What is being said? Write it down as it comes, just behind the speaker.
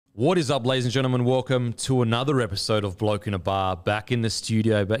What is up, ladies and gentlemen? Welcome to another episode of Bloke in a Bar. Back in the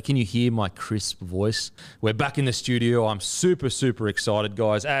studio. Can you hear my crisp voice? We're back in the studio. I'm super excited,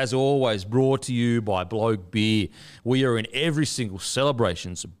 guys. As always, brought to you by Bloke Beer. We are in every single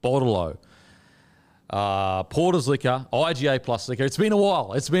celebrations, Bottle-O, Porter's Liquor, IGA Plus Liquor. It's been a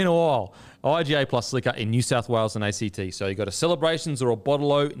while. IGA Plus Liquor in New South Wales and ACT. So you got a celebrations or a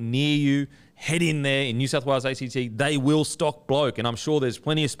Bottle-O near you. Head in there in New South Wales, ACT. They will stock Bloke, and I'm sure there's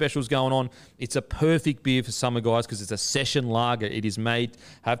plenty of specials going on. It's a perfect beer for summer, guys, because it's a session lager. It is made,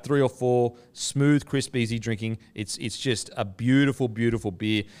 have 3 or 4, smooth, crisp, easy drinking. It's just a beautiful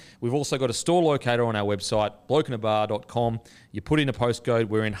beer. We've also got a store locator on our website, blokeinabar.com. You put in a postcode.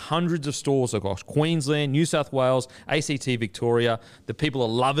 We're in hundreds of stores across Queensland, New South Wales, ACT, Victoria. The people are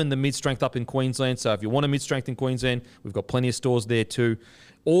loving the mid-strength up in Queensland, so if you want a mid-strength in Queensland, we've got plenty of stores there too.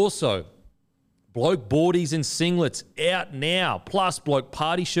 Also, Bloke boardies and singlets out now, plus Bloke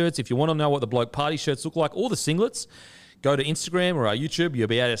party shirts. If you want to know what the Bloke party shirts look like, or the singlets, go to Instagram or our YouTube. You'll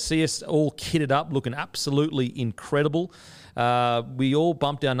be able to see us all kitted up, looking absolutely incredible. We all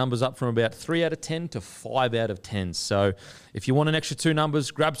bumped our numbers up from about 3 out of 10 to 5 out of 10. So if you want an extra 2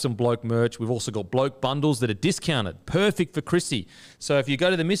 numbers, grab some Bloke merch. We've also got Bloke bundles that are discounted, perfect for Chrissy. So if you go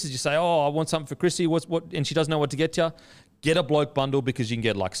to the missus, you say, "Oh, I want something for Chrissy," and she doesn't know what to get you. Get a Bloke bundle, because you can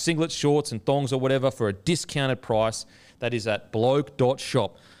get like singlets, shorts and thongs or whatever for a discounted price. That is at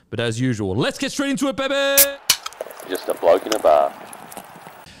bloke.shop. But as usual, let's get straight into it, baby! Just a bloke in a bar.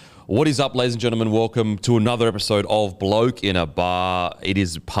 What is up, ladies and gentlemen? Welcome to another episode of Bloke in a Bar. It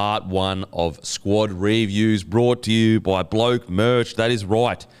is part 1 of Squad Reviews, brought to you by Bloke merch. That is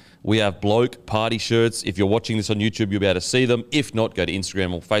right. We have Bloke party shirts. If you're watching this on YouTube, you'll be able to see them. If not, go to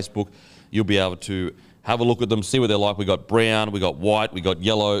Instagram or Facebook. You'll be able to have a look at them, see what they're like. We got brown, we got white, we got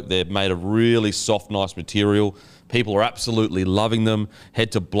yellow. They're made of really soft, nice material. People are absolutely loving them.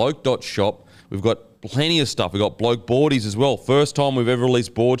 Head to bloke.shop. We've got plenty of stuff. We've got Bloke boardies as well. First time we've ever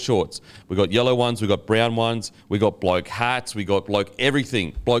released board shorts. We've got yellow ones, we've got brown ones, we got Bloke hats, we got Bloke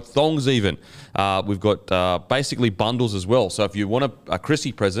everything, Bloke thongs even. We've got basically bundles as well. So if you want a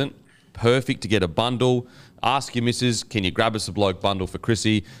Chrissy present, perfect to get a bundle. Ask your missus, can you grab us a Bloke bundle for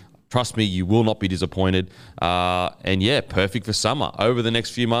Chrissy? Trust me, you will not be disappointed. And yeah, perfect for summer. Over the next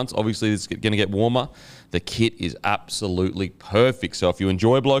few months, obviously it's going to get warmer. The kit is absolutely perfect. So if you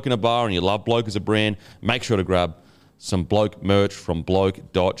enjoy Bloke in a Bar and you love Bloke as a brand, make sure to grab some Bloke merch from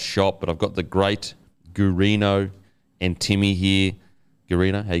bloke.shop. But I've got the great Gurino and Timmy here.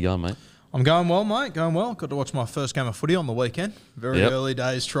 Gurino, how you going, mate? I'm going well, mate. Going well. Got to watch my first game of footy on the weekend. Very early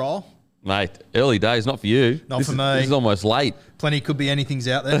days trial. Mate, early days, not for you. Not for me. This is almost late. Plenty could be anything's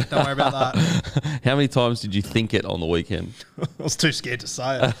out there. Don't worry about that. How many times did you think it on the weekend? I was too scared to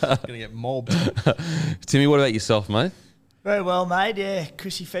say it. I was going to get mobbed. Timmy, what about yourself, mate? Very well, mate. Yeah,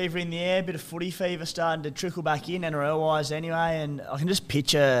 Chrissy fever in the air, bit of footy fever starting to trickle back in, NRL-wise anyway, and I can just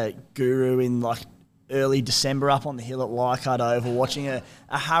picture Guru in like early December up on the hill at Leichhardt Oval watching a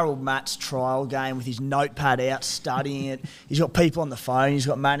Harold Matts trial game with his notepad out, studying it. He's got people on the phone. He's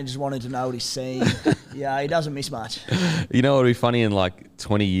got managers wanting to know what he's seeing. Yeah, he doesn't miss much. You know what would be funny in like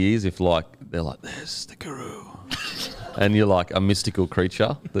 20 years if like they're like, there's the Guru. And you're like a mystical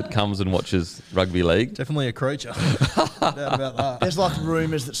creature that comes and watches rugby league. Definitely a creature. No doubt about that. There's like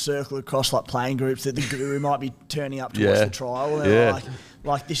rumours that circle across like playing groups that the Guru might be turning up to watch the trial. And they're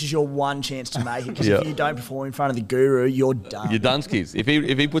like, this is your one chance to make it, because if you don't perform in front of the Guru, you're done. You're done, skis. If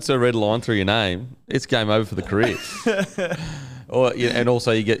he puts a red line through your name, it's game over for the career. And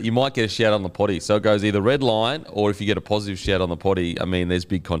also you might get a shout on the potty. So it goes either red line, or if you get a positive shout on the potty, I mean, there's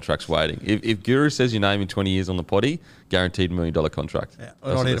big contracts waiting. If Guru says your name in 20 years on the potty, guaranteed $1 million contract. Yeah,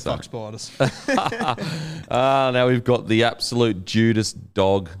 we're not here to fuck spiders. Now we've got the absolute Judas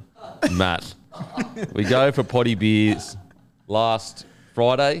dog, Matt. We go for potty beers last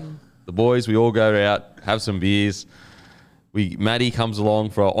Friday. The boys, we all go out, have some beers. Matty comes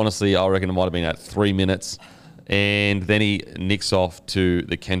along for, honestly, I reckon it might have been at 3 minutes. And then he nicks off to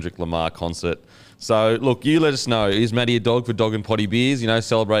the Kendrick Lamar concert. So, look, you let us know. Is Matty a dog for dog and potty beers,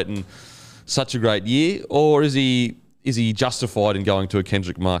 celebrating such a great year? Or is he justified in going to a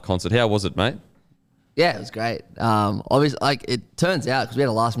Kendrick Lamar concert? How was it, mate? Yeah, it was great. Obviously, it turns out, because we had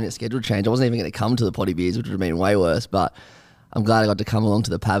a last-minute schedule change, I wasn't even going to come to the potty beers, which would have been way worse. But I'm glad I got to come along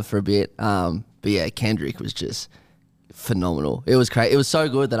to the pub for a bit. But yeah, Kendrick was just phenomenal. It was great. It was so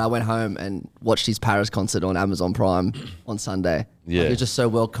good that I went home and watched his Paris concert on Amazon Prime on Sunday. Yeah. It was just so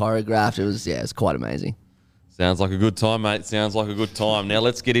well choreographed. It was quite amazing. Sounds like a good time, mate. Sounds like a good time. Now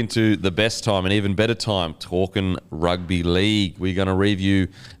let's get into the best time, an even better time, talking rugby league. We're going to review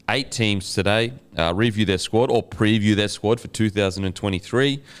 8 teams today, review their squad or preview their squad for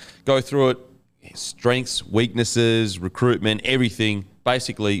 2023. Go through it, strengths, weaknesses, recruitment, everything,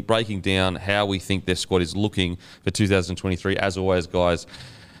 basically breaking down how we think their squad is looking for 2023. As always, guys,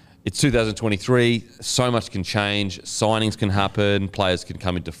 it's 2023. So much can change. Signings can happen. Players can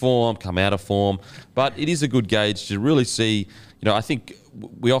come into form, come out of form. But it is a good gauge to really see. I think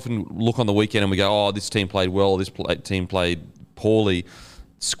we often look on the weekend and we go, oh, this team played well, this team played poorly.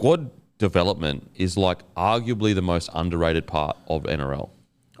 Squad development is like arguably the most underrated part of NRL.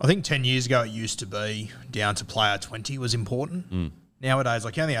 I think 10 years ago it used to be down to player 20 was important. Nowadays,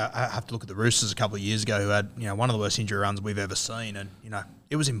 like, you only have to look at the Roosters a couple of years ago who had, one of the worst injury runs we've ever seen. And,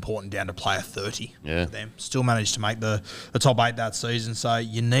 it was important down to player 30 for them. Still managed to make the top 8 that season. So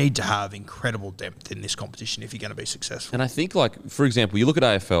you need to have incredible depth in this competition if you're going to be successful. And I think, like, for example, you look at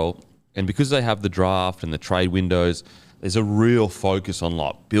AFL, and because they have the draft and the trade windows, there's a real focus on,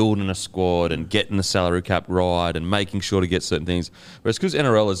 like, building a squad and getting the salary cap right and making sure to get certain things. Whereas because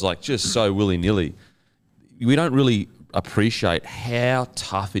NRL is, like, just so willy-nilly, we don't really appreciate how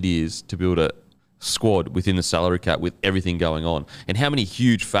tough it is to build a squad within the salary cap with everything going on and how many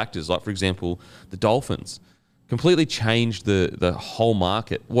huge factors, like, for example, the Dolphins completely changed the whole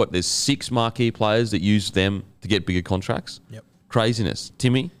market. There's 6 marquee players that use them to get bigger contracts? Yep. Craziness.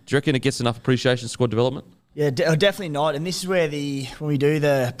 Timmy, do you reckon it gets enough appreciation, squad development? Yeah, definitely not. And this is where when we do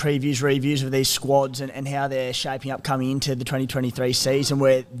the previews, reviews of these squads and how they're shaping up coming into the 2023 season,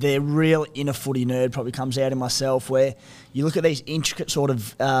 where the real inner footy nerd probably comes out in myself, where you look at these intricate sort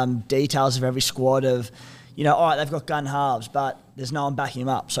of details of every squad of, all right, they've got gun halves, but there's no one backing them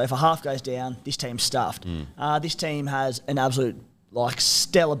up. So if a half goes down, this team's stuffed. This team has an absolute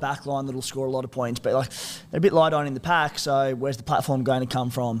stellar backline that'll score a lot of points, but they're a bit light on in the pack, so where's the platform going to come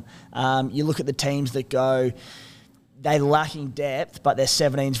from? You look at the teams that go, they're lacking depth, but their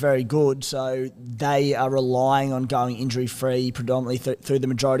 17's very good, so they are relying on going injury-free predominantly through the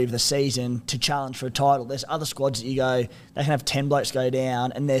majority of the season to challenge for a title. There's other squads that you go, they can have 10 blokes go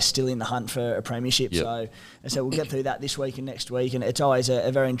down and they're still in the hunt for a premiership. Yep. So we'll get through that this week and next week, and it's always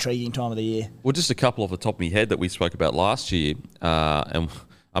a very intriguing time of the year. Well, just a couple off the top of my head that we spoke about last year, and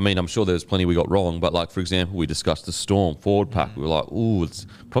I mean, I'm sure there's plenty we got wrong, but, like, for example, we discussed the Storm forward pack. We were like, ooh, it's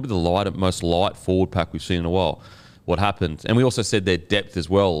probably the most light forward pack we've seen in a while. What happened? And we also said their depth as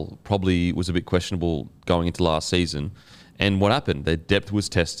well probably was a bit questionable going into last season. And what happened? Their depth was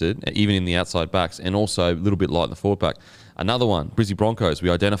tested, even in the outside backs, and also a little bit light in the forward pack. Another one, Brizzy Broncos, we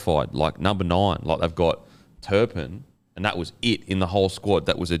identified, like, number 9. Like, they've got Turpin, and that was it in the whole squad.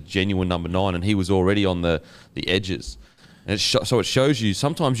 That was a genuine number 9, and he was already on the edges. And so it shows you,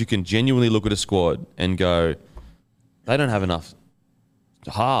 sometimes you can genuinely look at a squad and go, they don't have enough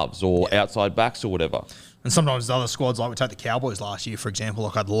halves or outside backs or whatever. And sometimes the other squads, like we take the Cowboys last year, for example,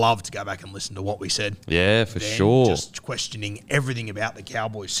 like, I'd love to go back and listen to what we said. Yeah, for sure. Just questioning everything about the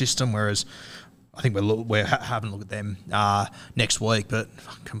Cowboys system, whereas I think we're having a look at them next week, but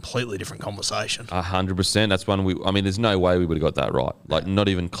completely different conversation. 100%. That's one there's no way we would have got that right. Like, not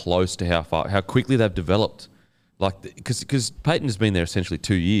even close to how quickly they've developed. Like, because Peyton has been there essentially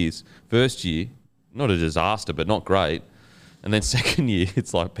 2 years. First year, not a disaster, but not great. And then second year,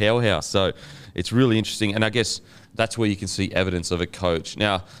 it's like powerhouse. So it's really interesting. And I guess that's where you can see evidence of a coach.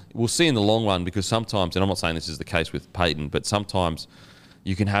 Now, we'll see in the long run, because sometimes, and I'm not saying this is the case with Peyton, but sometimes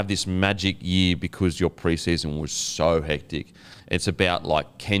you can have this magic year because your preseason was so hectic. It's about,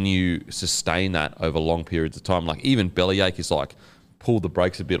 like, can you sustain that over long periods of time? Like, even Bellyache is like, pulled the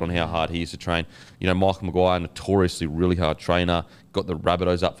brakes a bit on how hard he used to train. Michael Maguire, notoriously really hard trainer, got the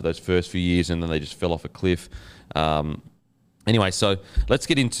Rabbitohs up for those first few years, and then they just fell off a cliff. Anyway, so let's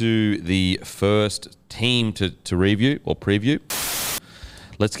get into the first team to review or preview.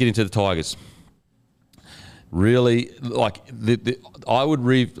 Let's get into the Tigers. Really, like, I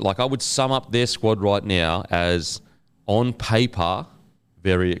would sum up their squad right now as, on paper,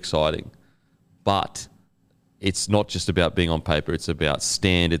 very exciting, but it's not just about being on paper. It's about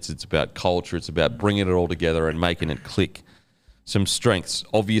standards. It's about culture. It's about bringing it all together and making it click. Some strengths.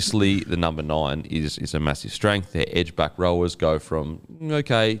 Obviously, the number 9 is a massive strength. Their edge back rowers go from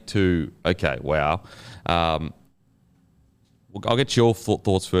okay to okay, wow. I'll get your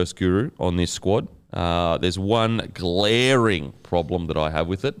thoughts first, Guru, on this squad. There's one glaring problem that I have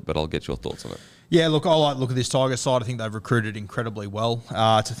with it, but I'll get your thoughts on it. Yeah, look, I like look at this Tigers side. I think they've recruited incredibly well.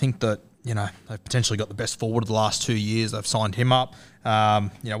 To think that, they've potentially got the best forward of the last 2 years. They've signed him up.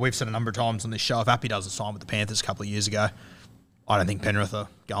 We've said a number of times on this show, if Appy doesn't sign with the Panthers a couple of years ago, I don't think Penrith are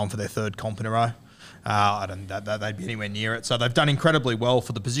going for their 3rd comp in a row. I don't that they'd be anywhere near it. So they've done incredibly well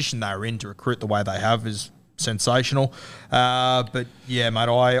for the position they were in to recruit the way they have is sensational. But yeah, mate,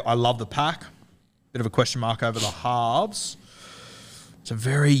 I love the pack. Bit of a question mark over the halves. It's a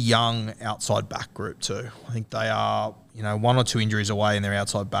very young outside back group too. I think they are, 1 or 2 injuries away in their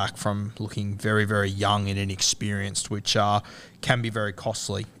outside back from looking very, very young and inexperienced, which can be very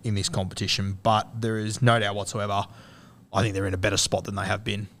costly in this competition. But there is no doubt whatsoever, I think they're in a better spot than they have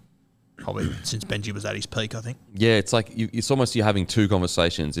been probably since Benji was at his peak, I think. Yeah, it's like it's almost you're having two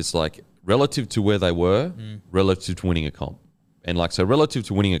conversations. It's like relative to where they were, relative to winning a comp. And like, so relative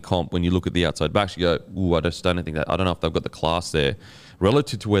to winning a comp, when you look at the outside backs, you go, ooh, I don't know if they've got the class there.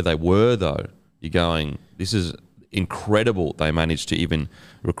 Relative to where they were, though, you're going, this is incredible. They managed to even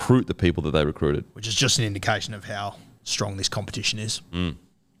recruit the people that they recruited. Which is just an indication of how strong this competition is.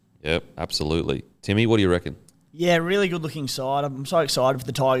 Yep, absolutely. Timmy, what do you reckon? Yeah, really good looking side. I'm so excited for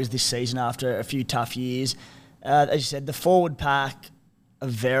the Tigers this season after a few tough years. As you said, the forward pack are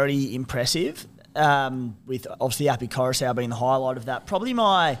very impressive, with obviously Api Coruscant being the highlight of that. Probably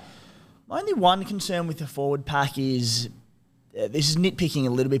my only one concern with the forward pack is, this is nitpicking a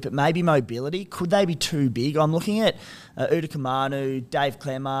little bit, but maybe mobility. Could they be too big? I'm looking at Uda Kamanu, Dave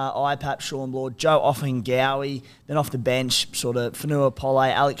Clemmer, IPAP, Sean Lord, Joe Offengawi, then off the bench, sort of Fanua Pole,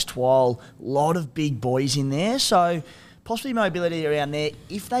 Alex Twal, a lot of big boys in there. So possibly mobility around there.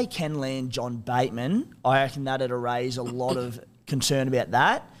 If they can land John Bateman, I reckon that'd raise a lot of concern about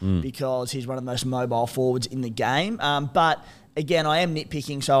that because he's one of the most mobile forwards in the game. But again, I am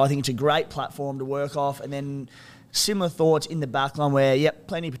nitpicking, so I think it's a great platform to work off. And then similar thoughts in the back line where, yep,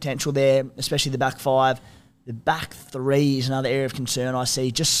 plenty of potential there, especially the back five. The back three is another area of concern I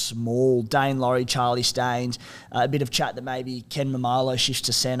see, just small. Dane Laurie, Charlie Staines, a bit of chat that maybe Ken Mamalo shifts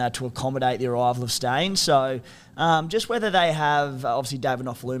to centre to accommodate the arrival of Staines. So just whether they have, obviously David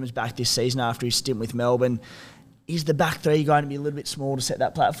Nofaluma's back this season after his stint with Melbourne. Is the back three going to be a little bit small to set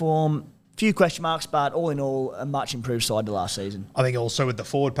that platform? Few question marks, but all in all, a much improved side to last season. I think also with the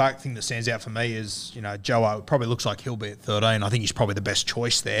forward pack, thing that stands out for me is, Joe probably looks like he'll be at 13. I think he's probably the best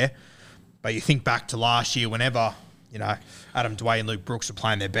choice there. But you think back to last year, whenever, Adam Dwyer and Luke Brooks were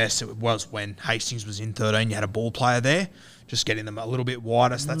playing their best, it was when Hastings was in 13. You had a ball player there, just getting them a little bit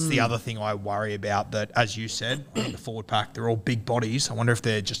wider. So that's the other thing I worry about, that, as you said, I think the forward pack, they're all big bodies. I wonder if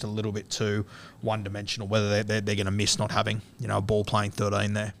they're just a little bit too one-dimensional, whether they're going to miss not having, a ball playing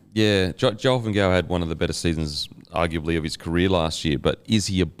 13 there. Yeah, Joe Offengawi had one of the better seasons, arguably, of his career last year. But is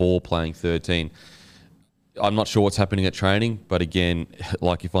he a ball playing 13? I'm not sure what's happening at training. But again,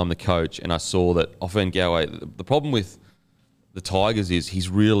 like if I'm the coach and I saw that Offengawi, the problem with the Tigers is he's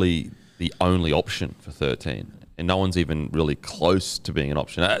really the only option for 13. And no one's even really close to being an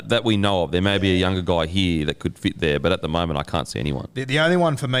option that we know of. There may be a younger guy here that could fit there, but at the moment I can't see anyone. The only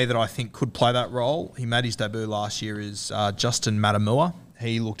one for me that I think could play that role, he made his debut last year, is Justin Matamua.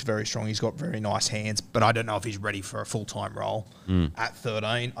 He looked very strong. He's got very nice hands, but I don't know if he's ready for a full-time role at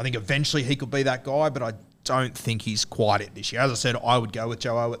 13. I think eventually he could be that guy, but I don't think he's quite it this year. As I said, I would go with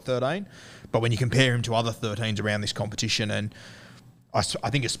Joe at 13, but when you compare him to other 13s around this competition, and I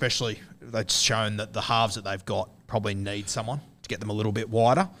think especially they've shown that the halves that they've got probably need someone to get them a little bit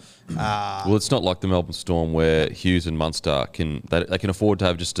wider. Well, it's not like the Melbourne Storm where Hughes and Munster can afford to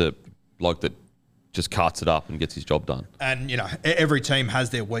have just a bloke that just carts it up and gets his job done. And, every team has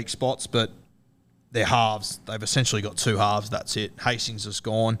their weak spots, but their halves, they've essentially got 2 halves, that's it. Hastings is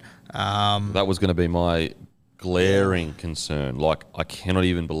gone. That was going to be my glaring concern. Like, I cannot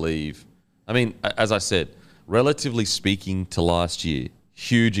even believe. I mean, as I said, relatively speaking to last year,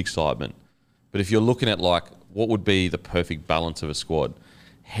 huge excitement. But if you're looking at, like, what would be the perfect balance of a squad,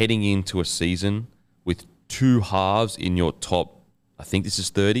 heading into a season with 2 halves in your top, I think this is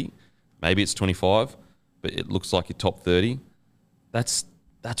 30, maybe it's 25, but it looks like your top 30. That's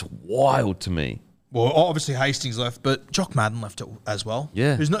wild to me. Well, obviously Hastings left, but Jock Madden left it as well.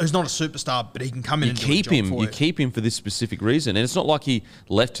 Yeah. Who's not a superstar, but he can come in and do a job for you. You keep him for this specific reason. And it's not like he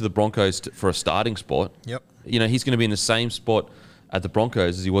left to the Broncos for a starting spot. Yep. He's going to be in the same spot at the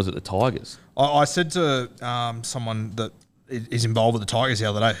Broncos as he was at the Tigers. I said to someone that is involved with the Tigers the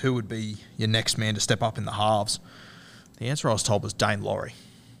other day, who would be your next man to step up in the halves? The answer I was told was Dane Laurie.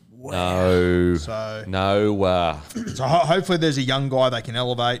 Wow. So hopefully there's a young guy they can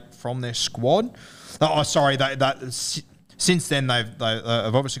elevate from their squad. Since then they've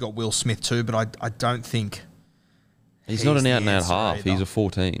obviously got Will Smith too, but I don't think he's not an out and out half. Either. He's a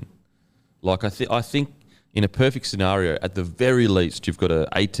 14. Like I think in a perfect scenario, at the very least, you've got a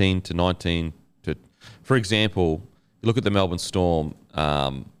 18 to 19 to, for example, you look at the Melbourne Storm.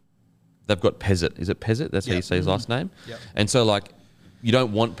 They've got Pezzett. Is it Pezzett? That's how you say his last name. Yep. And so like, you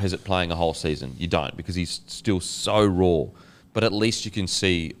don't want Pezzett playing a whole season. You don't, because he's still so raw. But at least you can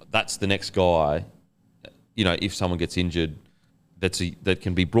see that's the next guy. You know, if someone gets injured, that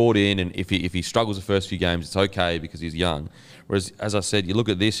can be brought in, and if he struggles the first few games, it's okay because he's young. Whereas, as I said, you look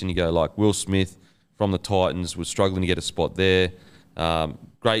at this and you go like Will Smith from the Titans was struggling to get a spot there.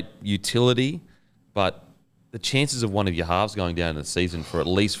 Great utility, but the chances of one of your halves going down in the season for at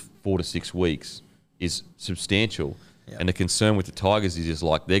least 4 to 6 weeks is substantial. Yep. And the concern with the Tigers is just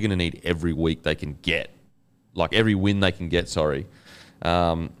like they're going to need every week they can get, like every win they can get. Sorry,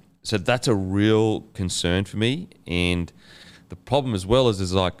 so that's a real concern for me. And the problem as well is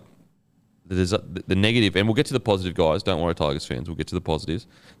there's like the negative, and we'll get to the positive, guys. Don't worry, Tigers fans. We'll get to the positives.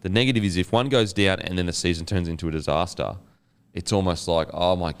 The negative is if one goes down and then the season turns into a disaster, it's almost like,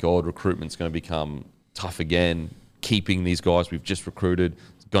 oh my God, recruitment's going to become tough again. Keeping these guys we've just recruited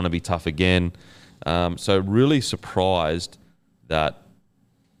is going to be tough again. So really surprised that,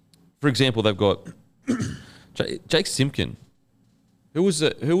 for example, they've got Jake Simpkin. Who was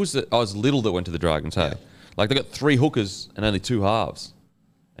the? I was Little that went to the Dragons. Hey, like they got 3 hookers and only 2 halves,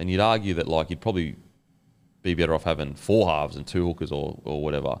 and you'd argue that like you'd probably be better off having 4 halves and 2 hookers or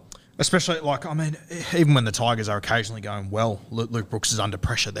whatever. Especially, like, I mean, even when the Tigers are occasionally going well, Luke Brooks is under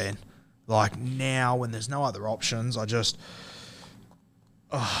pressure then. Like, now, when there's no other options, I just...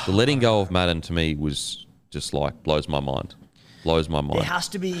 the letting go of Madden, to me, was just, like, blows my mind. Blows my mind. There has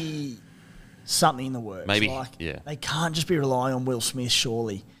to be something in the works. Maybe, like, yeah. They can't just be relying on Will Smith,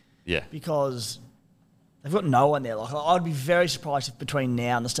 surely. Yeah. Because... they've got no one there. Like, I'd be very surprised if between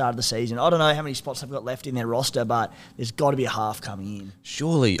now and the start of the season, I don't know how many spots they've got left in their roster, but there's got to be a half coming in.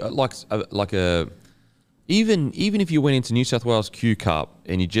 Surely, even if you went into New South Wales Q Cup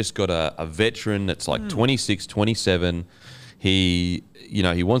and you just got a veteran that's like 26, 27, he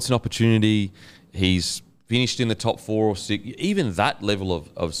wants an opportunity. He's finished in the top 4 or 6. Even that level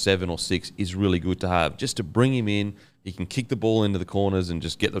of 7 or 6 is really good to have. Just to bring him in, he can kick the ball into the corners and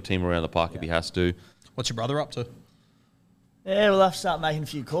just get the team around the park if he has to. What's your brother up to? Yeah, we'll have to start making a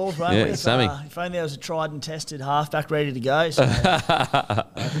few calls, won't we? Sammy. If only there was a tried and tested halfback ready to go. So,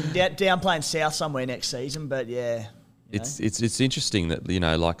 down playing South somewhere next season, but yeah. It's interesting that, you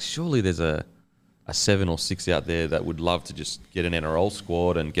know, like surely there's a 7 or 6 out there that would love to just get an NRL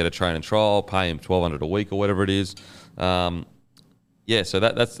squad and get a train and trial, pay him $1,200 a week or whatever it is. So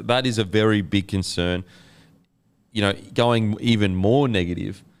that is a very big concern. You know, going even more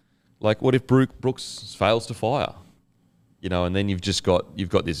negative, like what if Brooks fails to fire? You know, and then you've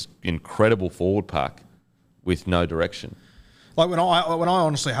got this incredible forward pack with no direction. Like when I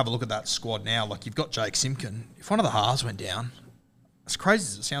honestly have a look at that squad now, like you've got Jake Simpkin. If one of the halves went down, as crazy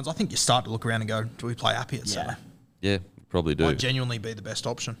as it sounds, I think you start to look around and go, do we play Appy at centre? Yeah, probably do. Might genuinely be the best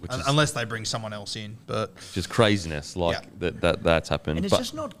option, unless they bring someone else in. But just craziness, like that's happened. And it's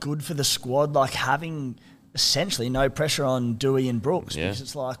just not good for the squad, like having essentially no pressure on Dewey and Brooks, because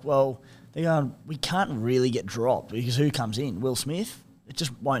it's like, well, they're going, we can't really get dropped because who comes in? Will Smith? It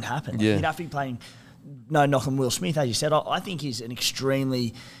just won't happen. Like, you'd have to be playing, no knock on Will Smith, as you said. I think he's an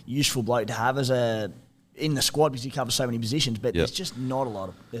extremely useful bloke to have in the squad because he covers so many positions, but there's just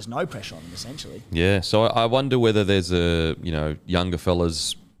not there's no pressure on him, essentially. Yeah, so I wonder whether there's younger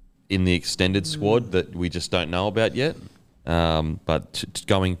fellas in the extended squad that we just don't know about yet. But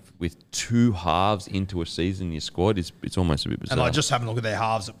going with 2 halves into a season in your squad it's almost a bit bizarre. And I just having a look at their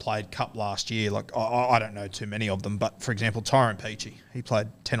halves that played Cup last year. Like I don't know too many of them, but for example, Tyrone Peachy, he played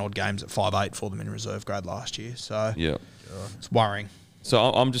 10 odd games at 5'8" for them in reserve grade last year. So it's worrying. So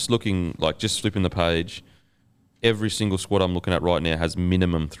I'm just looking, like just flipping the page. Every single squad I'm looking at right now has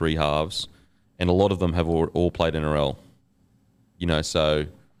minimum 3 halves, and a lot of them have all played NRL. You know, so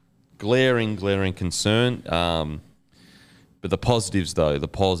glaring concern. But the positives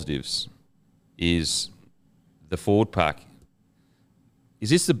is the forward pack. Is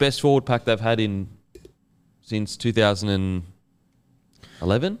this the best forward pack they've had since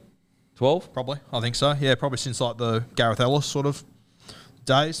 2011, 12? Probably, I think so. Yeah, probably since like the Gareth Ellis sort of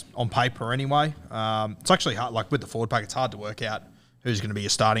days on paper anyway. It's actually hard, like with the forward pack, it's hard to work out who's going to be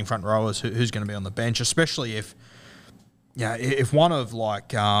your starting front rowers, who's going to be on the bench, especially if one of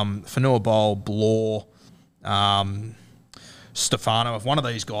like Fanua Bowl, Blore, Stefano, if one of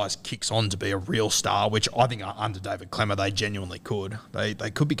these guys kicks on to be a real star, which I think under David Clemmer they genuinely could, they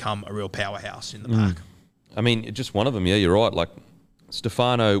could become a real powerhouse in the pack. I mean, just one of them, yeah, you're right. Like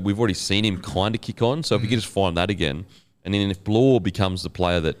Stefano, we've already seen him kind of kick on, so if you could just find that again, and then if Blore becomes the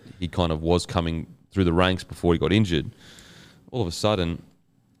player that he kind of was coming through the ranks before he got injured, all of a sudden,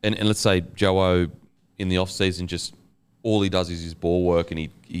 and let's say Joe in the off-season just all he does is his ball work, and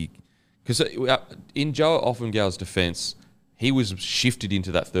he because in Joe Offengal's defence, he was shifted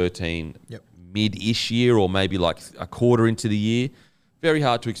into that 13 Yep. mid-ish year or maybe like a quarter into the year. Very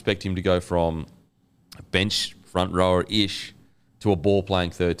hard to expect him to go from a bench front rower-ish to a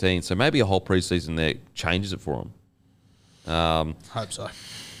ball-playing 13. So maybe a whole preseason there changes it for him. Hope so.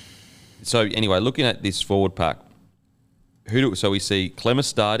 So anyway, looking at this forward pack, so we see Clemmer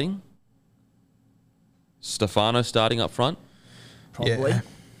starting, Stefano starting up front, Probably. Yeah.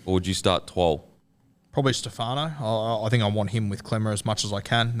 or would you start Twal? Probably Stefano. I think I want him with Clemmer as much as I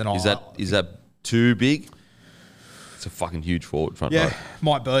can. Then Is that too big? It's a fucking huge forward front row. Yeah,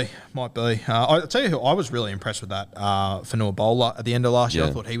 might be. I'll tell you who I was really impressed with that Fanua Bowler at the end of last year.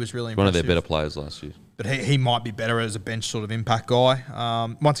 I thought he was really One impressive. of their better players last year. But he might be better as a bench sort of impact guy.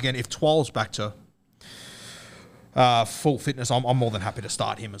 Once again, if Twal's back to full fitness, I'm more than happy to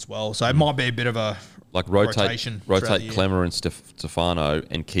start him as well. So it might be a bit of a Like rotation throughout the rotate year. Clemmer and Stefano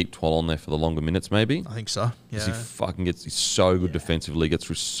and keep Twal on there for the longer minutes maybe. I think so. Because Yeah. he's so good defensively, gets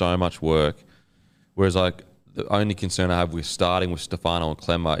through so much work. Whereas like the only concern I have with starting with Stefano and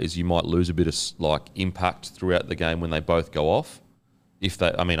Clemmer is you might lose a bit of like impact throughout the game when they both go off.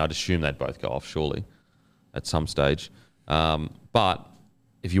 I'd assume they'd both go off surely at some stage. But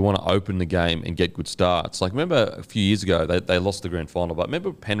if you want to open the game and get good starts, like remember a few years ago they lost the grand final, but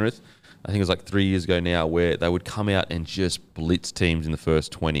remember Penrith, I think it was like 3 years ago now, where they would come out and just blitz teams in the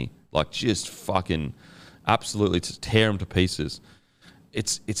first 20, like just fucking absolutely just tear them to pieces.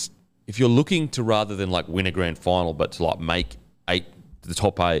 It's if you're looking to rather than like win a grand final, but to like make the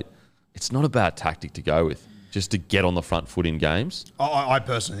top 8, it's not a bad tactic to go with. Just to get on the front foot in games. I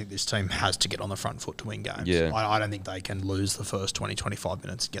personally think this team has to get on the front foot to win games. Yeah. I don't think they can lose the first 20, 25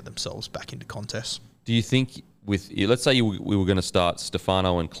 minutes and get themselves back into contests. Do you think let's say we were going to start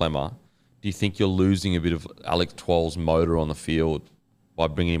Stefano and Clemmer, do you think you're losing a bit of Alex Twal's motor on the field by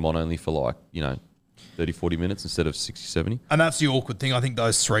bringing him on only for 30, 40 minutes instead of 60, 70? And that's the awkward thing. I think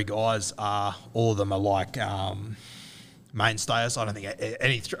those three guys all of them are like mainstays. I don't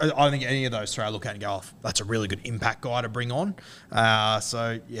think any of those three I look at and go, oh, that's a really good impact guy to bring on.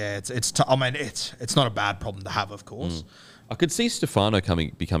 So yeah, it's not a bad problem to have, of course. I could see Stefano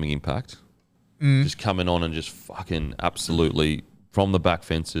becoming impact. Just coming on and just fucking absolutely from the back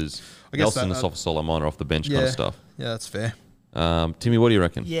fences. I guess Nelson and Sofa Minor off the bench kind of stuff. Yeah, that's fair. Timmy, what do you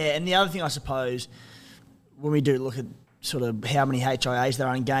reckon? Yeah, and the other thing I suppose, when we do look at sort of how many HIAs there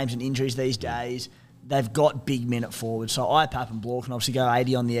are in games and injuries these days, they've got big minute forwards. So IPAP and Bloor can obviously go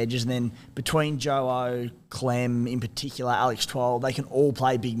 80 on the edges, and then between Joe O, Clem in particular, Alex Twal, they can all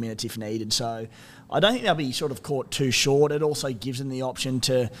play big minutes if needed. So I don't think they'll be sort of caught too short. It also gives them the option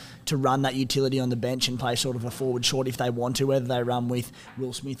to run that utility on the bench and play sort of a forward short if they want to, whether they run with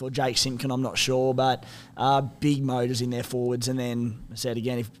Will Smith or Jake Simpkin, I'm not sure. But big motors in their forwards. And then, I said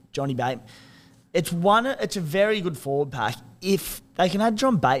again, if Johnny Bateman... It's a very good forward pack if they can add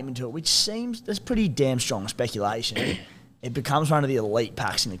John Bateman to it, which seems that's pretty damn strong speculation. It becomes one of the elite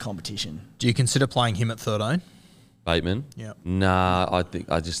packs in the competition. Do you consider playing him at 13? Bateman? Yeah. Nah,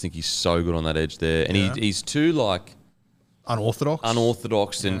 I just think he's so good on that edge there. And he's too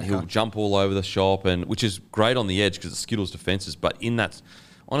unorthodox and he'll jump all over the shop, and which is great on the edge because it skittles defences. But in that,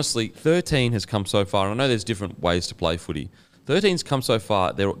 honestly, 13 has come so far. And I know there's different ways to play footy. 13's come so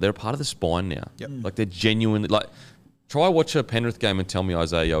far, they're a part of the spine now. Yep. Like they're genuinely, try watch a Penrith game and tell me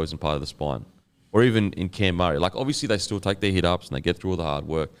Isaiah Yeo isn't part of the spine. Or even in Cam Murray. Like obviously they still take their hit ups and they get through all the hard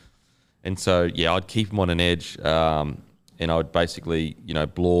work. And so, yeah, I'd keep him on an edge. And I would basically,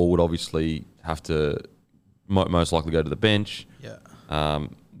 Bloor would obviously have to most likely go to the bench. Yeah.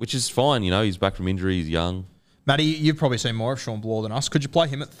 Which is fine, he's back from injury, he's young. Matty, you've probably seen more of Sean Bloor than us. Could you play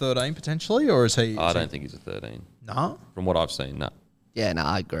him at 13 potentially, or is he... I don't think he's a 13. No? From what I've seen, no. Yeah, no,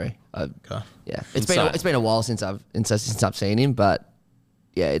 I agree. Okay. Yeah, it's been a while since I've seen him, but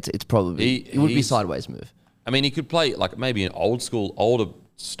yeah, it's probably it would be a sideways move. I mean, he could play like maybe an older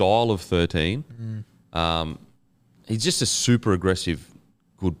style of 13. He's just a super aggressive,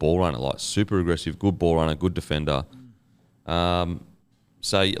 good ball runner. Like super aggressive, good ball runner, good defender.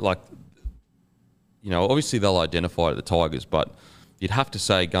 So obviously they'll identify the Tigers, but you'd have to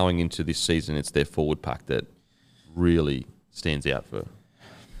say going into this season, it's their forward pack that really stands out for.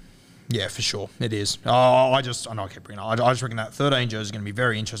 Yeah, for sure. It is. I know I keep bringing it up. I just reckon that 13 jersey is going to be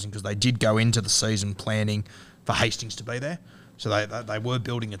very interesting because they did go into the season planning for Hastings to be there. So they were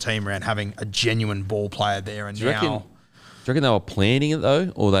building a team around having a genuine ball player there. And Do you reckon they were planning it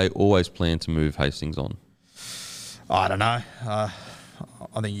though, or they always planned to move Hastings on? I don't know. I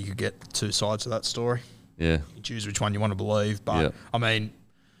think you could get two sides of that story. Yeah. You choose which one you want to believe. But, Yeah. I mean,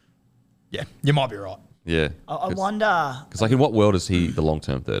 yeah, you might be right. Yeah. I wonder... Because in what world is he the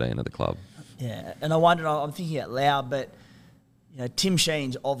long-term 13 at the club? Yeah, and I wonder, I'm thinking out loud, but Tim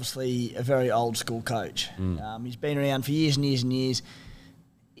Sheen's obviously a very old school coach. He's been around for years and years and years.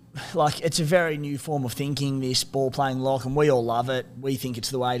 Like, it's a very new form of thinking, this ball playing lock, and we all love it. We think it's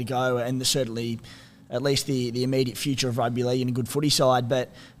the way to go, and certainly at least the immediate future of rugby league and a good footy side.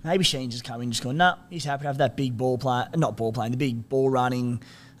 But maybe Sheen's just come in just going, nah, he's happy to have that big the big ball running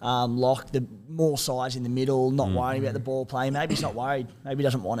lock, the more size in the middle, not worrying about the ball play. Maybe he's not worried. Maybe he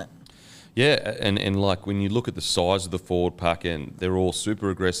doesn't want it. Yeah, and like when you look at the size of the forward pack and they're all super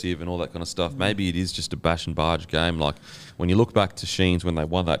aggressive and all that kind of stuff, maybe it is just a bash and barge game. Like when you look back to Sheens when they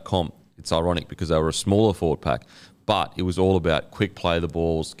won that comp, it's ironic because they were a smaller forward pack, but it was all about quick play of the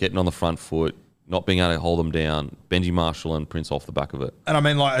balls, getting on the front foot, not being able to hold them down, Benji Marshall and Prince off the back of it. And I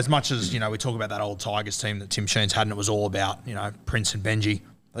mean, like, as much as, we talk about that old Tigers team that Tim Sheens had and it was all about, Prince and Benji,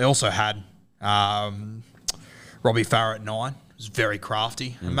 they also had Robbie Farah at 9. Was very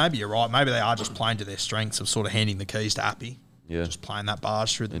crafty. And maybe you're right. Maybe they are just playing to their strengths of sort of handing the keys to Appy. Yeah. Just playing that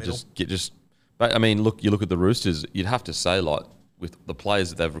barge through the middle. But I mean, look, you look at the Roosters, you'd have to say, like, with the players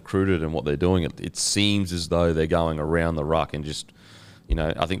that they've recruited and what they're doing, it seems as though they're going around the ruck and just,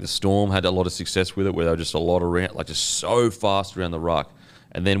 I think the Storm had a lot of success with it where they were just a lot around, like just so fast around the ruck.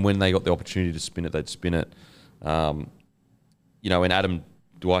 And then when they got the opportunity to spin it, they'd spin it. And Adam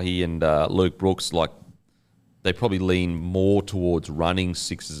Dwyer and Luke Brooks, like, they probably lean more towards running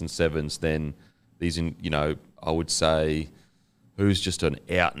 6s and 7s than these, I would say, who's just an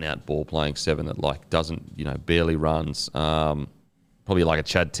out-and-out ball-playing 7 that, like, doesn't, barely runs. Probably like a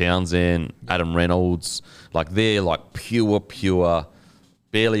Chad Townsend, Adam Reynolds. Like, they're, like, pure,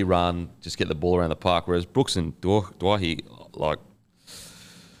 barely run, just get the ball around the park. Whereas Brooks and Dwyer, like,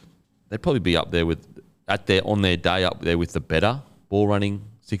 they'd probably be up there on their day up there with the better ball-running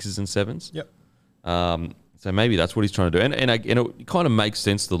 6s and 7s. Yep. So maybe that's what he's trying to do. And it kind of makes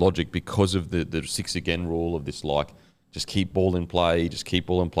sense, the logic, because of the 6 again rule of this, like, just keep ball in play,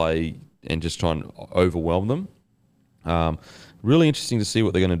 and just try and overwhelm them. Really interesting to see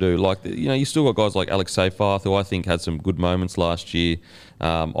what they're going to do. Like, you still got guys like Alex Seyfarth, who I think had some good moments last year.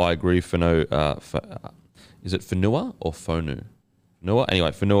 I agree, is it Fanua or Fonu? Fanua?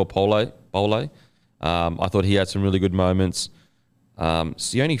 Anyway, Fanua Pole. I thought he had some really good moments.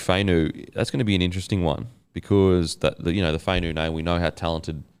 Sione Fainu, that's going to be an interesting one because the Fainu name, we know how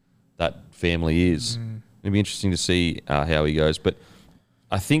talented that family is. It'll be interesting to see how he goes. But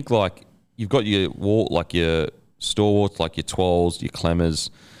I think, like, you've got your stalwarts, like your Twals, your Clemmers,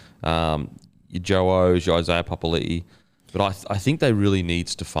 your Joos, your Isaiah Papali'i. But I think they really need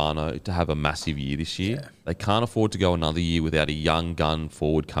Stefano to have a massive year this year. Yeah. They can't afford to go another year without a young gun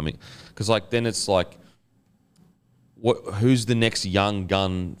forward coming. Because, like, then it's like, who's the next young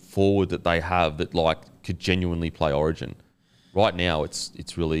gun forward that they have that, like, could genuinely play Origin? Right now,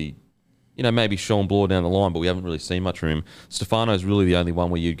 it's really, maybe Sean Bloor down the line, but we haven't really seen much from him. Stefano's really the only one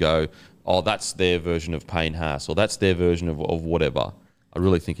where you go, oh, that's their version of Payne Haas, or that's their version of whatever. I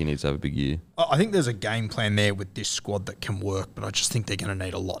really think he needs to have a big year. I think there's a game plan there with this squad that can work, but I just think they're going to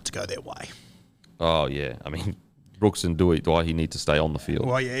need a lot to go their way. Oh, yeah. I mean, Brooks and Dwyer, he need to stay on the field.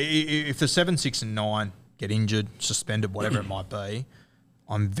 Well, yeah, if the 7, 6 and 9 get injured, suspended, whatever it might be,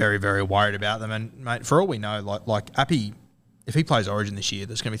 I'm very, very worried about them. And, mate, for all we know, like Appy, if he plays Origin this year,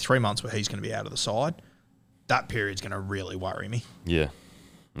 there's going to be 3 months where he's going to be out of the side. That period's going to really worry me. Yeah.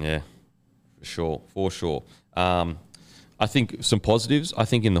 For sure. I think some positives. I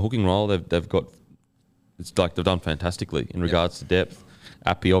think in the hooking role, they've got, it's like they've done fantastically in regards to depth.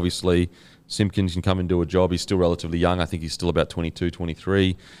 Appy, obviously. Simpkins can come and do a job. He's still relatively young. I think he's still about 22,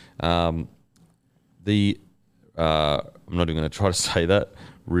 23. I'm not even going to try to say that.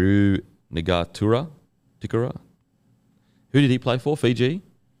 Rue Nagatura, Tikura. Who did he play for? Fiji?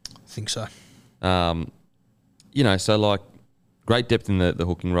 I think so. So, like, great depth in the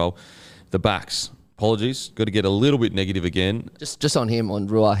hooking role. The backs, apologies, got to get a little bit negative again. Just on him, on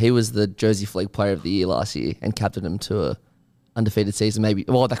Rua, he was the Jersey Flegg Player of the Year last year and captained him to a undefeated season. Maybe,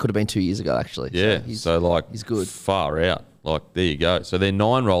 well, that could have been 2 years ago, actually. Yeah, so he's good. Far out. Like, there you go. So their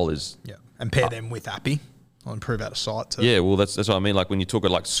 9 role is... Yeah, and pair them with Appy. I'll improve out of sight too. Yeah, well, that's what I mean. Like, when you talk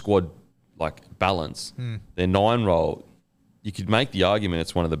about, like, squad, like, balance, their 9 role, you could make the argument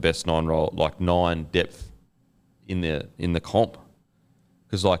it's one of the best 9 role, like, 9 depth in the comp.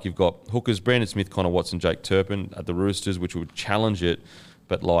 Because, like, you've got hookers, Brandon Smith, Connor Watson, Jake Turpin at the Roosters, which would challenge it.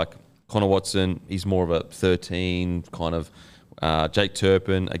 But, like, Connor Watson, he's more of a 13 kind of. Jake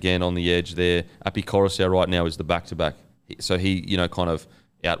Turpin, again, on the edge there. Api Coruscant right now is the back-to-back. So he, kind of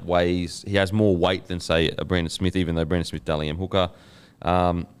outweighs. He has more weight than, say, a Brandon Smith, even though Brandon Smith, Dally M. hooker.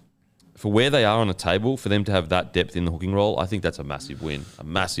 For where they are on the table, for them to have that depth in the hooking role, I think that's a massive win.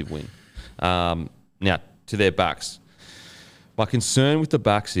 Now, to their backs. My concern with the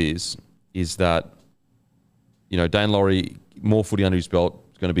backs is that, you know, Dane Laurie, more footy under his belt,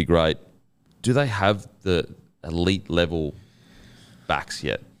 is going to be great. Do they have the elite level backs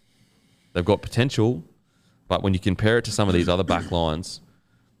yet? They've got potential, but when you compare it to some of these other back lines,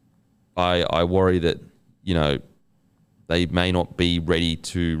 I worry that, you know, they may not be ready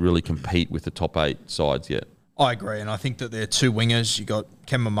to really compete with the top 8 sides yet. I agree, and I think that they're two wingers. You got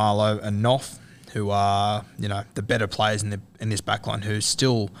Ken Mamalo and Noff, who are, you know, the better players in this backline, who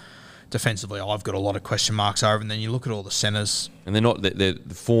still defensively I've got a lot of question marks over. And then you look at all the centres, and they're not. They're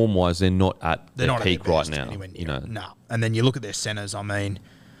form wise, they're not at their peak right now. You know, no. And then you look at their centres. I mean,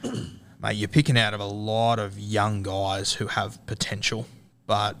 mate, you're picking out of a lot of young guys who have potential,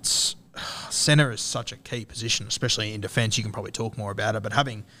 but centre is such a key position, especially in defence. You can probably talk more about it, but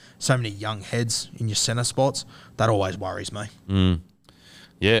having so many young heads in your centre spots, that always worries me.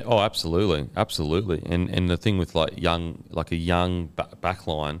 Yeah. Oh, absolutely, absolutely. And the thing with like a young back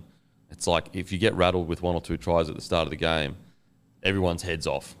line, it's like if you get rattled with 1 or 2 tries at the start of the game, everyone's heads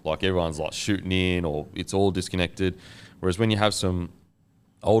off. Like everyone's like shooting in, or it's all disconnected. Whereas when you have some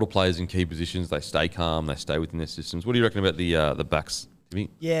older players in key positions, they stay calm, they stay within their systems. What do you reckon about the backs?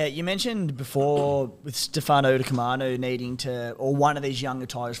 Yeah, you mentioned before with Stefano Utokumanu needing to, or one of these younger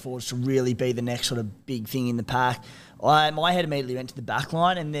Tigers forwards to really be the next sort of big thing in the pack. My head immediately went to the back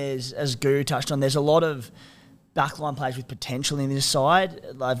line, and there's, as Guru touched on, there's a lot of backline players with potential in this side.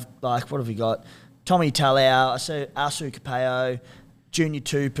 Like what have we got? Tommy Talau, Asu Capeo, Junior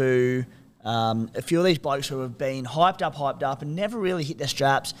Tupu, a few of these blokes who have been hyped up and never really hit their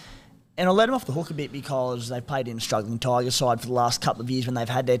straps. And I'll let them off the hook a bit because they've played in a struggling Tigers side for the last couple of years when they've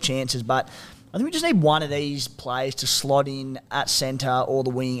had their chances. But I think we just need one of these players to slot in at centre or the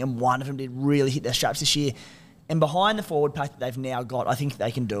wing, and one of them did really hit their straps this year. And behind the forward pack that they've now got, I think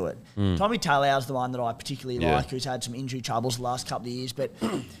they can do it. Tommy Talau's the one that I particularly like, who's had some injury troubles the last couple of years. But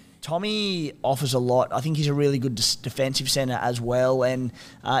Tommy offers a lot. I think he's a really good defensive centre as well. And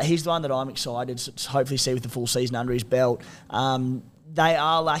he's the one that I'm excited to hopefully see with the full season under his belt. They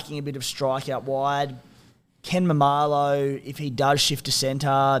are lacking a bit of strike out wide. Ken Mamalo, if he does shift to centre,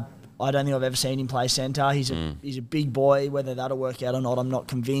 I don't think I've ever seen him play centre. He's a big boy. Whether that'll work out or not, I'm not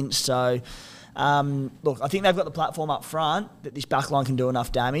convinced. So, look, I think they've got the platform up front that this backline can do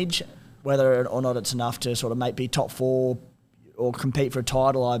enough damage. Whether or not it's enough to sort of be top 4 or compete for a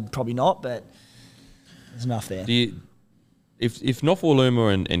title, I'd probably not, but there's enough there. If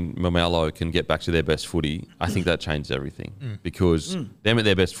Nofaluma and Mamalo can get back to their best footy, I think that changes everything. Because them at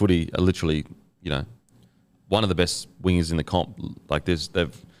their best footy are literally, you know, one of the best wingers in the comp. Like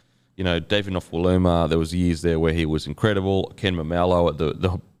David Nofaluma, there was years there where he was incredible. Ken Mamalo at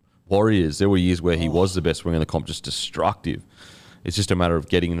the Warriors, there were years where he was the best winger in the comp, just destructive. It's just a matter of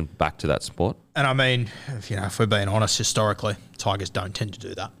getting him back to that spot. And I mean, if we're being honest, historically, Tigers don't tend to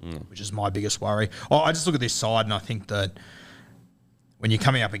do that, which is my biggest worry. I just look at this side and I think that when you're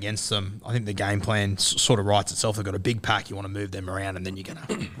coming up against them, I think the game plan sort of writes itself. They've got a big pack, you want to move them around, and then you're going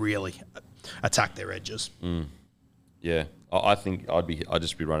to really attack their edges. Yeah, I think I'd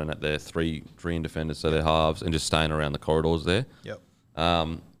just be running at their three in defenders, so their halves, and just staying around the corridors there. Yep.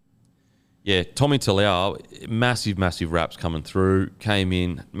 Yeah, Tommy Talau, massive raps coming through, came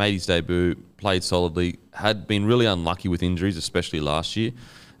in, made his debut, played solidly, had been really unlucky with injuries, especially last year.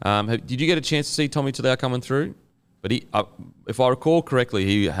 Did you get a chance to see Tommy Talau coming through? But he, if I recall correctly,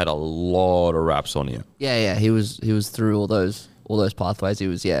 he had a lot of raps on him. Yeah, he was through all those pathways. He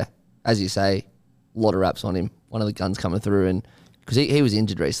was, as you say, a lot of raps on him. One of the guns coming through, and because he was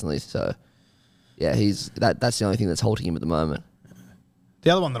injured recently, so yeah, that's the only thing that's holding him at the moment. The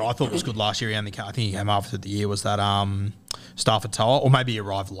other one that I thought was good last year, I think he came after the year, was that Stafford Toa, or maybe he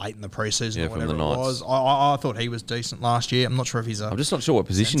arrived late in the preseason or whatever it was. I thought he was decent last year. I'm not sure if he's I'm just not sure what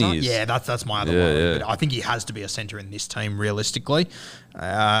position he is. Yeah, that's my other one. But I think he has to be a centre in this team realistically.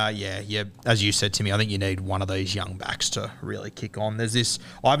 As you said to me, I think you need one of these young backs to really kick on. There's this,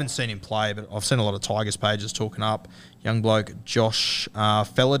 I haven't seen him play, but I've seen a lot of Tigers pages talking up young bloke Josh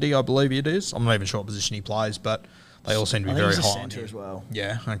Felady, I believe it is. I'm not even sure what position he plays, but they all seem to be very high on him as well.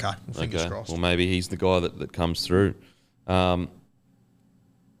 Yeah, okay. Well, fingers crossed. Well, maybe he's the guy that comes through. All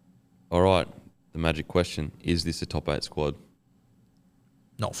right, the magic question. Is this a top 8 squad?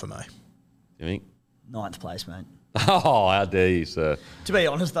 Not for me. You think? 9th place, mate. Oh, how dare you, sir. To be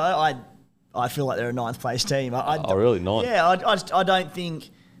honest, though, I feel like they're a 9th place team. Really? 9th? Yeah, I don't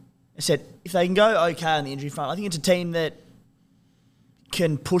think... I said, if they can go okay on the injury front, I think it's a team that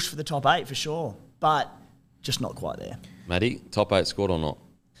can push for the top 8 for sure, but just not quite there. Matty, top 8 squad or not?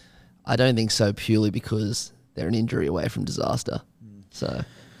 I don't think so, purely because they're an injury away from disaster. So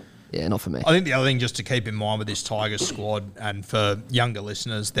Yeah, not for me. I think the other thing just to keep in mind with this Tigers squad, and for younger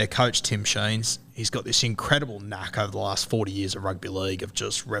listeners, their coach Tim Sheens, he's got this incredible knack over the last 40 years of rugby league of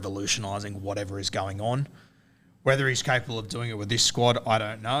just revolutionising whatever is going on. Whether he's capable of doing it with this squad, I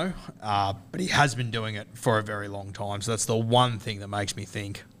don't know, but he has been doing it for a very long time. So that's the one thing that makes me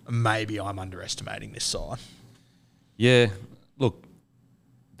think maybe I'm underestimating this side. Yeah, look,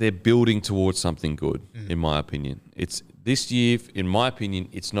 they're building towards something good, in my opinion. It's this year, in my opinion,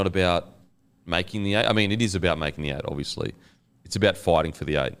 it's not about making the 8. I mean, it is about making the 8, obviously. It's about fighting for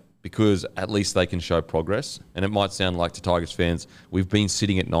the 8 because at least they can show progress. And it might sound like to Tigers fans, we've been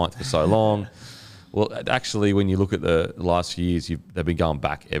sitting at 9th for so long. Well, actually, when you look at the last few years, they've been going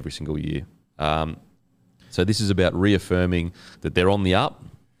back every single year. So this is about reaffirming that they're on the up.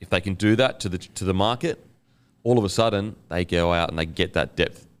 If they can do that to the market, all of a sudden they go out and they get that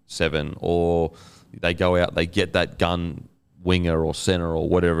depth 7, or they go out, they get that gun winger or centre or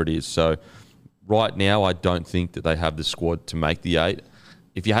whatever it is. So right now, I don't think that they have the squad to make the 8.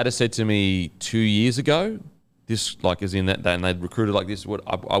 If you had said to me 2 years ago, this like as in that, and they'd recruited like this,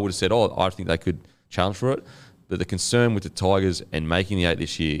 I would have said, oh, I think they could challenge for it. But the concern with the Tigers and making the 8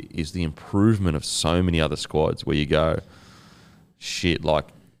 this year is the improvement of so many other squads where you go, shit, like,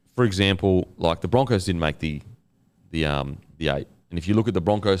 for example, like the Broncos didn't make the 8. And if you look at the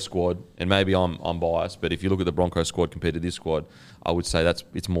Broncos squad, and maybe I'm biased, but if you look at the Broncos squad compared to this squad, I would say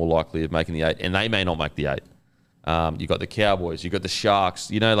it's more likely of making the 8, and they may not make the 8. You got the Cowboys, you got the Sharks,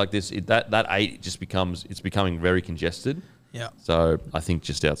 like this. That 8 just becoming very congested. Yeah. So I think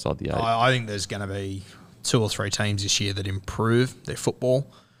just outside the 8. I think there's going to be 2 or 3 teams this year that improve their football,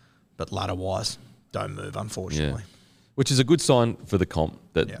 but ladder-wise don't move, unfortunately. Yeah. Which is a good sign for the comp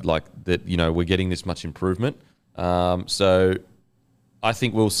that we're getting this much improvement. So I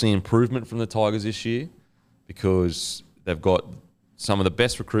think we'll see improvement from the Tigers this year because they've got some of the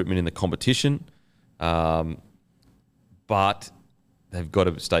best recruitment in the competition, but they've got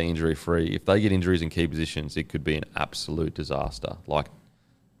to stay injury-free. If they get injuries in key positions, it could be an absolute disaster. Like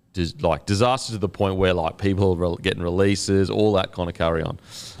disaster to the point where like people are getting releases, all that kind of carry on.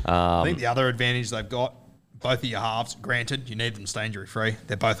 I think the other advantage they've got, both of your halves, granted, you need them to stay injury-free.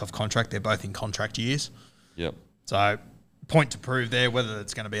 They're both off contract. They're both in contract years. Yep. So point to prove there. Whether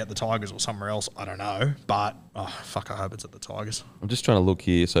it's going to be at the Tigers or somewhere else, I don't know. But, I hope it's at the Tigers. I'm just trying to look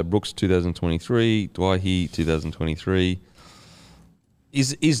here. So Brooks 2023, Dwight 2023.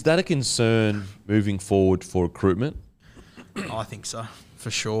 Is that a concern moving forward for recruitment? I think so,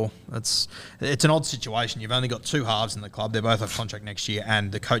 for sure. It's an odd situation. You've only got 2 halves in the club. They're both off contract next year,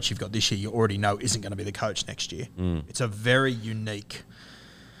 and the coach you've got this year you already know isn't going to be the coach next year. It's a very unique,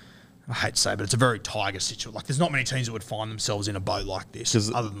 I hate to say, but it's a very Tiger situation. Like, there's not many teams that would find themselves in a boat like this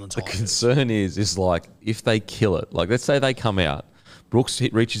other than the Tigers. The concern is like, if they kill it, like let's say they come out, Brooks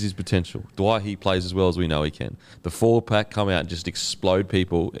reaches his potential, Dwight, he plays as well as we know he can. The forward pack come out and just explode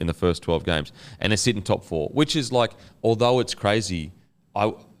people in the first 12 games, and they're sitting top 4, which is like, although it's crazy,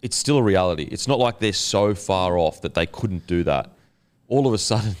 it's still a reality. It's not like they're so far off that they couldn't do that. All of a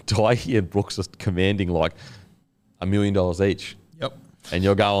sudden, Dwight and Brooks are commanding like $1 million each. Yep. And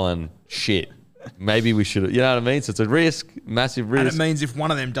you're going, shit, maybe we should, you know what I mean? So it's a risk, massive risk. And it means if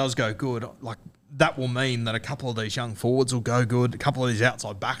one of them does go good, like that will mean that a couple of these young forwards will go good, a couple of these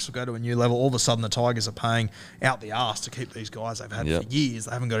outside backs will go to a new level. All of a sudden, the Tigers are paying out the arse to keep these guys they've had for years.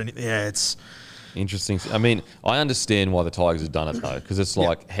 They haven't got any. Yeah, it's interesting. I mean, I understand why the Tigers have done it though, because it's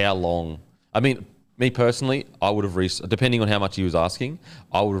like how long. I mean, me personally, I would have depending on how much he was asking,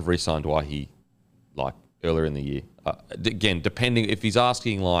 I would have re-signed Wahi like earlier in the year. Again, depending if he's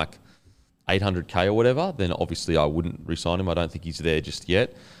asking like 800K or whatever, then obviously I wouldn't re-sign him. I don't think he's there just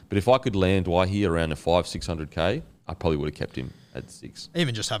yet. But if I could land Wahi around a 500-600K, I probably would have kept him at 6.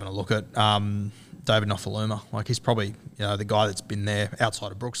 Even just having a look at David Nofaluma, like he's probably the guy that's been there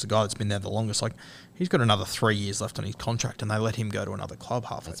outside of Brooks, the guy that's been there the longest. Like he's got another 3 years left on his contract, and they let him go to another club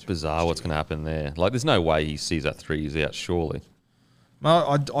halfway. That's bizarre. What's going to happen there? Like, there's no way he sees that 3 years out. Surely.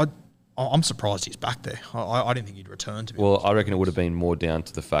 No, I'm surprised he's back there. I didn't think he'd return to. Well, I reckon it would have been more down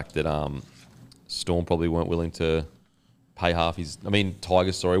to the fact that Storm probably weren't willing to pay half his. I mean,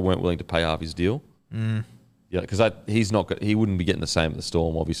 Tigers, weren't willing to pay half his deal. Yeah, because he wouldn't be getting the same at the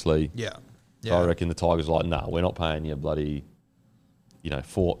Storm, obviously. Yeah. So I reckon the Tigers are like, nah, we're not paying you bloody,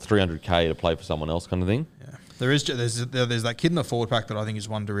 300K to play for someone else, kind of thing. Yeah. There's that kid in the forward pack that I think is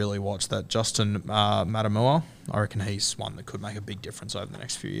one to really watch. That Justin Matamua. I reckon he's one that could make a big difference over the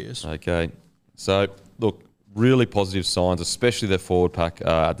next few years. Okay, so look, really positive signs, especially their forward pack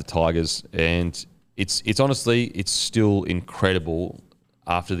at the Tigers, and it's honestly it's still incredible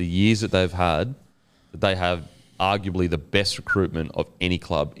after the years that they've had that they have arguably the best recruitment of any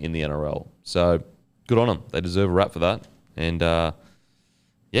club in the NRL. So good on them. They deserve a rap for that. And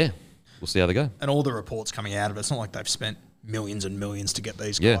yeah, we'll see how they go. And all the reports coming out of it, it's not like they've spent millions and millions to get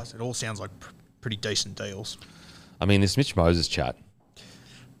these Yeah. guys. It all sounds like pretty decent deals. I mean, this Mitch Moses chat,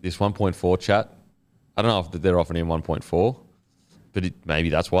 this 1.4 chat, I don't know if they're offering him 1.4, but maybe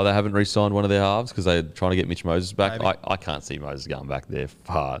that's why they haven't re-signed one of their halves, because they're trying to get Mitch Moses back. I can't see Moses going back there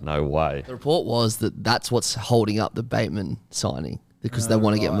far. No way. The report was that that's what's holding up the Bateman signing because they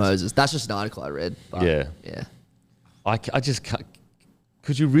want to get Moses. That's just an article I read. But Yeah. Yeah. I just can't.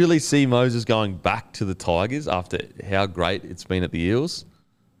 Could you really see Moses going back to the Tigers after how great it's been at the Eels?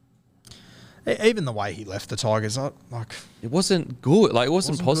 Even the way he left the Tigers, like It wasn't good. Like, it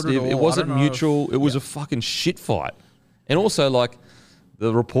wasn't Wasn't good at positive. It all. I wasn't don't know mutual. It was a fucking shit fight. And also, like,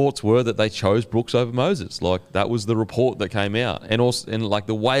 the reports were that they chose Brooks over Moses. Like, that was the report that came out. And also, and like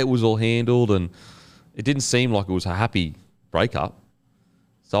the way it was all handled, and it didn't seem like it was a happy breakup.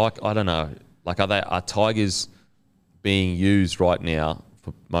 So, like, I don't know. Like, are Tigers being used right now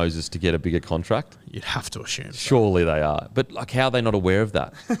for Moses to get a bigger contract? you'd have to assume. So. Surely they are. But, like, how are they not aware of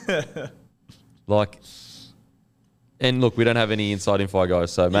that? Like, and look, we don't have any inside info,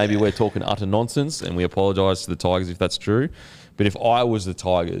 guys, so maybe we're talking utter nonsense, and we apologise to the Tigers if that's true. But if I was the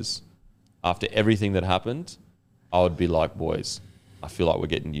Tigers, after everything that happened, I would be like, boys, I feel like we're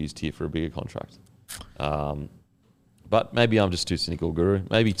getting used here for a bigger contract. But maybe I'm just too cynical, Guru.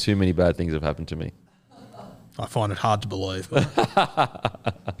 Maybe too many bad things have happened to me. I find it hard to believe.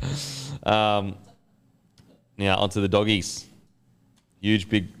 Now, onto the doggies. Huge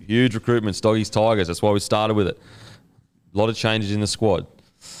recruitments, doggies, Tigers. That's why we started with it. A lot of changes in the squad.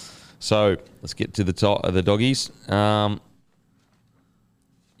 So let's get to the doggies. You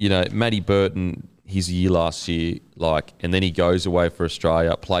know, Matty Burton, his year last year, and then he goes away for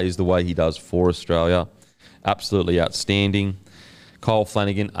Australia, plays the way he does for Australia. Absolutely outstanding. Kyle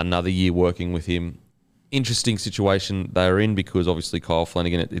Flanagan, another year working with him. Interesting situation they're in, because obviously Kyle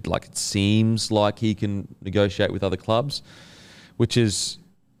Flanagan, it seems like he can negotiate with other clubs, which is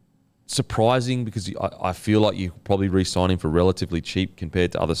surprising, because I feel like you probably re-sign him for relatively cheap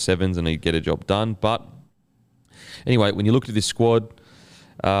compared to other sevens and he'd get a job done. But anyway, when you look at this squad,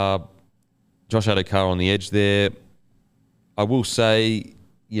 Josh Adokar on the edge there, I will say,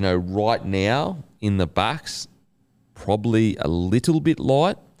 you know, right now in the backs, probably a little bit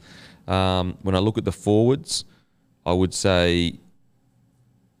light. When I look at the forwards, I would say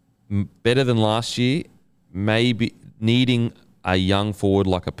better than last year, maybe needing a young forward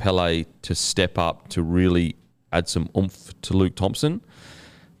like a Pele to step up to really add some oomph to Luke Thompson.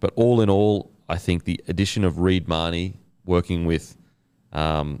 But all in all, I think the addition of Reed Marnie working with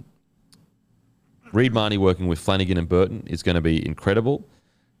Flanagan and Burton is going to be incredible.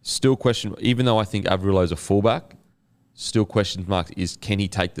 Still question, even though I think Averillo's a fullback, still question mark is, can he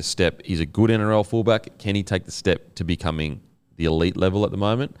take the step? He's a good NRL fullback. Can he take the step to becoming the elite level at the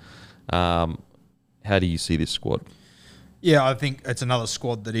moment? How do you see this squad? Yeah, I think it's another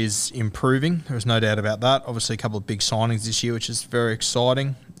squad that is improving. There's no doubt about that. Obviously, a couple of big signings this year, which is very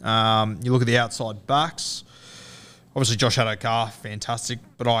exciting. You look at the outside backs. Obviously, Josh Adokar, fantastic.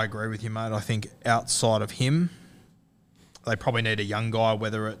 But I agree with you, mate. I think outside of him, they probably need a young guy,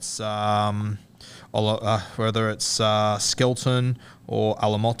 whether it's Skelton or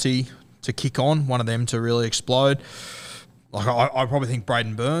Alamotti to kick on, one of them to really explode. Like I probably think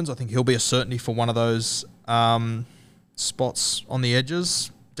Braden Burns. I think he'll be a certainty for one of those spots on the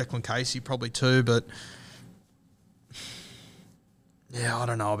edges. Declan Casey probably too, but yeah, I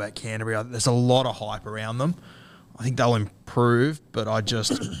don't know about Canterbury. There's a lot of hype around them. I think they'll improve, but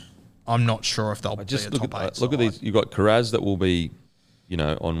I'm not sure if they'll be a top 8 Look at these. You've got Karaz that will be, you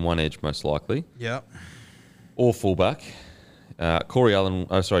know, on one edge most likely. Yeah. Or fullback. Braden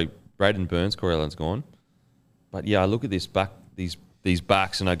Burns. Corey Allen's gone. But yeah, I look at these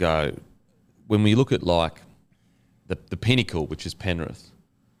backs and I go, when we look at like the pinnacle, which is Penrith,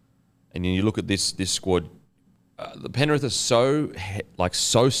 and then you look at this squad, the Penrith are so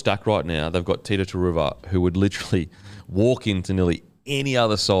stacked right now. They've got Tita Taruva, who would literally walk into nearly any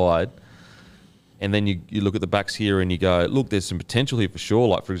other side. And then you look at the backs here and you go, look, there's some potential here for sure.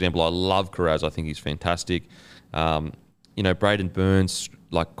 Like, for example, I love Karaz. I think he's fantastic. You know, Braden Burns,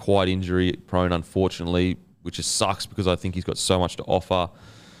 like, quite injury prone, unfortunately, which just sucks because I think he's got so much to offer.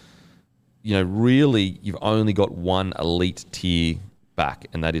 You know, really, you've only got one elite tier back,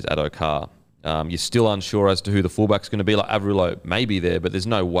 and that is Adokar. You're still unsure as to who the fullback's going to be. Like, Averillo may be there, but there's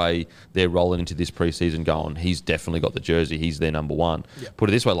no way they're rolling into this preseason going, he's definitely got the jersey, he's their number one. Yep. Put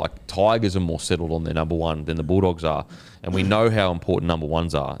it this way, like, Tigers are more settled on their number one than the Bulldogs are. And we know how important number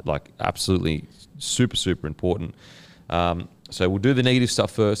ones are. Like, absolutely super, super important. So we'll do the negative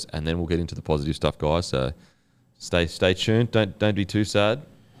stuff first, and then we'll get into the positive stuff, guys. So stay tuned. Don't be too sad.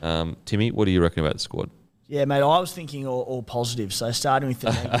 Timmy, what do you reckon about the squad? Yeah, mate, I was thinking all positive. So starting with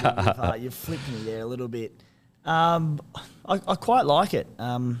the negative, you've flipped me there a little bit. I quite like it.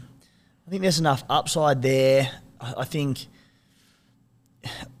 I think there's enough upside there. I think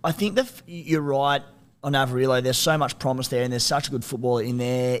that you're right on Averillo. There's so much promise there, and there's such a good footballer in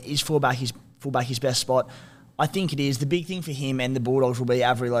there. Is fullback his best spot? I think it is. The big thing for him and the Bulldogs will be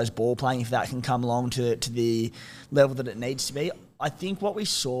Averillo's ball playing, if that can come along to the level that it needs to be. I think what we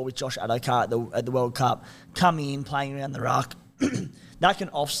saw with Josh Adokar at the World Cup, coming in, playing around the ruck, that can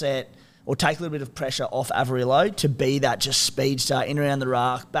offset or take a little bit of pressure off Averillo to be that just speedster in around the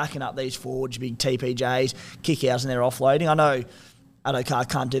ruck, backing up these forwards, big TPJs, kick-outs, and they're offloading. I know Adokar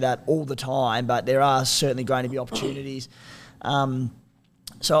can't do that all the time, but there are certainly going to be opportunities.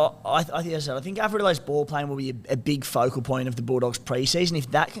 So I think Averillo's ball playing will be a big focal point of the Bulldogs pre-season. If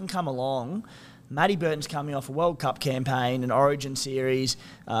that can come along, Matty Burton's coming off a World Cup campaign, an Origin series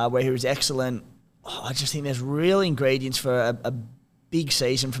where he was excellent. I just think there's real ingredients for a big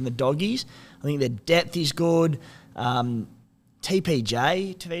season from the Doggies. I think their depth is good. TPJ,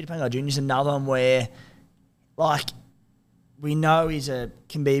 Tevita Pangai Jr. is another one where, like, we know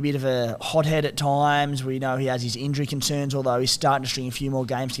can be a bit of a hothead at times. We know he has his injury concerns, although he's starting to string a few more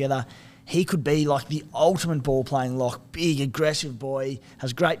games together. He could be like the ultimate ball-playing lock, big, aggressive boy,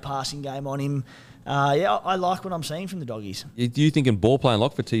 has great passing game on him. I like what I'm seeing from the Doggies. Do you think in ball-playing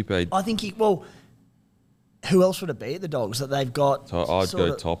lock for TP? I think who else would it be at the Dogs that they've got? So I'd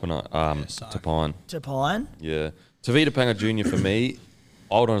go Tapine. Tapine? Yeah. Tevita Pangai Jr. for me,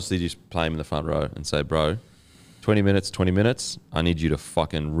 I would honestly just play him in the front row and say, bro, 20 minutes, I need you to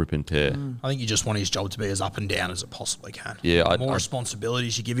fucking rip and tear. I think you just want his job to be as up and down as it possibly can. Yeah, the more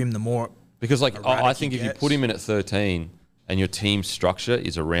responsibilities you give him, the more... Because, like, I think if you gets. put him in at 13 and your team structure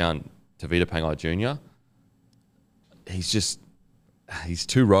is around Tevita Pangai Jr., he's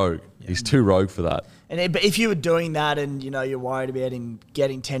too rogue. Yeah. He's too rogue for that. But if you were doing that and, you're worried about him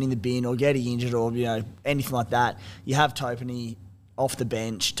getting 10 in the bin or getting injured or, anything like that, you have Topany off the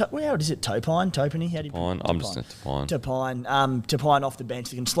bench. How is it? Topine? Topany? How do you Tapine. I'm just saying Tapine. Tapine off the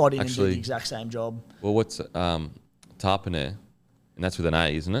bench. They can slot in and do the exact same job. Well, what's Tarpane? And that's with an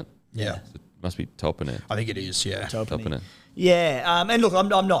A, isn't it? Yeah. So it must be Topane. I think it is, yeah. Topane. Yeah. And look,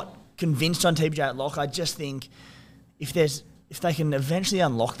 I'm not convinced on TPJ at lock. I just think if they can eventually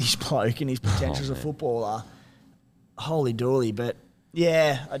unlock this bloke and his potential as a footballer, holy dooly. But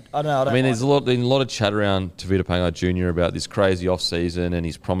yeah, I don't know. There's a lot of chat around Tevita Pangai Jr. about this crazy off season and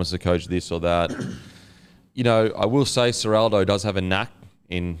he's promised to coach this or that. I will say Seraldo does have a knack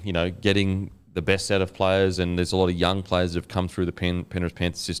in getting the best out of players, and there's a lot of young players that have come through the Penrith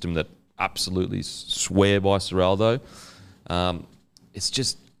Panthers system that absolutely swear by Seraldo. It's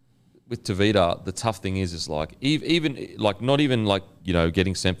just with Tevita, the tough thing is like even like not even like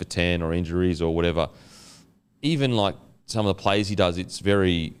getting sent for 10 or injuries or whatever. Even like some of the plays he does, it's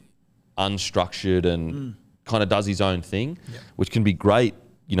very unstructured and kind of does his own thing, which can be great,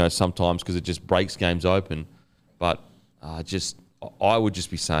 sometimes because it just breaks games open. But I would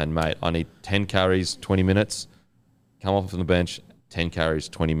just be saying, mate, I need 10 carries, 20 minutes, come off from the bench, 10 carries,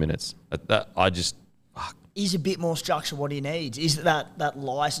 20 minutes. Is a bit more structure what he needs? Is that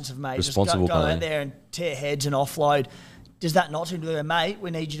license of, mate, just go play. out there and tear heads and offload? Does that not seem to be, mate, we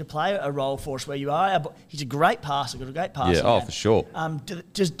need you to play a role for us where you are? He's a great passer, got a great pass. Yeah, for sure.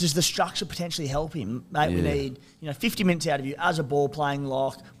 Does the structure potentially help him? Mate, we need 50 minutes out of you as a ball-playing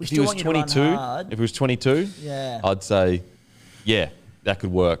lock. We still want you to run hard. If he was 22, I'd say, yeah, that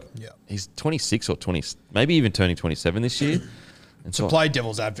could work. Yeah. He's 26 or 20, maybe even turning 27 this year. And to play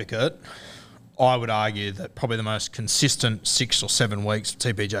devil's advocate, I would argue that probably the most consistent 6 or 7 weeks of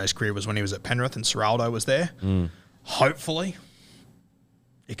TPJ's career was when he was at Penrith and Seraldo was there. Hopefully,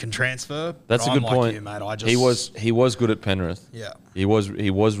 it can transfer. That's a good point. You, mate. He was good at Penrith. Yeah, he was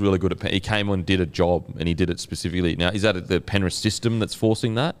really good at Penrith. He came on, did a job, and he did it specifically. Now, is that the Penrith system that's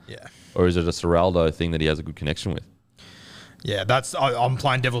forcing that? Yeah, or is it a Seraldo thing that he has a good connection with? Yeah, I'm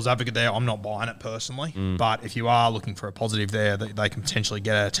playing devil's advocate there. I'm not buying it personally, but if you are looking for a positive there that they can potentially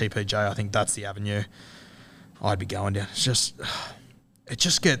get out of TPJ, I think that's the avenue I'd be going down.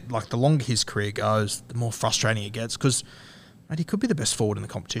 The longer his career goes, the more frustrating it gets because, mate, he could be the best forward in the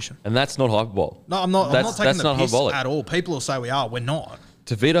competition. And that's not hyperbole. No, I'm not taking the piss hyperbolic at all. People will say we are. We're not.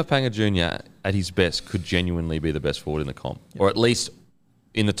 Tevita Pangai Jr. at his best could genuinely be the best forward in the comp, or at least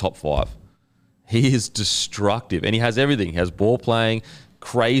in the top 5. He is destructive, and he has everything. He has ball playing,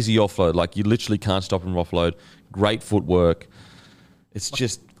 crazy offload. Like, you literally can't stop him offload. Great footwork. It's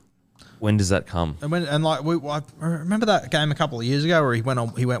just... When does that come? And I remember that game a couple of years ago where he went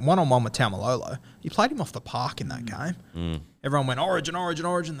 1-on-1 with Taumalolo. He played him off the park in that game. Everyone went Origin.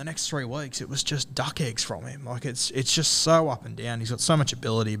 The next 3 weeks, it was just duck eggs from him. Like it's just so up and down. He's got so much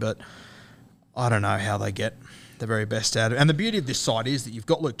ability, but I don't know how they get the very best out of it. And the beauty of this side is that you've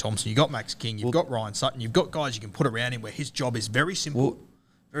got Luke Thompson, you've got Max King, you've got Ryan Sutton, you've got guys you can put around him where his job is very simple,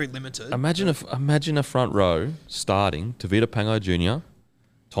 very limited. Imagine a front row starting Tavita Pangai Jr.,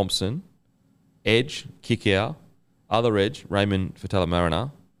 Thompson, edge, Kikau, other edge, Raymond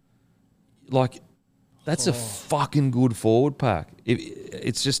Fatala-Mariner. Like, that's a fucking good forward pack.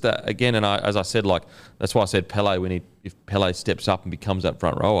 It's just that, again, and as I said, like, that's why I said Pele, if Pele steps up and becomes that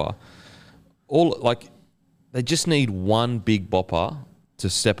front rower, they just need one big bopper to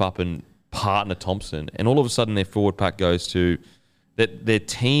step up and partner Thompson. And all of a sudden their forward pack goes to that their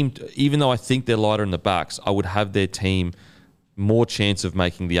team, even though I think they're lighter in the backs, I would have their team more chance of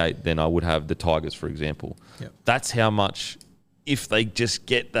making the 8 than I would have the Tigers, for example. Yep. That's how much, if they just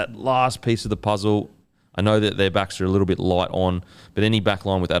get that last piece of the puzzle. I know that their backs are a little bit light on, but any back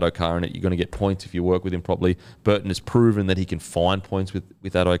line with Addo-Carr in it, you're going to get points if you work with him properly. Burton has proven that he can find points with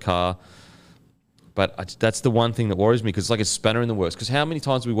Addo-Carr. But that's the one thing that worries me, because it's like a spanner in the works. Because how many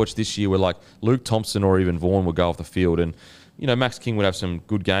times we watched this year where like Luke Thompson or even Vaughan would go off the field, and Max King would have some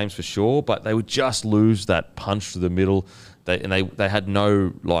good games for sure, but they would just lose that punch to the middle. They had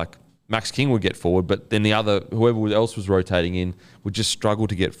no, like, Max King would get forward, but then whoever else was rotating in would just struggle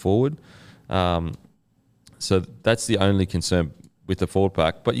to get forward. So that's the only concern with the forward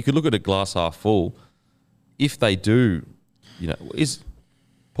pack. But you could look at a glass half full. If they do, is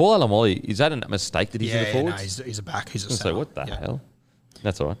Paul Alamoli, is that a mistake that he's in the forwards? No, he's a back. He's a center. So what the hell?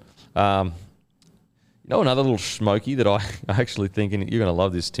 That's all right. Another little smoky that I actually think, and you're going to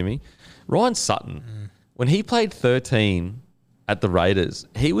love this, Timmy, Ryan Sutton. When he played 13 at the Raiders,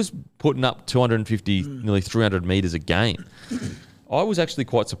 he was putting up 250, nearly 300 metres a game. I was actually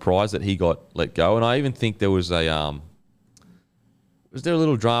quite surprised that he got let go, and I even think there was was there a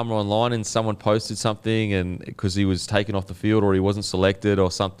little drama online and someone posted something and because he was taken off the field or he wasn't selected or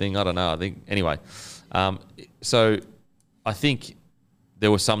something? I don't know. I think anyway. So I think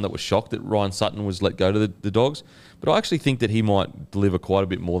there were some that were shocked that Ryan Sutton was let go to the Dogs, but I actually think that he might deliver quite a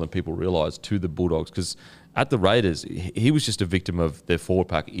bit more than people realise to the Bulldogs, because at the Raiders he was just a victim of their forward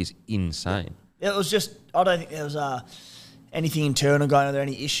pack is insane. It was just, I don't think there was anything internal going on. Are there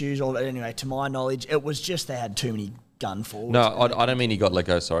any issues? Or anyway, to my knowledge, it was just they had too many gun forwards. No, I don't mean he got let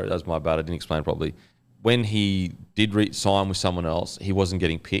go. Sorry, that was my bad. I didn't explain properly. When he did sign with someone else, he wasn't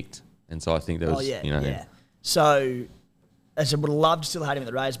getting picked, and so I think there was, yeah. So, as I would have loved to still had him at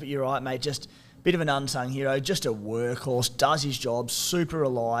the Raiders, but you're right, mate. Just a bit of an unsung hero, just a workhorse, does his job, super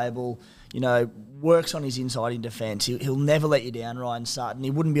reliable. Works on his inside in defence. He'll never let you down, Ryan Sutton. He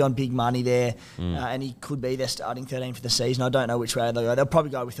wouldn't be on big money there, and he could be their starting 13 for the season. I don't know which way they'll go. They'll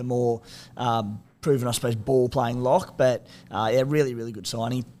probably go with a more proven, I suppose, ball-playing lock, but really, really good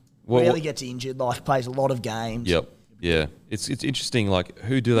signing. Rarely gets injured, plays a lot of games. Yep, yeah. It's interesting,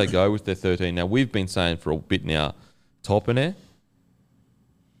 who do they go with their 13? Now, we've been saying for a bit now, Toppiner,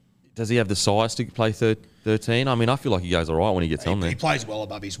 does he have the size to play 13? I mean, I feel like he goes all right when he gets on there. He plays well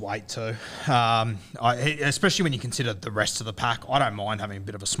above his weight too. Especially when you consider the rest of the pack. I don't mind having a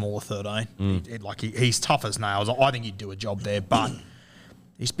bit of a smaller 13. He's tough as nails. I think he'd do a job there, but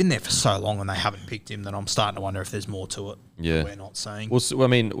he's been there for so long and they haven't picked him that I'm starting to wonder if there's more to it. Yeah. We're not seeing. Well, I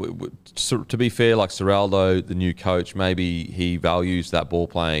mean, to be fair, like Seraldo, the new coach, maybe he values that ball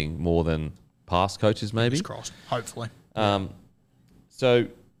playing more than past coaches, maybe. Fingers crossed, hopefully. So...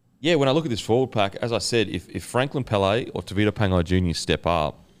 yeah, when I look at this forward pack, as I said, if Franklin Pele or Tavita Pangai Jr. step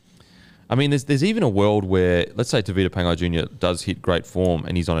up, I mean, there's even a world where, let's say Tavita Pangai Jr. does hit great form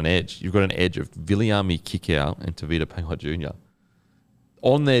and he's on an edge. You've got an edge of Viliami Kikau and Tavita Pangai Jr.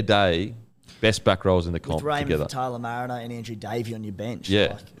 On their day, best back rows in the comp with together. With Tyler Mariner and Andrew Davey on your bench,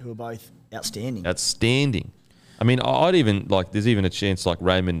 yeah, who are both outstanding. Outstanding. I mean, I'd even, there's even a chance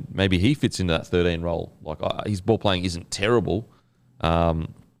Raymond, maybe he fits into that 13 role. His ball playing isn't terrible.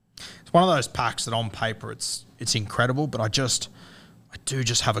 It's one of those packs that on paper it's incredible, but I do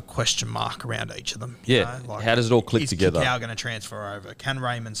just have a question mark around each of them. How does it all click together? Is Kikau going to transfer over? Can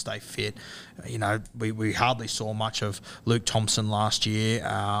Raymond stay fit? We hardly saw much of Luke Thompson last year.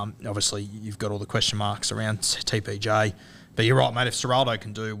 Obviously, you've got all the question marks around TPJ. But you're right, mate. If Seraldo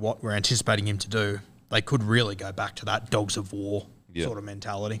can do what we're anticipating him to do, they could really go back to that dogs of war sort of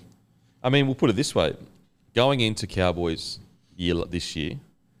mentality. I mean, we'll put it this way. Going into Cowboys this year,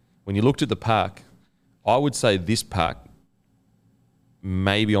 when you looked at the pack, I would say this pack,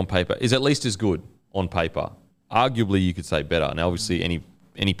 maybe on paper, is at least as good on paper. Arguably, you could say better. Now, obviously,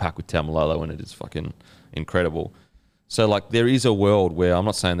 any pack with Taumalolo in it is fucking incredible. So, like, there is a world where I'm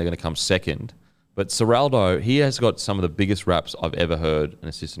not saying they're going to come second, but Serraldo, he has got some of the biggest raps I've ever heard an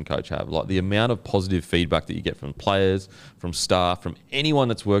assistant coach have. Like, the amount of positive feedback that you get from players, from staff, from anyone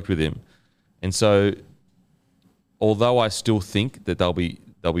that's worked with him. And so, although I still think that they'll be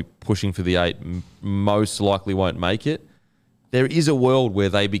pushing for the 8, most likely won't make it, there is a world where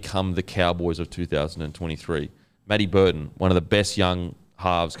they become the Cowboys of 2023. Matty Burton, one of the best young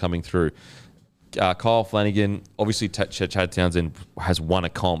halves coming through. Kyle Flanagan, obviously Chad Townsend has won a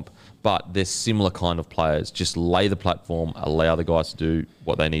comp, but they're similar kind of players. Just lay the platform, allow the guys to do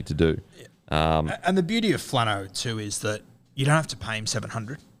what they need to do. And the beauty of Flano too is that you don't have to pay him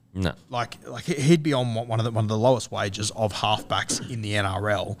 $700. No. Like he'd be on one of the lowest wages of halfbacks in the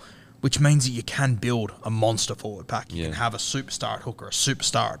NRL, which means that you can build a monster forward pack. You can have a superstar at hooker, a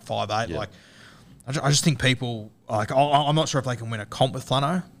superstar at 5'8". Yeah. Like, I just think people like. I'm not sure if they can win a comp with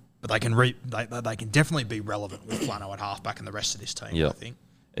Flano, but they can they can definitely be relevant with Flano at halfback and the rest of this team. Yeah. I think.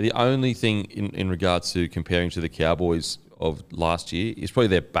 The only thing in regards to comparing to the Cowboys of last year is probably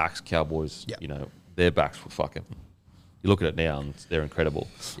their backs. Cowboys, Yep. you know, their backs were fucking. You look at it now and they're incredible.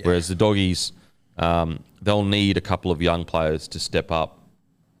 Yeah. Whereas the Doggies, they'll need a couple of young players to step up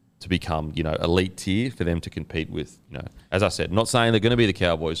to become, you know, elite tier for them to compete with. You know, as I said, not saying they're going to be the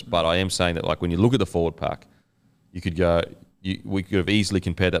Cowboys, but I am saying that, like, when you look at the forward pack, you could go. We could have easily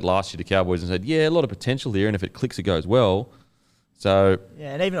compared that last year to Cowboys and said, yeah, a lot of potential here, and if it clicks, it goes well. So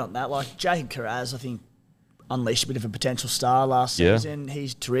yeah, and even on that, like Jacob Carraz, I think unleashed a bit of a potential star last season.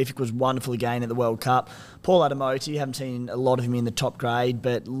 He's terrific, was wonderful again at the World Cup. Paul Adamoti, haven't seen a lot of him in the top grade,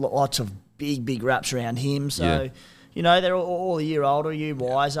 but lots of big raps around him. So, you know, they're all a year older, a year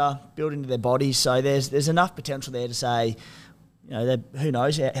wiser, built into their bodies. So there's enough potential there to say, you know, who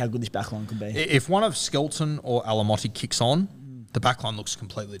knows how good this backline could be. If one of Skelton or Alamotti kicks on, the backline looks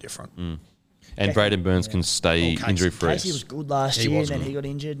completely different. And Braden Burns can stay injury-free. Casey was good last year, and then he got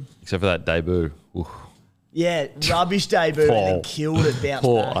injured. Except for that debut. Oof. Yeah, rubbish debut and then killed it, bounced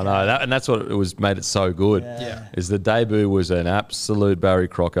back. I know, and that's what made it so good. Yeah. Is the debut was an absolute Barry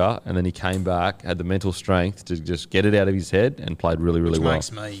Crocker, and then he came back, had the mental strength to just get it out of his head, and played really, really well.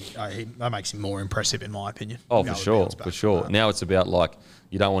 That makes him more impressive in my opinion. Oh, for sure. Now it's about, like,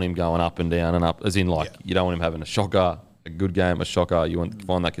 you don't want him going up and down and up, as in, like, you don't want him having a shocker, a good game, a shocker. You want to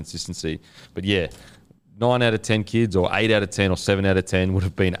find that consistency. But yeah, 9 out of 10 kids, or 8 out of 10, or 7 out of 10 would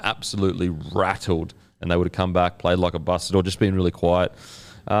have been absolutely rattled, and they would have come back, played like a busted, or just been really quiet.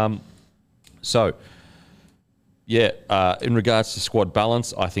 In regards to squad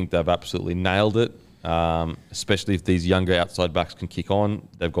balance, I think they've absolutely nailed it, especially if these younger outside backs can kick on.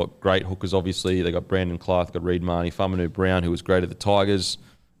 They've got great hookers, obviously. They've got Brandon Clark, they've got Reed Marnie, Famanu Brown, who was great at the Tigers.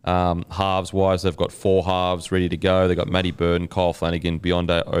 Halves-wise, they've got 4 halves ready to go. They've got Matty Burton, Kyle Flanagan,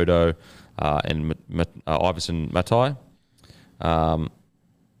 Beyonde Odo, and Iverson Matai.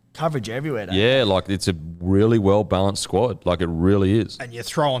 Coverage everywhere, don't Yeah, like, it's a really well-balanced squad. Like, it really is. And you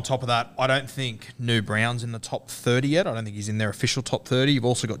throw on top of that, I don't think New Brown's in the top 30 yet. I don't think he's in their official top 30. You've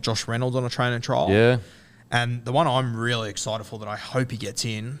also got Josh Reynolds on a train and trial. Yeah. And the one I'm really excited for that I hope he gets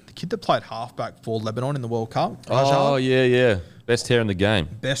in, the kid that played halfback for Lebanon in the World Cup. Oh, Rajab. yeah. Best hair in the game.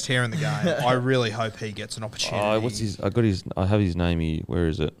 Best hair in the game. I really hope he gets an opportunity. I have his name here. Where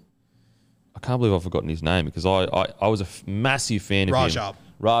is it? I can't believe I've forgotten his name, because I was a massive fan of him.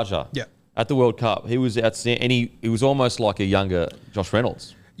 Raja. Yeah. At the World Cup, he was outstanding, and he was almost like a younger Josh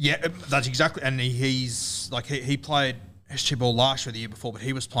Reynolds. Yeah, that's exactly. And he's like he played SG Ball last year, the year before, but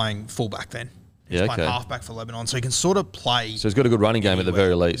he was playing fullback then. He's playing halfback for Lebanon, so he can sort of play. So he's got a good running game at the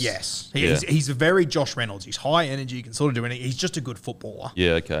very least. Yes, he's a very Josh Reynolds. He's high energy. He can sort of do anything. He's just a good footballer.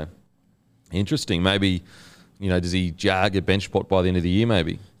 Yeah. Okay. Interesting. Maybe, you know, does he jag a bench spot by the end of the year?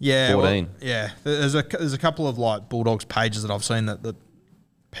 Maybe. Yeah. 14. There's a couple of, like, Bulldogs pages that I've seen that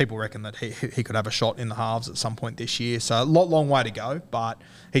people reckon that he could have a shot in the halves at some point this year. So a long way to go, but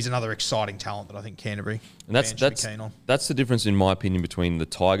he's another exciting talent that I think Canterbury should be keen on. That's the difference, in my opinion, between the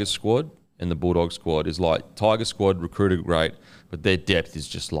Tigers squad and the Bulldogs squad. Is, like, Tigers squad recruited great, but their depth is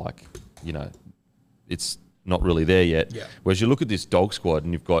just, like, you know, it's not really there yet. Yeah. Whereas you look at this Dog squad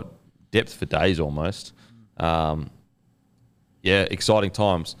and you've got depth for days almost. Exciting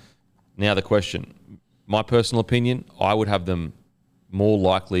times. Now the question, my personal opinion, I would have them more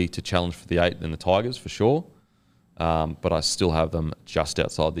likely to challenge for the 8 than the Tigers, for sure. But I still have them just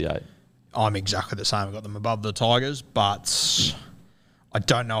outside the 8. I'm exactly the same. I've got them above the Tigers, but I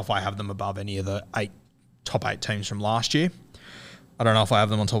don't know if I have them above any of the top 8 teams from last year. I don't know if I have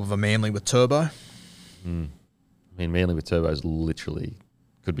them on top of a Manly with Turbo. I mean, Manly with Turbo is literally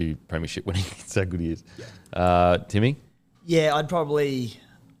could be premiership winning. It's how good he is. Yeah. Timmy? Yeah, I'd probably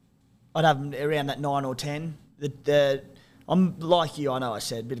I'd have them around that 9 or 10. I'm like you, I know I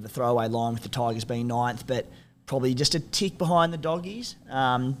said, a bit of a throwaway line with the Tigers being 9th, but probably just a tick behind the Doggies.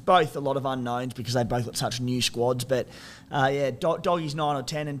 Both a lot of unknowns because they both got such new squads, but Doggies 9 or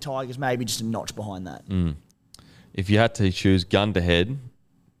 10 and Tigers maybe just a notch behind that. If you had to choose gun to head,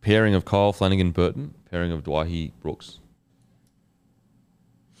 pairing of Kyle Flanagan Burton, pairing of Dwight Brooks.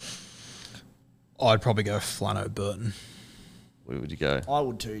 I'd probably go Flano Burton. Where would you go? I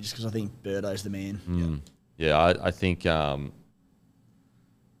would too, just because I think Birdo's the man. Yeah, I think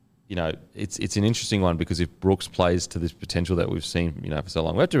it's an interesting one because if Brooks plays to this potential that we've seen for so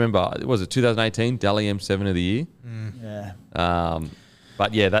long, we have to remember, was it 2018 Dally M7 of the year? Yeah.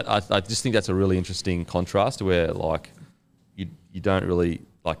 But yeah, I just think that's a really interesting contrast where like you don't really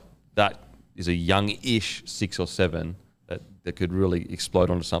like that is a young-ish 6 or 7 that could really explode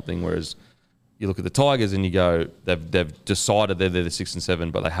onto something, whereas you look at the Tigers and you go, they've decided they're the 6 and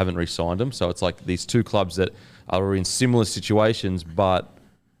 7, but they haven't re-signed them. So it's like these two clubs that are in similar situations, but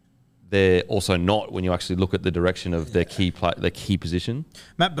they're also not when you actually look at the direction of their key position.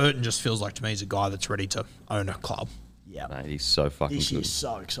 Matt Burton just feels like to me he's a guy that's ready to own a club. Yeah. Mate, he's so fucking This good. year's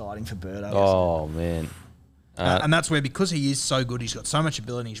so exciting for Birdo. Oh, man. And that's where, because he is so good, he's got so much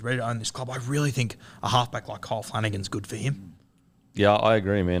ability, he's ready to own this club. I really think a halfback like Kyle Flanagan's good for him. Yeah, I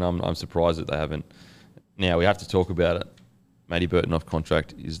agree, man. I'm surprised that they haven't. Now, we have to talk about it. Matty Burton off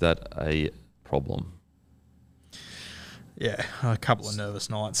contract. Is that a problem? Yeah, a couple of nervous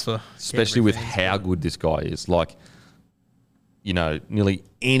nights for Especially with how good this guy is. Like, nearly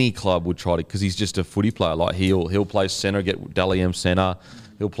any club would try to, because he's just a footy player. Like, he'll play centre, get Dally M centre.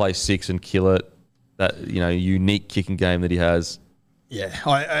 He'll play 6 and kill it. That, unique kicking game that he has. Yeah,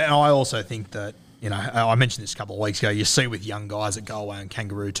 I also think that, I mentioned this a couple of weeks ago, you see with young guys that go away on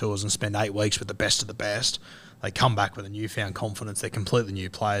kangaroo tours and spend 8 weeks with the best of the best, they come back with a newfound confidence. They're completely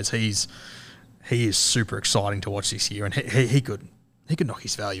new players. He is super exciting to watch this year, and he could knock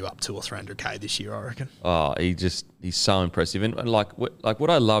his value up 200 or 300K this year, I reckon. Oh, he's so impressive. And like what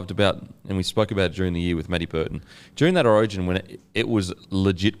I loved about, and we spoke about it during the year with Matty Burton, during that Origin when it was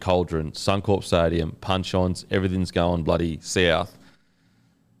legit cauldron, Suncorp Stadium, punch-ons, everything's going bloody south,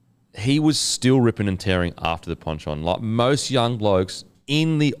 he was still ripping and tearing after the punch-on. Like most young blokes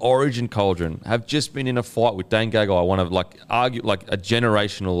in the Origin cauldron have just been in a fight with Dane Gagai, one of argue a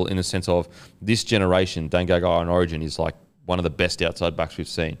generational, in a sense of this generation, Dane Gagai on Origin is like one of the best outside backs we've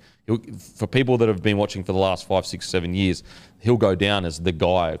seen. For people that have been watching for the last 5, 6, 7 years, he'll go down as the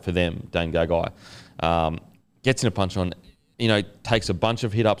guy for them, Dane Gagai. Gets in a punch on, takes a bunch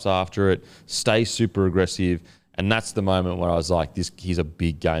of hit-ups after it, stays super aggressive, and that's the moment where I was like, he's a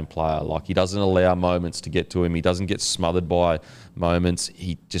big game player. Like, he doesn't allow moments to get to him. He doesn't get smothered by moments.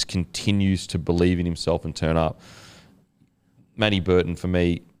 He just continues to believe in himself and turn up. Matty Burton, for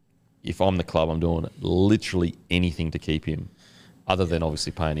me, if I'm the club, I'm doing literally anything to keep him, other than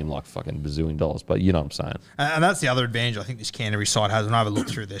obviously paying him like fucking bazillion dollars. But you know what I'm saying. And that's the other advantage I think this Canterbury side has. When I have a look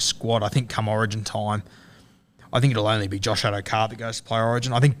through their squad, I think come Origin time, I think it'll only be Josh Addo-Carr that goes to play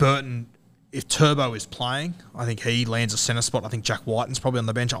Origin. I think Burton, if Turbo is playing, I think he lands a centre spot. I think Jack Whiten's probably on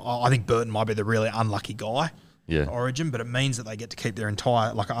the bench. I think Burton might be the really unlucky guy Yeah. for Origin, but it means that they get to keep their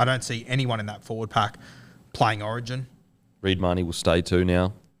entire... Like, I don't see anyone in that forward pack playing Origin. Reed Marnie will stay too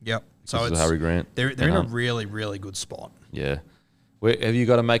now. Yep. So This is it's Harry Grant. They're in a really, really good spot. Yeah. Have you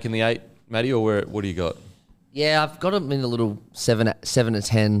got him making the 8, Matty, or what do you got? Yeah, I've got him in a little 7 to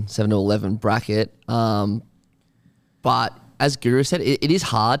 10, 7 to 11 bracket. But as Guru said, it is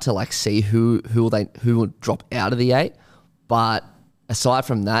hard to see who will drop out of the 8. But aside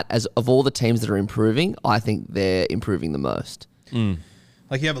from that, as of all the teams that are improving, I think they're improving the most.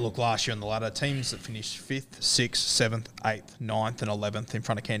 Like, you have a look last year on the ladder, teams that finished 5th, 6th, 7th, 8th, 9th and 11th in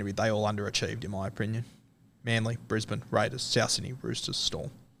front of Canterbury, they all underachieved, in my opinion. Manly, Brisbane, Raiders, South Sydney, Roosters,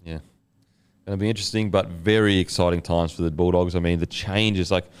 Storm. Yeah. Going to be interesting, but very exciting times for the Bulldogs. I mean, the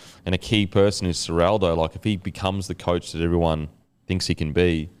changes, and a key person is Serraldo. If he becomes the coach that everyone thinks he can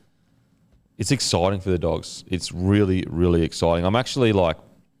be, it's exciting for the Dogs. It's really, really exciting. I'm actually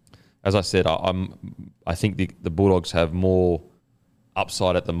as I said, I think the Bulldogs have more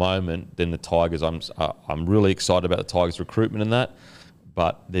upside at the moment than the Tigers. I'm really excited about the Tigers' recruitment and that,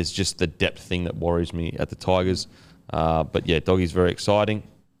 but there's just the depth thing that worries me at the Tigers. But yeah, Doggy's very exciting.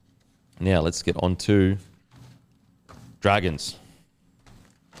 Now let's get on to Dragons.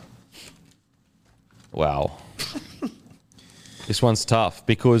 Wow. This one's tough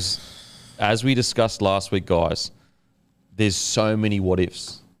because, as we discussed last week, guys, there's so many what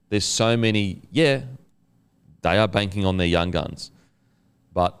ifs. There's so many, they are banking on their young guns.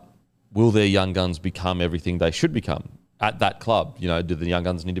 But will their young guns become everything they should become? at that club. You know, do the young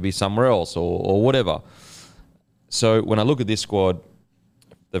guns need to be somewhere else or whatever? So when I look at this squad,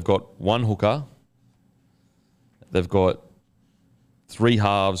 they've got one hooker, they've got 3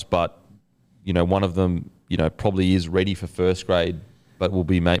 halves, but you know, one of them, you know, probably is ready for first grade, but will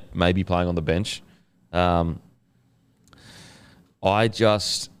be maybe playing on the bench. They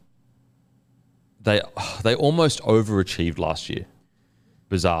almost overachieved last year,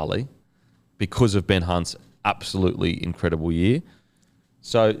 bizarrely, because of Ben Hunt's absolutely incredible year.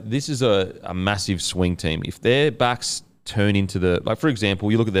 So this is a massive swing team. If their backs turn into like, for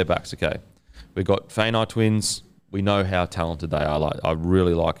example, you look at their backs, okay? We've got Fainai twins. We know how talented they are. I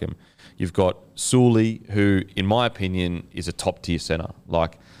really like him. You've got Sully, who, in my opinion, is a top-tier centre.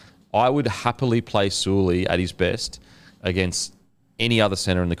 Like, I would happily play Sully at his best against any other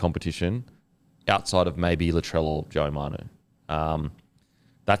centre in the competition outside of maybe Latrell or Joe Manu.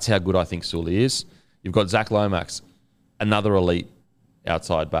 That's how good I think Sully is. You've got Zach Lomax, another elite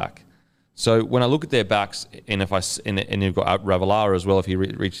outside back. So when I look at their backs, and you've got Ravalawa as well if he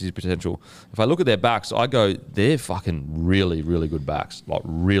reaches his potential. If I look at their backs, I go, they're fucking really, really good backs, like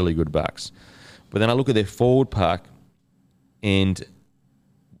really good backs. But then I look at their forward pack, and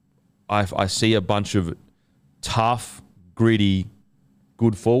I see a bunch of tough, gritty,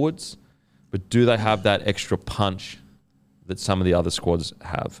 good forwards. But do they have that extra punch that some of the other squads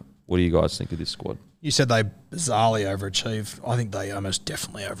have? What do you guys think of this squad? You said they bizarrely overachieved. I think they almost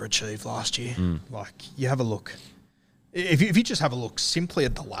definitely overachieved last year. Like, you have a look. If you just have a look simply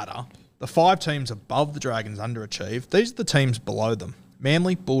at the ladder, the 5 teams above the Dragons underachieved. These are the teams below them.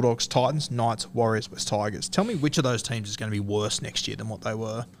 Manly, Bulldogs, Titans, Knights, Warriors, West Tigers. Tell me which of those teams is going to be worse next year than what they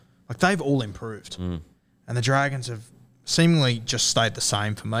were. Like, they've all improved. And the Dragons have seemingly just stayed the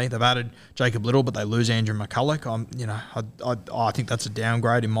same for me. They've added Jacob Little, but they lose Andrew McCulloch. I think that's a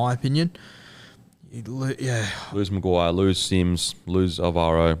downgrade in my opinion. Lose Maguire, lose Sims, lose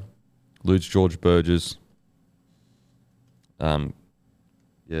Alvaro, lose George Burgess. Even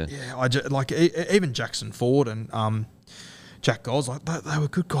Jackson Ford and Jack Goals, like they were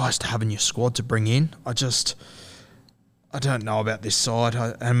good guys to have in your squad to bring in. I don't know about this side.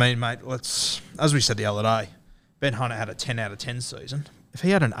 I mean, mate, as we said the other day, Ben Hunter had a 10 out of 10 season. If he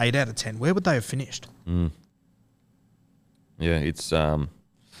had an 8 out of 10, where would they have finished? Yeah, it's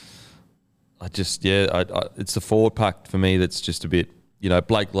it's the forward pack for me that's just a bit, you know,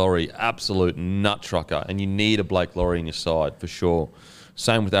 Blake Lawrie, absolute nut trucker, and you need a Blake Lawrie in your side for sure.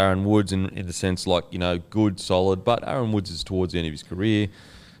 Same with Aaron Woods in the sense, like, you know, good, solid, but Aaron Woods is towards the end of his career.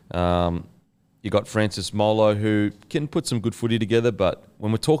 You got Francis Molo, who can put some good footy together, but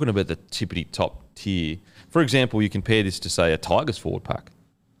when we're talking about the tippity top tier, for example, you compare this to, say, a Tigers forward pack.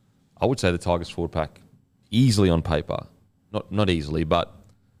 I would say the Tigers forward pack easily on paper, not easily, but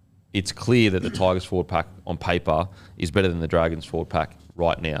it's clear that the Tigers forward pack on paper is better than the Dragons forward pack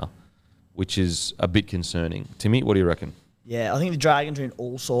right now, which is a bit concerning. Timmy, what do you reckon? Yeah, I think the Dragons are in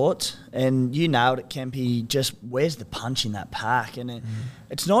all sorts, and you nailed it, Kempy. Just where's the punch in that pack? And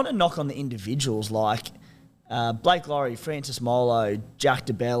it's not a knock on the individuals like Blake Lawrie, Francis Molo, Jack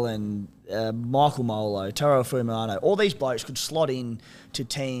DeBellin, Michael Molo, Taro Fumano. All these blokes could slot in to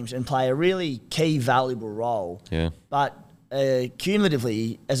teams and play a really key, valuable role. Yeah. But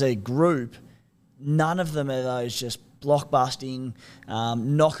cumulatively, as a group, none of them are those just blockbusting,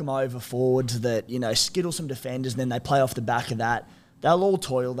 knock them over forwards that, you know, skittle some defenders and then they play off the back of that. They'll all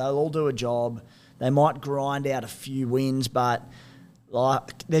toil. They'll all do a job. They might grind out a few wins, but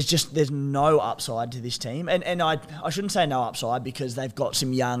like there's no upside to this team. And I shouldn't say no upside because they've got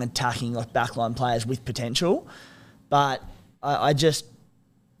some young attacking like backline players with potential, but I just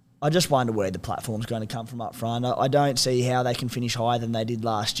wonder where the platform's going to come from up front. I don't see how they can finish higher than they did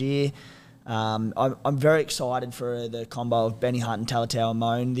last year. I'm very excited for the combo of Benny Hunt and Talatau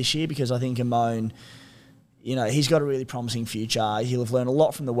Amone this year because I think Amone, you know, he's got a really promising future. He'll have learned a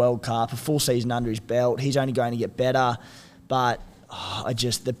lot from the World Cup, a full season under his belt. He's only going to get better, but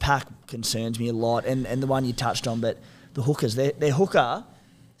the pack concerns me a lot. And the one you touched on, but the hookers, their hooker,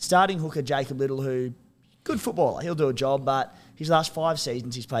 starting hooker Jacob Little, who, good footballer, he'll do a job, but his last 5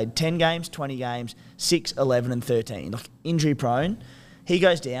 seasons he's played 10 games, 20 games, 6, 11 and 13. Like, injury prone. He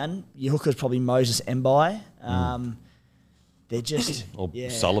goes down. Your hooker's probably Moses Mbai. They're just...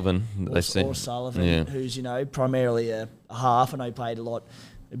 Sullivan. Or Sullivan, who's, you know, primarily a half. I know he played a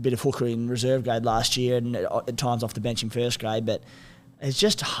bit of hooker in reserve grade last year and at times off the bench in first grade, but it's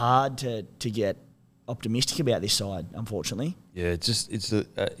just hard to get optimistic about this side, unfortunately. Yeah,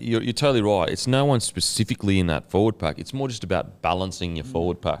 you're totally right. It's no one specifically in that forward pack. It's more just about balancing your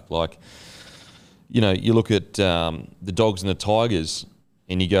forward pack. Like, you know, you look at the Dogs and the Tigers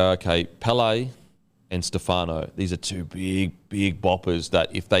and you go, okay, Pele and Stefano. These are two big boppers that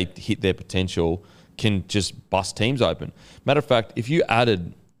if they hit their potential can just bust teams open. Matter of fact, if you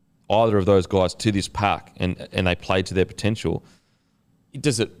added either of those guys to this pack and they played to their potential,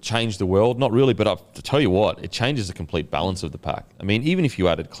 does it change the world? Not really, but I'll tell you what, it changes the complete balance of the pack. I mean, even if you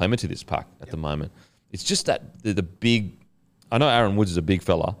added Clemmer to this pack at the moment, it's just that the big... I know Aaron Woods is a big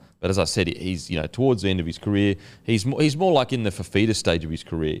fella, but as I said, he's towards the end of his career. He's more like in the Fafita stage of his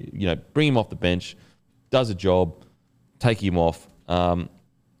career. Bring him off the bench, does a job, take him off.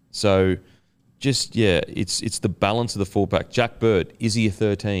 So just it's the balance of the full pack. Jack Bird, is he a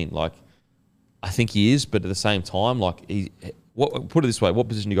 13? Like, I think he is, but at the same time, like put it this way, what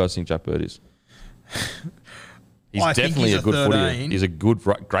position do you guys think Jack Bird is? He's definitely a good 13. He's a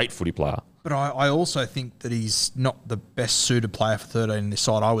great footy player. But I also think that he's not the best suited player for 13 in this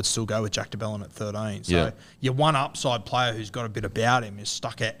side. I would still go with Jack de Belin at 13. So your one upside player who's got a bit about him is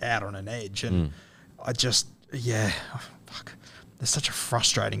stuck out on an edge. And fuck. There's such a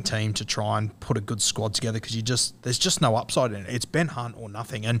frustrating team to try and put a good squad together because there's just no upside in it. It's Ben Hunt or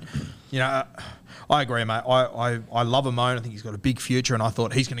nothing. And, I agree, mate. I love Amon. I think he's got a big future, and I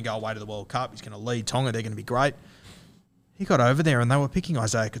thought he's going to go away to the World Cup. He's going to lead Tonga. They're going to be great. He got over there and they were picking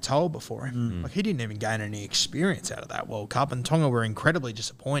Isaiah Katoa before him. Like, he didn't even gain any experience out of that World Cup, and Tonga were incredibly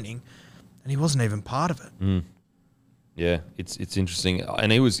disappointing, and he wasn't even part of it. Yeah, it's interesting.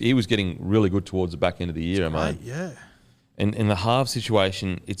 And he was getting really good towards the back end of the year, mate. Yeah. And in the half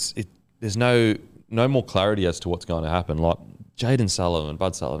situation, there's no more clarity as to what's going to happen. Like, Jaden Sullivan,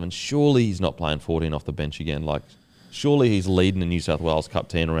 Bud Sullivan, surely he's not playing 14 off the bench again. Like, surely he's leading the New South Wales Cup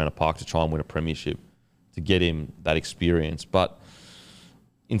team around a park to try and win a premiership to get him that experience. But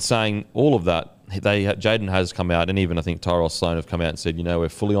in saying all of that, Jaden has come out, and even I think Tyrell Sloan have come out and said, we're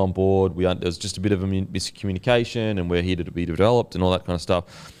fully on board. There's just a bit of a miscommunication, and we're here to be developed and all that kind of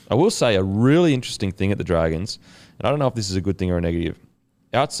stuff. I will say a really interesting thing at the Dragons, and I don't know if this is a good thing or a negative.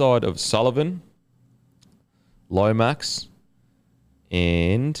 Outside of Sullivan, Lomax,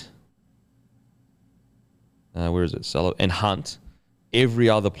 and where is it? Sullivan and Hunt. Every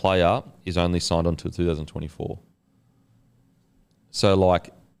other player is only signed on until 2024. So,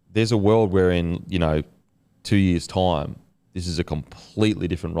 like, there's a world where in 2 years' time, this is a completely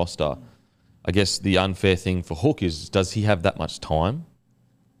different roster. I guess the unfair thing for Hook is, does he have that much time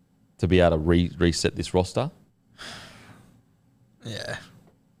to be able to reset this roster? Yeah.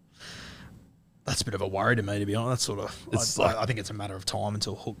 That's a bit of a worry to me, to be honest. I think it's a matter of time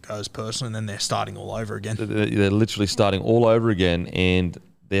until Hook goes personally, and then they're starting all over again. They're literally starting all over again, and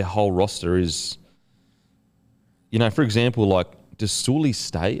their whole roster is, for example, like, does Sully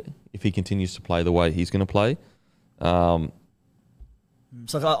stay if he continues to play the way he's going to play? So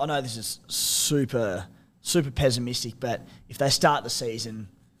I know this is super, super pessimistic, but if they start the season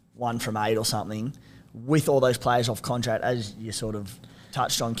 1 from 8 or something, with all those players off contract, as you sort of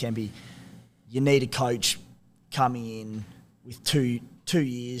touched on, Kempy, you need a coach coming in with two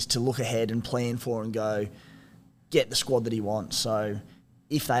years to look ahead and plan for and go get the squad that he wants. So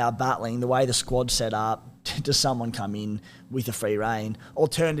if they are battling, the way the squad's set up, does someone come in with a free rein?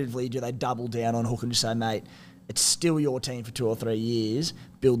 Alternatively, do they double down on Hook and just say, mate, it's still your team for 2 or 3 years,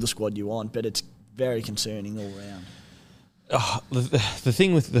 build the squad you want, but it's very concerning all round. The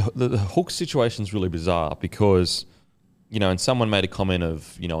thing with the Hook situation is really bizarre because, and someone made a comment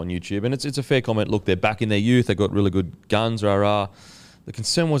of, on YouTube, and it's a fair comment. Look, they're back in their youth. They got really good guns, rah-rah. The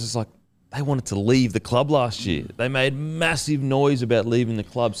concern was, it's like, they wanted to leave the club last year. They made massive noise about leaving the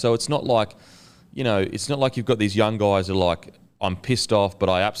club. So it's not like, it's not like you've got these young guys who are like, I'm pissed off, but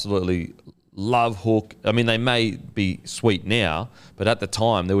I absolutely love Hook. I mean, they may be sweet now, but at the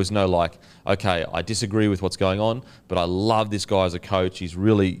time there was no like, okay, I disagree with what's going on, but I love this guy as a coach. He's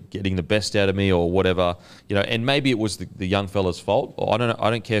really getting the best out of me or whatever, and maybe it was the young fella's fault. Or I don't know. I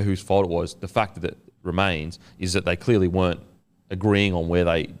don't care whose fault it was. The fact that it remains is that they clearly weren't agreeing on where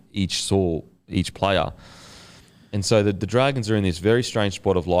they each saw each player. And so the Dragons are in this very strange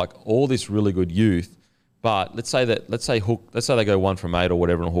spot of like all this really good youth, but let's say they go 1 from 8 or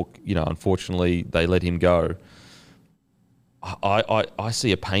whatever, and Hook, unfortunately they let him go. I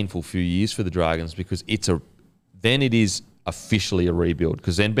see a painful few years for the Dragons because then it is officially a rebuild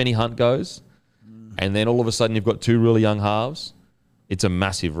because then Benny Hunt goes, and then all of a sudden you've got 2 really young halves. It's a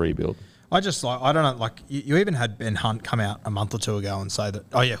massive rebuild. I don't know, like, you even had Ben Hunt come out a month or 2 ago and say that,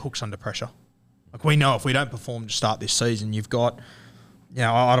 Hook's under pressure. Like, we know if we don't perform to start this season, you've got,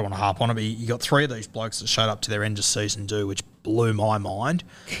 I don't want to harp on it, but you got 3 of these blokes that showed up to their end of season do, which blew my mind.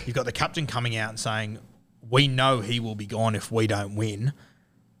 You've got the captain coming out and saying, we know he will be gone if we don't win.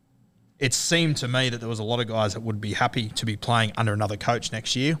 it seemed to me that there was a lot of guys that would be happy to be playing under another coach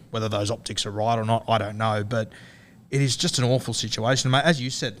next year. Whether those optics are right or not, I don't know. But it is just an awful situation. Mate, as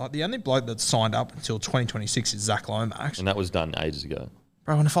you said, like the only bloke that's signed up until 2026 is Zach Lomax. And that was done ages ago.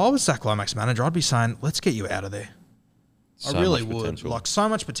 Bro, and if I was Zach Lomax manager, I'd be saying, let's get you out of there. So I really much would. potential. Like, so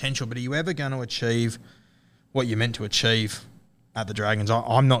much potential, but are you ever going to achieve what you're meant to achieve at the Dragons?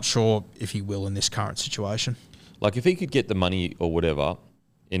 I'm not sure if he will in this current situation. Like, if he could get the money or whatever,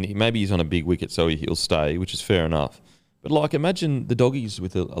 and maybe he's on a big wicket, so he'll stay, which is fair enough. But, like, imagine the Doggies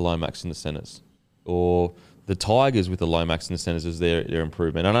with a Lomax in the centres, or the Tigers with the Lomax in the centres as their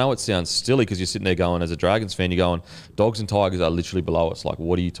improvement. I know it sounds silly because you're sitting there going, as a Dragons fan, you're going, Dogs and Tigers are literally below us. Like,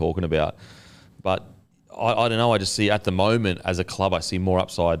 what are you talking about? But I don't know. I just see at the moment, as a club, I see more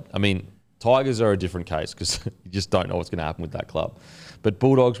upside. I mean, Tigers are a different case because you just don't know what's going to happen with that club. But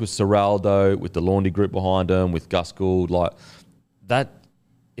Bulldogs with Serraldo, with the Laundry group behind them, with Gus Gould, like that,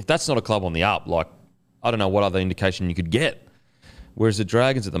 if that's not a club on the up, like I don't know what other indication you could get. Whereas the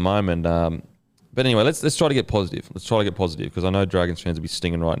Dragons at the moment, but anyway, let's try to get positive. Let's try to get positive because I know Dragons fans will be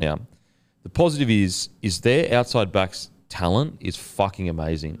stinging right now. The positive is their outside backs talent is fucking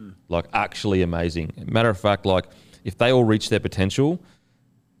amazing, like actually amazing. Matter of fact, like if they all reach their potential,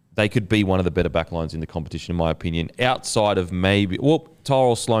 they could be one of the better backlines in the competition, in my opinion. Outside of maybe,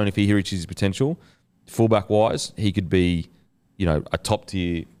 Tyrell Sloan, if he reaches his potential, fullback wise, he could be, a top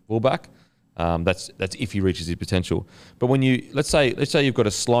tier fullback. That's if he reaches his potential. But when let's say you've got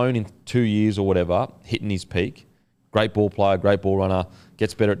a Sloan in 2 years or whatever, hitting his peak, great ball player, great ball runner,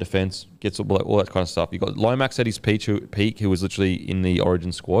 gets better at defence, gets all that kind of stuff. You've got Lomax at his peak, who was literally in the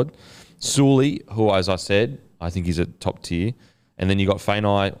Origin squad. Sully, who, as I said, I think he's a top tier. And then you got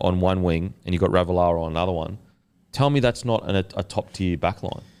Fainai on one wing, and you got Ravalawa on another one. Tell me that's not a top tier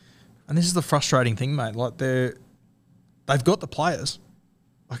backline. And this is the frustrating thing, mate. Like they've got the players.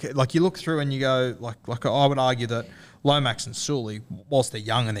 Like you look through and you go, like I would argue that Lomax and Sully, whilst they're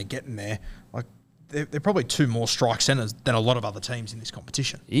young and they're getting there, like they're probably two more strike centres than a lot of other teams in this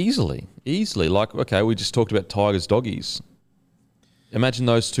competition. Easily. Like, okay, we just talked about Tigers, Doggies. Imagine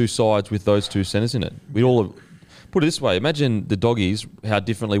those two sides with those two centres in it. We'd all have, put it this way, imagine the Doggies, how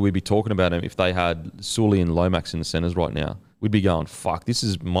differently we'd be talking about them if they had Sully and Lomax in the centres right now. We'd be going, fuck, this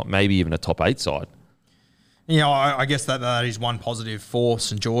is maybe even a top 8 side. I guess that is one positive for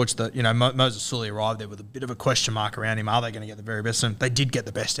St George that, Moses Sully arrived there with a bit of a question mark around him. Are they going to get the very best? And they did get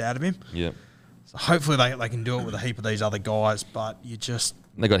the best out of him. Yeah. So hopefully they can do it with a heap of these other guys, but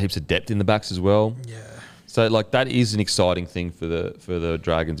they got heaps of depth in the backs as well. Yeah. So, like, that is an exciting thing for the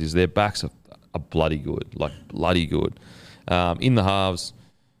Dragons is their backs are bloody good, like bloody good. In the halves,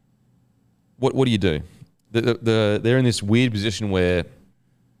 what do you do? They're in this weird position where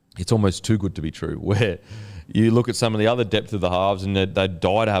it's almost too good to be true, where you look at some of the other depth of the halves and they'd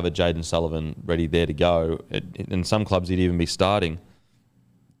die to have a Jaden Sullivan ready there to go. In some clubs, he'd even be starting.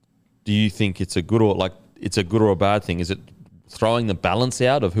 Do you think it's a good or a bad thing? Is it throwing the balance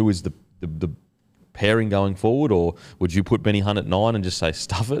out of who is the pairing going forward, or would you put Benny Hunt at 9 and just say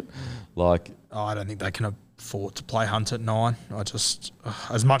stuff it? I don't think they can afford to play Hunt at 9.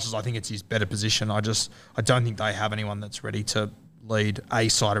 As much as I think it's his better position, I don't think they have anyone that's ready to lead a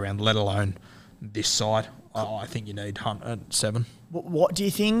side around, let alone this side. I think you need Hunt at 7. What do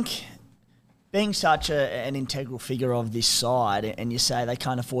you think, being such an integral figure of this side, and you say they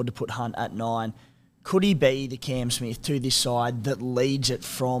can't afford to put Hunt at 9, could he be the Cam Smith to this side that leads it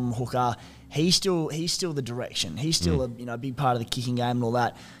from hooker? He's still the direction. He's still a big part of the kicking game and all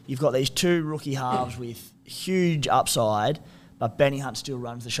that. You've got these two rookie halves with huge upside, but Benny Hunt still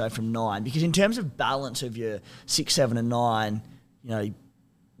runs the show from 9. Because in terms of balance of your 6, 7 and 9,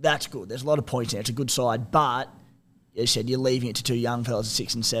 that's good. There's a lot of points there. It's a good side, but as you said, you're leaving it to two young fellas at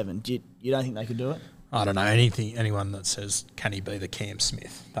 6 and 7. You don't think they could do it? I don't know. Anyone that says, can he be the Cam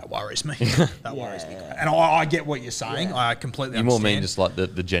Smith? That worries me. That worries me. And I get what you're saying. Yeah. I completely understand. You more mean just like the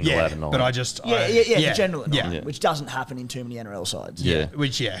general out of 9. But the general at 9, which doesn't happen in too many NRL sides. Yeah.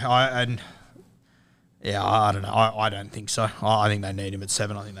 I don't know. I don't think so. I think they need him at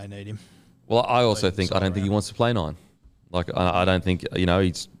 7. I think they need him. Well, I also think, I don't think he wants to play 9. Like, I don't think,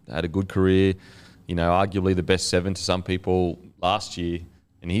 he's had a good career, arguably the best 7 to some people last year.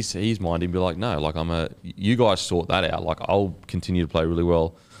 And his mind, he'd be like, no, like you guys sort that out. Like, I'll continue to play really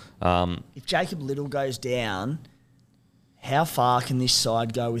well. If Jacob Little goes down, how far can this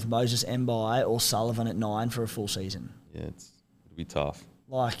side go with Moses Mbai or Sullivan at 9 for a full season? Yeah, it'll be tough.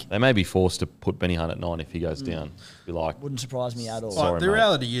 Like, they may be forced to put Benny Hunt at 9 if he goes down. Be like, wouldn't surprise me at all. Sorry, the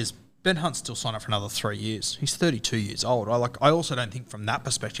reality is, Ben Hunt's still signed up for another 3 years. He's 32 years old. I also don't think from that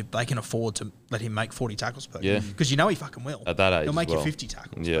perspective they can afford to let him make 40 tackles per game. Because he fucking will. At that age, he'll make you 50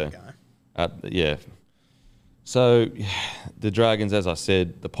 tackles per game. Yeah. So the Dragons, as I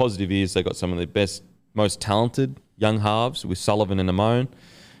said, the positive is they got some of the best, most talented young halves with Sullivan and Amone.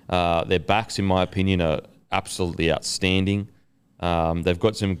 Their backs, in my opinion, are absolutely outstanding. They've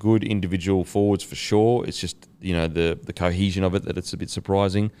got some good individual forwards for sure. It's just, the cohesion of it that it's a bit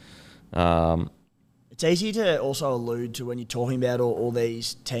surprising. It's easy to also allude to when you're talking about all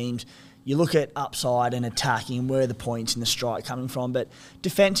these teams. You look at upside and attacking and where are the points in the strike coming from. But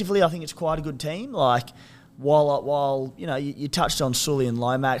defensively, I think it's quite a good team. Like, while you touched on Sully and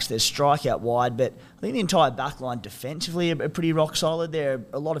Lomax, there's strike out wide, but I think the entire back line defensively are pretty rock solid. There are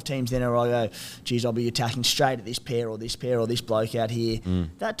a lot of teams then where I go, geez, I'll be attacking straight at this pair or this bloke out here.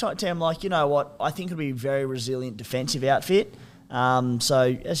 That type of team, like, you know what, I think it'll be a very resilient defensive outfit. So, as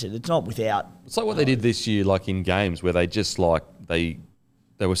I said, it's not without. It's like what they did this year, like in games where they just like, they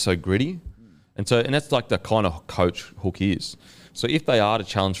were so gritty. And that's like the kind of coach Hook is. So if they are to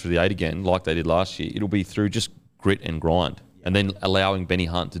challenge for the 8 again, like they did last year, it'll be through just grit and grind, and then allowing Benny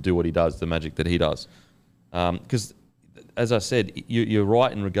Hunt to do what he does, the magic that he does. Because, as I said, you're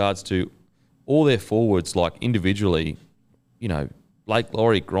right in regards to all their forwards, like individually, Blake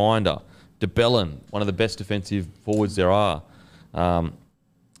Laurie, Grinder, DeBellin, one of the best defensive forwards there are.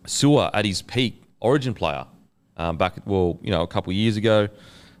 Sewer at his peak, Origin player, back a couple of years ago.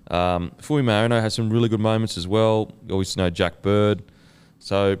 Fui Marino has some really good moments as well. You always know Jack Bird.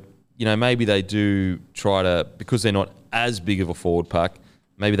 So, maybe they do try to, because they're not as big of a forward pack,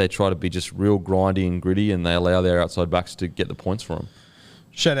 maybe they try to be just real grindy and gritty, and they allow their outside backs to get the points for them.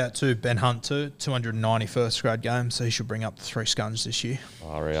 Shout out to Ben Hunt too, 290 first grade games, so he should bring up the 3 scunge this year.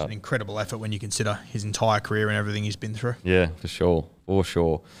 It's an incredible effort when you consider his entire career and everything he's been through. Yeah, for sure.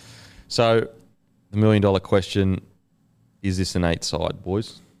 So, the $1 million question, is this an 8 side,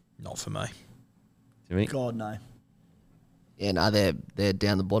 boys? Not for me. Timmy? God, no. Yeah, no, they're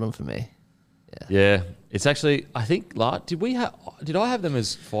down the bottom for me. Yeah. It's actually, I think, did I have them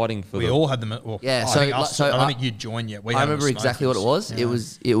as fighting for We all had them. Well, Yeah, I don't think you'd joined yet. I remember exactly what it was. Yeah.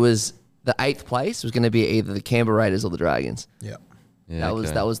 It was the 8th place was going to be either the Canberra Raiders or the Dragons. Yeah.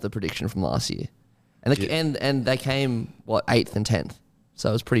 That was the prediction from last year, and they came 8th and 10th, so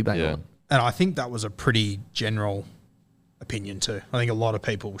it was pretty bang on. And I think that was a pretty general opinion too. I think a lot of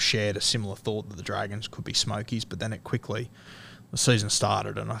people shared a similar thought that the Dragons could be Smokies, but then the season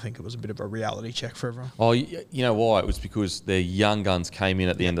started, and I think it was a bit of a reality check for everyone. Oh, you know why? It was because their young guns came in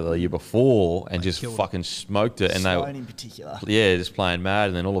at the end of the year before and just fucking smoked it. And Sloan in particular. Yeah, just playing mad,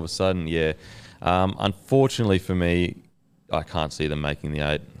 and then all of a sudden, unfortunately for me, I can't see them making the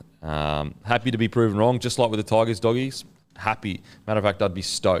 8. Happy to be proven wrong, just like with the Tigers doggies. Happy. Matter of fact, I'd be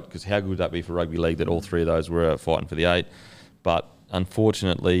stoked, because how good would that be for rugby league that all 3 of those were fighting for the 8? But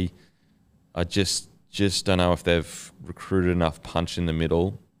unfortunately, I just don't know if they've recruited enough punch in the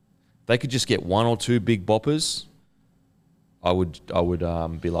middle. They could just get 1 or 2 big boppers. I would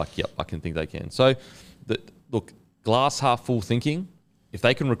be like, yep, I can think they can. So, look, glass half full thinking. If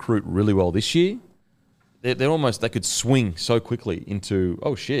they can recruit really well this year, they could swing so quickly into,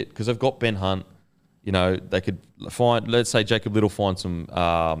 oh shit, because they've got Ben Hunt. They could find, let's say Jacob Little finds some,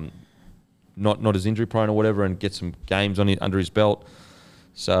 not as injury prone or whatever, and get some games under his belt.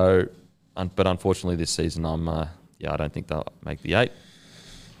 So, but unfortunately this season, I don't think they'll make the 8.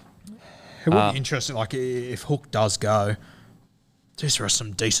 It would be interesting, like if Hook does go, there are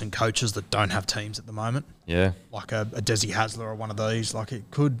some decent coaches that don't have teams at the moment. Yeah. Like a Desi Hasler or one of these. Like it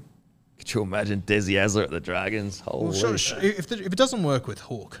could. Could you imagine Desi Hasler at the Dragons? Holy. Well, if it doesn't work with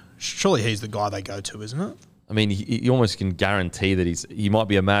Hook, surely he's the guy they go to, isn't it? I mean, he almost can guarantee that he might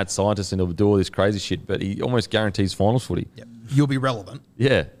be a mad scientist and he'll do all this crazy shit, but he almost guarantees finals footy. Yep. You'll be relevant.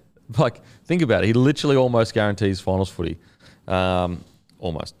 Yeah. Like, think about it. He literally almost guarantees finals footy.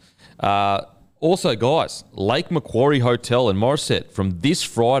 Almost. Also, guys, Lake Macquarie Hotel in Morisset from this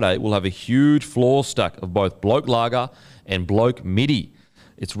Friday will have a huge floor stack of both Bloke Lager and Bloke Midi.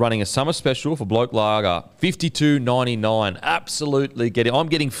 It's running a summer special for Bloke Lager, $52.99. Absolutely I'm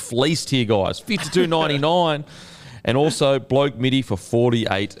getting fleeced here, guys. $52.99, and also Bloke Midi for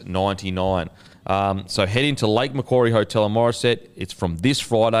 $48.99. So head into Lake Macquarie Hotel in Morisset. It's from this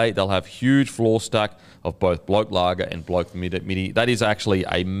Friday. They'll have huge floor stack of both Bloke Lager and Bloke Midi. That is actually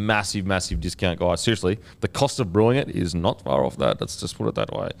a massive, massive discount, guys. Seriously, the cost of brewing it is not far off that. Let's just put it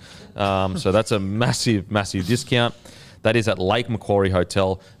that way. So that's a massive, massive discount. That is at Lake Macquarie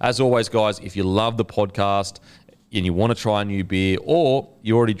Hotel. As always, guys, if you love the podcast and you want to try a new beer, or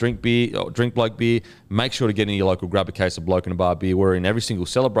you already drink beer, or drink Bloke beer, make sure to get in your local, grab a case of Bloke and a Bar beer. We're in every single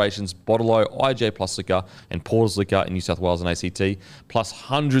Celebrations, Bottle-O, IJ Plus Liquor, and Porter's Liquor in New South Wales and ACT, plus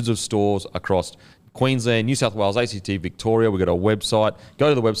hundreds of stores across Queensland, New South Wales, ACT, Victoria. We've got a website. Go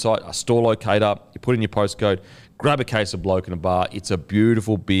to the website, a store locator. You put in your postcode, grab a case of Bloke in a Bar. It's a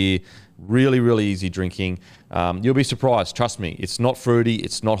beautiful beer. Really, really easy drinking. You'll be surprised. Trust me. It's not fruity.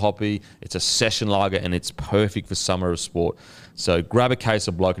 It's not hoppy. It's a session lager, and it's perfect for summer of sport. So grab a case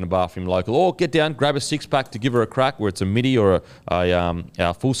of Bloke in a Bar from your local, or get down, grab a 6-pack to give her a crack, where it's a midi or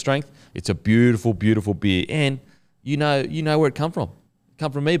a full strength. It's a beautiful, beautiful beer, and you know where it come from. It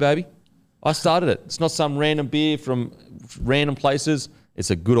come from me, baby. I started it. It's not some random beer from random places.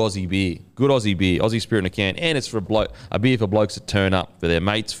 It's a good Aussie beer. Good Aussie beer. Aussie spirit in a can. And it's for a beer for blokes that turn up for their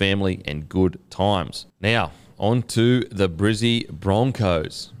mates, family, and good times. Now, on to the Brizzy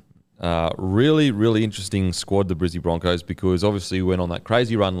Broncos. Really, really interesting squad, the Brizzy Broncos, because obviously we went on that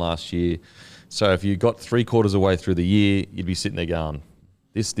crazy run last year. So if you got 3/4 of the way through the year, you'd be sitting there going,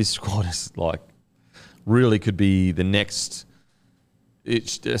 this squad is like, really could be the next...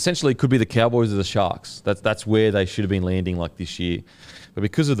 It essentially could be the Cowboys or the Sharks. That's where they should have been landing like this year. But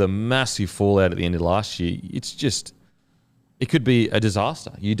because of the massive fallout at the end of last year, it could be a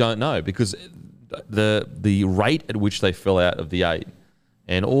disaster. You don't know, because the rate at which they fell out of the 8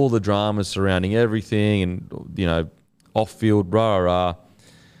 and all the dramas surrounding everything and, off-field,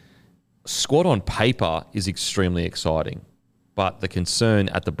 squad on paper is extremely exciting. But the concern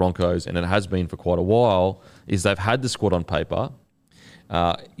at the Broncos, and it has been for quite a while, is they've had the squad on paper.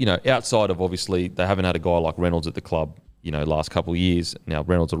 Outside of, obviously, they haven't had a guy like Reynolds at the club, last couple of years. Now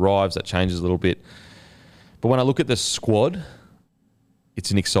Reynolds arrives, that changes a little bit. But when I look at the squad, it's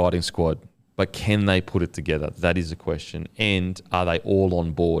an exciting squad. But can they put it together? That is the question. And are they all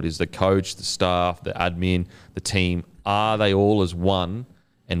on board? Is the coach, the staff, the admin, the team, are they all as one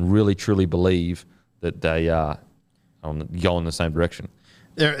and really, truly believe that they are go in the same direction?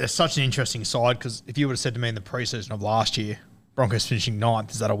 They're such an interesting side, because if you would have said to me in the preseason of last year, Broncos finishing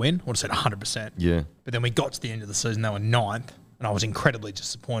 9th, is that a win? I would have said 100%. Yeah. But then we got to the end of the season, they were 9th, and I was incredibly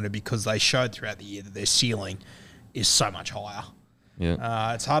disappointed, because they showed throughout the year that their ceiling is so much higher.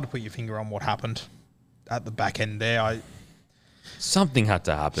 Yeah. It's hard to put your finger on what happened at the back end there. Something had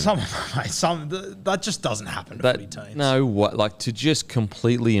to happen. That just doesn't happen to footy teams. No, like to just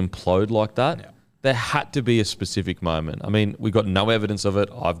completely implode like that. Yeah. There had to be a specific moment. I mean, we got no evidence of it.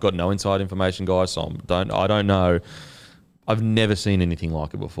 I've got no inside information, guys, so I don't know. I've never seen anything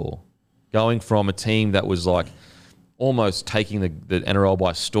like it before. Going from a team that was like almost taking the NRL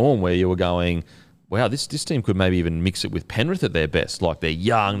by storm, where you were going, wow, this team could maybe even mix it with Penrith at their best. Like, they're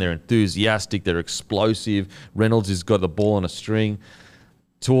young, they're enthusiastic, they're explosive. Reynolds has got the ball on a string.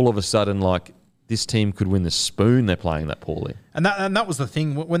 To all of a sudden, like, this team could win the spoon. They're playing that poorly. And that was the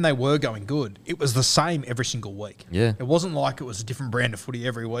thing. When they were going good, it was the same every single week. Yeah. It wasn't like it was a different brand of footy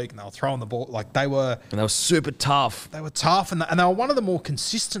every week and they were throwing the ball. Like, they were super tough. They were tough, and they were one of the more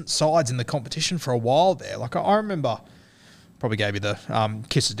consistent sides in the competition for a while there. Like, I remember, probably gave you the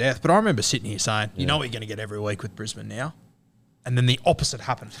kiss of death, but I remember sitting here saying, you know what you're going to get every week with Brisbane now? And then the opposite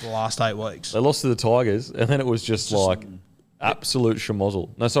happened for the last 8 weeks. They lost to the Tigers, and then it was just like absolute schmozzle.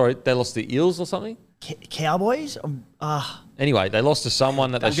 No, sorry, they lost to the Eels or something? Cowboys? Anyway, they lost to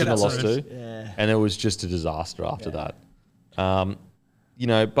someone that they shouldn't have lost to, Yeah. and it was just a disaster after that. But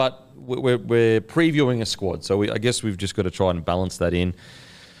we're previewing a squad, so I guess we've just got to try and balance that in.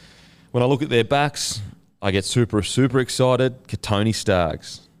 When I look at their backs, I get super, super excited. Katoni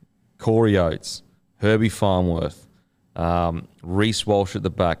Staggs, Corey Oates, Herbie Farnworth, Reece Walsh at the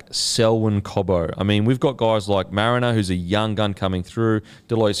back, Selwyn Cobbo. I mean, we've got guys like Mariner, who's a young gun coming through.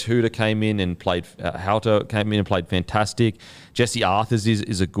 Deloise Huda came in and played. Houter came in and played fantastic. Jesse Arthurs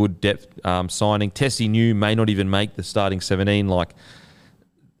is a good depth signing. Tessie New may not even make the starting 17. Like,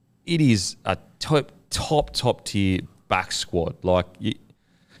 it is a top tier back squad. Like,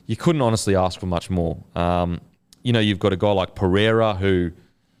 you couldn't honestly ask for much more. You've got a guy like Pereira, who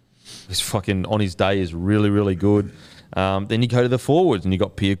is fucking on his day is really, really good. Then you go to the forwards and you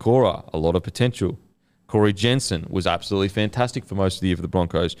got Pia Cora, a lot of potential. Corey Jensen was absolutely fantastic for most of the year for the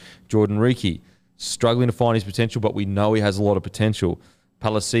Broncos. Jordan Riki, struggling to find his potential, but we know he has a lot of potential.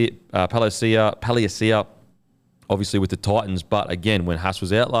 Palasia, obviously with the Titans, but again, when Haas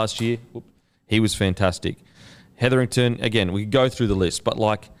was out last year, he was fantastic. Hetherington, again, we could go through the list, but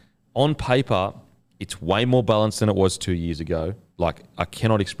like on paper, it's way more balanced than it was 2 years ago. Like, I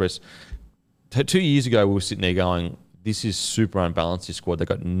cannot express. 2 years ago, we were sitting there going, this is super unbalanced, this squad. They've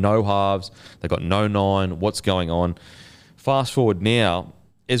got no halves. They've got no 9. What's going on? Fast forward now,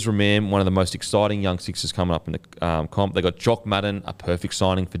 Ezra Mam, one of the most exciting young sixers coming up in the comp. They got Jock Madden, a perfect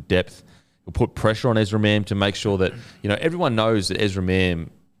signing for depth. We'll put pressure on Ezra Mam to make sure that, everyone knows that Ezra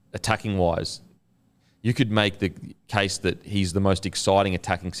Mam, attacking-wise, You could make the case that he's the most exciting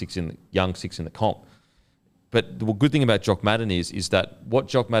attacking young six in the comp. But the good thing about Jock Madden is that what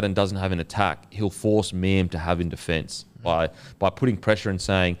Jock Madden doesn't have in attack, he'll force Mam to have in defence by putting pressure and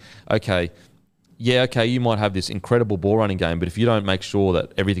saying, okay, you might have this incredible ball running game, but if you don't make sure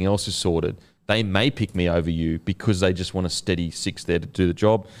that everything else is sorted, they may pick me over you because they just want a steady six there to do the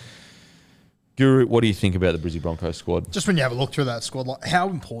job. Guru, what do you think about the Brizzy Broncos squad? Just when you have a look through that squad, like how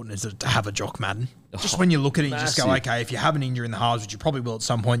important is it to have a Jock Madden? Just when you look at it, you just go, okay, if you have an injury in the halves, which you probably will at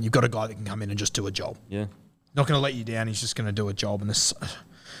some point, you've got a guy that can come in and just do a job. Yeah. Not going to let you down. He's just going to do a job. And there's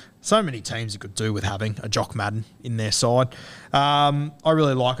so many teams you could do with having a Jock Madden in their side. I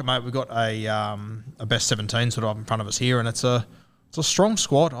really like it, mate. We've got a best 17 sort of in front of us here, and it's a strong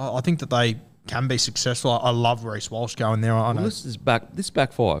squad. I think that they can be successful. I love Reece Walsh going there. I know. Well, this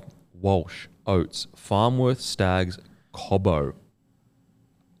back five: Walsh, Oates, Farmworth, Staggs, Cobbo.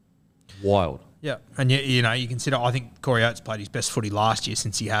 Wild. Yeah, and you consider. I think Corey Oates played his best footy last year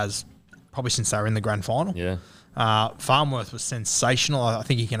since they were in the grand final. Yeah. Farmworth was sensational. I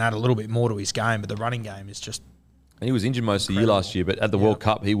think he can add a little bit more to his game, but the running game is just And he was injured most of the year last year, but at the World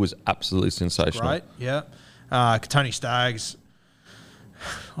Cup, he was absolutely sensational. great. Yeah, Tony Staggs.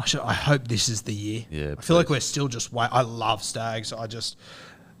 I hope this is the year. Yeah, I feel like we're still just wait. I love Staggs.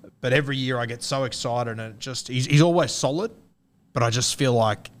 But every year I get so excited, and he's always solid. But I just feel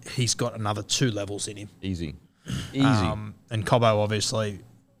like he's got another 2 levels in him. Easy. And Cobbo, obviously,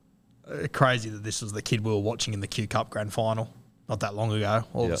 crazy that this was the kid we were watching in the Q Cup grand final not that long ago.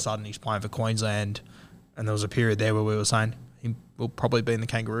 All of a sudden he's playing for Queensland, and there was a period there where we were saying he will probably be in the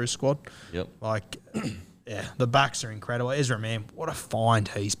Kangaroo squad. Yep. The backs are incredible. Ezra Mam, what a find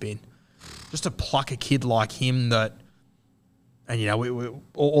he's been. Just to pluck a kid like him that, and we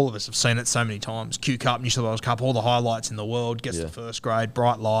all of us have seen it so many times. Q Cup, New South Wales Cup, all the highlights in the world, gets to first grade,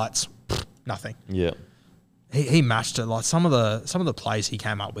 bright lights, nothing. Yeah. He matched it. Like some of the plays he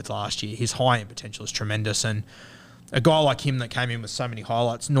came up with last year, his high end potential is tremendous. And a guy like him that came in with so many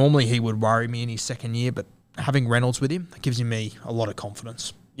highlights, normally he would worry me in his second year, but having Reynolds with him, that gives me a lot of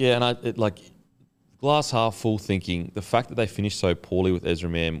confidence. Yeah, and glass half full thinking, the fact that they finished so poorly with Ezra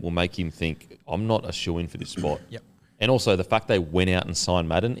Mam will make him think, I'm not a shoo-in for this spot. Yep. And also the fact they went out and signed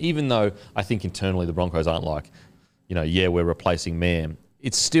Madden, even though I think internally the Broncos aren't like, we're replacing Mam.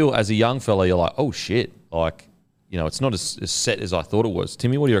 It's still, as a young fella, you're like, oh shit, it's not as set as I thought it was.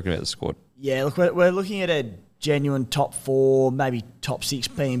 Timmy, what do you reckon about the squad? Yeah, look, we're looking at a genuine top 4, maybe top 6,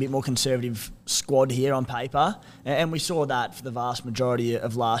 being a bit more conservative squad here on paper. And we saw that for the vast majority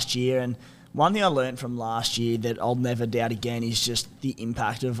of last year. And one thing I learned from last year that I'll never doubt again is just the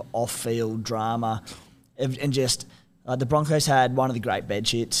impact of off-field drama. And just the Broncos had one of the great bed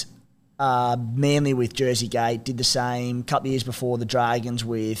shits. Manly with Jersey Gate did the same. A couple of years before, the Dragons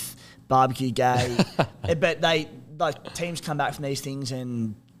with Barbecue Gate. But teams come back from these things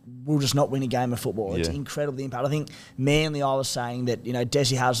and we'll just not win a game of football. It's incredible, the impact. I think Manly, I was saying that,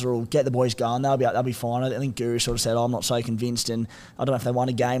 Desi Hasler will get the boys going. They'll be fine. I think Guru sort of said, I'm not so convinced, and I don't know if they won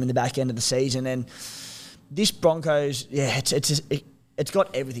a game in the back end of the season. And this Broncos, it's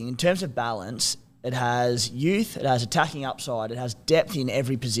got everything. In terms of balance, it has youth, it has attacking upside, it has depth in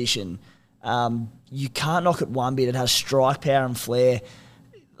every position. You can't knock it one bit. It has strike power and flair.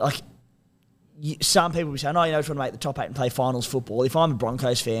 Some people will be saying, we're trying to make the top 8 and play finals football. If I'm a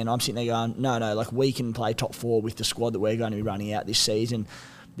Broncos fan, I'm sitting there going, no, we can play top 4 with the squad that we're going to be running out this season.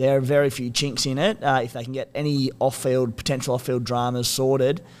 There are very few chinks in it. If they can get any potential off-field dramas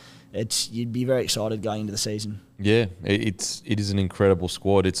sorted, you'd be very excited going into the season. Yeah, it is an incredible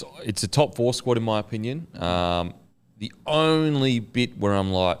squad. It's a top 4 squad in my opinion. The only bit where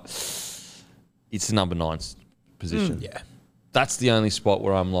I'm like, it's the number 9 position. That's the only spot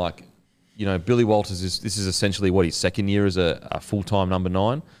where I'm like, Billy Walters this is essentially his second year as a full-time number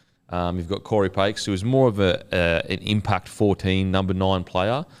 9. You've got Corey Pakes, who is more of an impact 14 number 9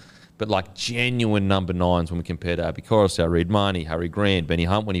 player, but genuine number 9s when we compare to Abby Coruscant, Reid Marnie, Harry Grant, Benny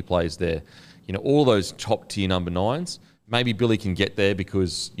Hunt when he plays there. All those top-tier number 9s. Maybe Billy can get there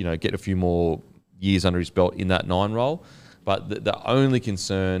because, get a few more years under his belt in that 9 role. But the only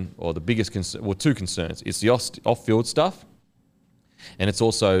concern, or the biggest concern, 2 concerns, it's the off-field stuff. And it's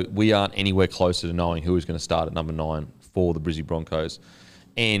also, we aren't anywhere closer to knowing who is going to start at number 9 for the Brizzy Broncos.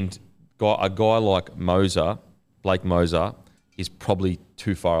 And a guy like Blake Moser, is probably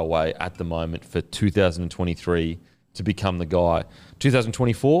too far away at the moment for 2023 to become the guy.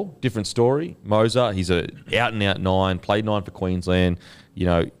 2024, different story. Moser, he's a out-and-out 9, played 9 for Queensland.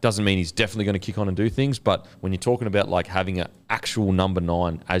 Doesn't mean he's definitely going to kick on and do things, but when you're talking about having an actual number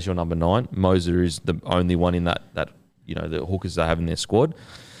 9 as your number 9, Moser is the only one in that the hookers they have in their squad.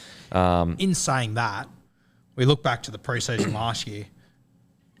 In saying that, we look back to the preseason last year.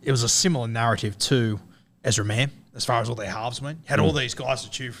 It was a similar narrative to Ezra Mann as far as all their halves went. Had all these guys to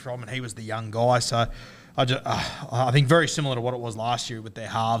choose from, and he was the young guy. So I think very similar to what it was last year with their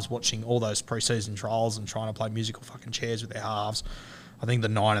halves, watching all those preseason trials and trying to play musical fucking chairs with their halves. I think the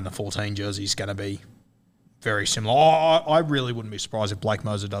 9 and the 14 jersey is going to be very similar. I really wouldn't be surprised if Blake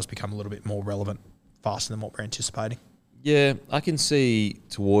Moser does become a little bit more relevant faster than what we're anticipating. Yeah, I can see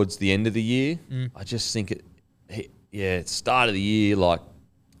towards the end of the year. I just think start of the year, like,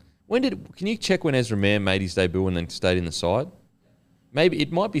 can you check when Ezra Mann made his debut and then stayed in the side? Maybe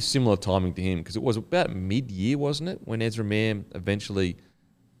it might be similar timing to him because it was about mid-year, wasn't it, when Ezra Mann eventually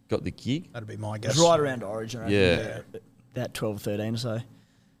got the gig? That'd be my It guess. was right around Origin. I Yeah. think, about 12, 13 or so.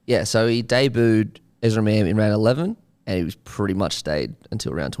 Yeah, so he debuted Ezra Mann in round 11, and he was pretty much stayed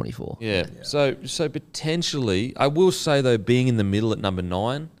until round 24. Yeah. So potentially, I will say though, being in the middle at number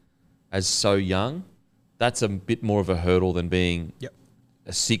 9 as so young, that's a bit more of a hurdle than being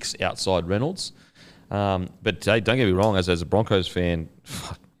a 6 outside Reynolds. But don't get me wrong, as a Broncos fan,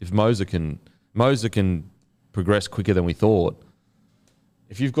 if Moser can progress quicker than we thought,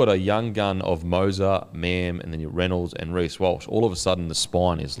 if you've got a young gun of Moser, Mam, and then your Reynolds and Reece Walsh, all of a sudden the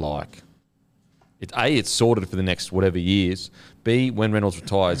spine is like, it's sorted for the next whatever years. B, when Reynolds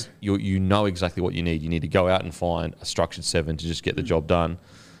retires, you know exactly what you need. You need to go out and find a structured 7 to just get the job done.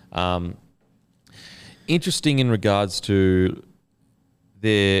 Interesting in regards to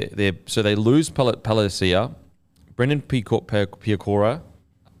so they lose Palacia, Brendan Piacora.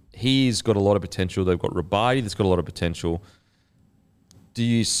 He's got a lot of potential. They've got Rabadi that's got a lot of potential. Do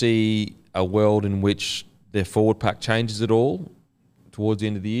you see a world in which their forward pack changes at all towards the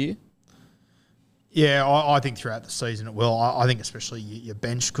end of the year? Yeah, I think throughout the season it will. I think especially your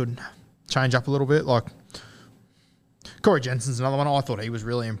bench could change up a little bit. Like Corey Jensen's another one. I thought he was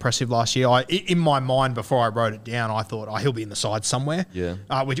really impressive last year. In my mind, before I wrote it down, I thought he'll be in the side somewhere. Yeah,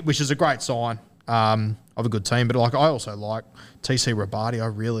 which is a great sign of a good team. But I also like TC Rabadi. I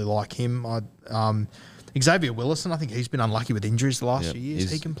really like him. Xavier Willison, I think he's been unlucky with injuries the last few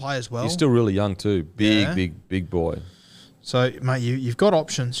years. He can play as well. He's still really young too. Big boy. So, mate, you've got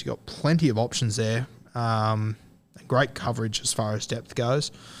options. You've got plenty of options there. Great coverage as far as depth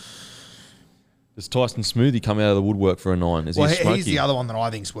goes. Does Tyson Smoothie come out of the woodwork for a 9? He's the other one that I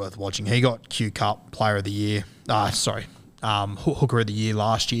think is worth watching. He got Q Cup Player of the Year. Hooker of the Year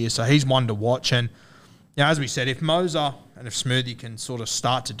last year. So he's one to watch. And as we said, if Moser and if Smoothie can sort of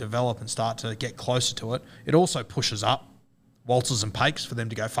start to develop and start to get closer to it, it also pushes up Walters and Pakes for them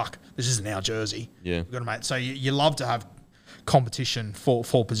to go, fuck, this isn't our jersey. Yeah. We've got to make. So you love to have competition for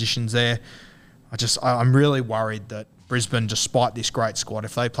positions there. I'm really worried that Brisbane, despite this great squad,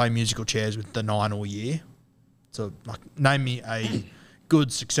 if they play musical chairs with the 9 all year, so name me a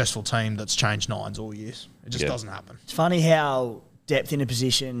good, successful team that's changed 9s all years. It just doesn't happen. It's funny how depth in a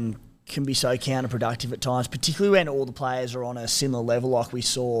position can be so counterproductive at times, particularly when all the players are on a similar level like we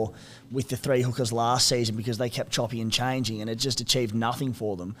saw with the 3 hookers last season, because they kept chopping and changing and it just achieved nothing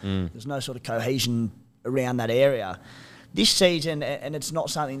for them. There's no sort of cohesion around that area. This season, and it's not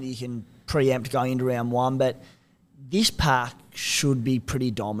something that you can preempt going into round 1, but this pack should be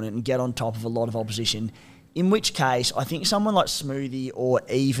pretty dominant and get on top of a lot of opposition, in which case I think someone like Smoothie or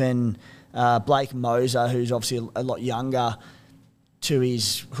even Blake Moser, who's obviously a lot younger to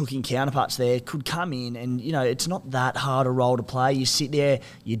his hooking counterparts there, could come in and, it's not that hard a role to play. You sit there,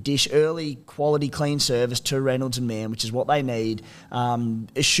 you dish early, quality, clean service to Reynolds and Mann, which is what they need,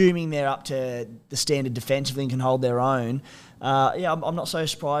 assuming they're up to the standard defensively and can hold their own. I'm not so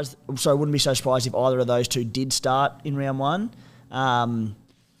surprised. So I wouldn't be so surprised if either of those two did start in round 1. I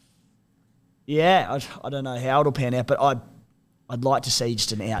don't know how it'll pan out, but I'd like to see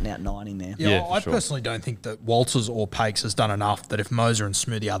just an out-and-out 9 in there. Yeah, I personally don't think that Walters or Pakes has done enough that if Moser and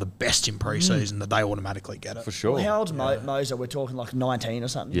Smoothie are the best in pre-season, that they automatically get it. For sure. Well, how old's Moser? We're talking like 19 or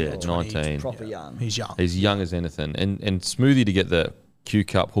something? Yeah, or 19. He's proper young. He's young. He's young as anything. And Smoothie to get the Q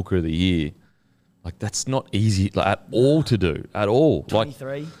Cup Hooker of the Year, that's not easy at all to do, at all.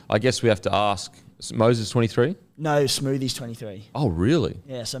 23. I guess we have to ask, Moses 23? No, Smoothie's 23. Oh, really?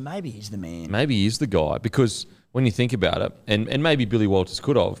 Yeah, so maybe he's the man. Maybe he's the guy, because when you think about it, and maybe Billy Walters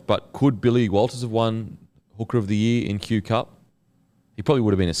could have, but could Billy Walters have won Hooker of the Year in Q Cup? He probably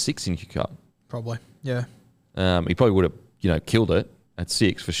would have been a 6 in Q Cup. Probably, yeah. He probably would have, killed it at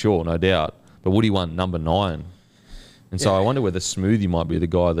 6 for sure, no doubt. But would he won number 9? And so I wonder whether Smoothie might be the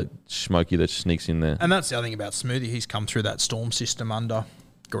guy that sneaks in there. And that's the other thing about Smoothie. He's come through that Storm system under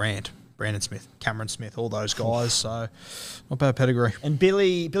Grant, Brandon Smith, Cameron Smith, all those guys. So not bad pedigree. And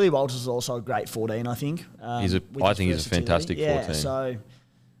Billy Walters is also a great 14, I think. I think he's a fantastic 14. So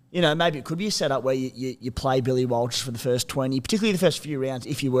maybe it could be a setup where you play Billy Walters for the first 20, particularly the first few rounds,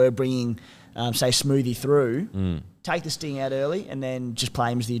 if you were bringing, say, Smoothie through, take the sting out early and then just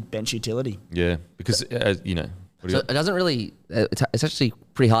play him as the bench utility. Yeah, because, So it doesn't really. It's actually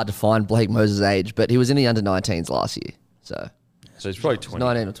pretty hard to find Blake Moses' age, but he was in the under-19s last year, so he's probably 20.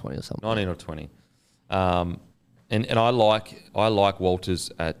 19 or 20 or something. 19 or 20. And I like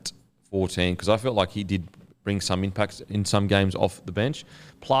Walters at 14 because I felt like he did bring some impact in some games off the bench.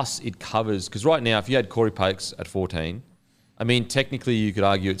 Plus, it covers, because right now, if you had Corey Pakes at 14, I mean, technically you could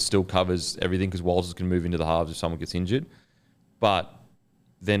argue it still covers everything because Walters can move into the halves if someone gets injured. But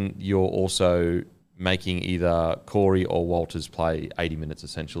then you're also making either Corey or Walters play 80 minutes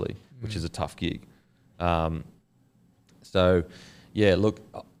essentially, which is a tough gig. So, yeah, look,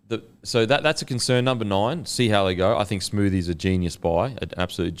 that's a concern. Number 9, see how they go. I think Smoothie's a genius buy, an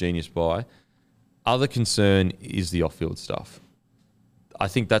absolute genius buy. Other concern is the off-field stuff. I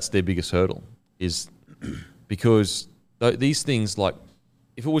think that's their biggest hurdle, is because these things, like,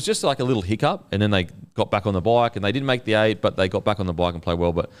 if it was just like a little hiccup and then they got back on the bike and they didn't make the 8, but they got back on the bike and played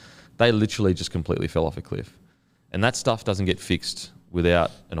well, but they literally just completely fell off a cliff. And that stuff doesn't get fixed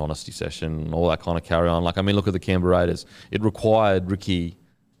without an honesty session and all that kind of carry on. Like, I mean, look at the Canberra Raiders. It required Ricky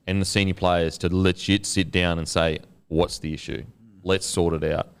and the senior players to legit sit down and say, what's the issue? Let's sort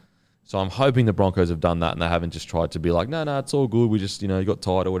it out. So I'm hoping the Broncos have done that and they haven't just tried to be like, no, it's all good. We just, got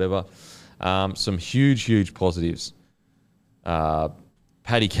tired or whatever. Some huge, huge positives.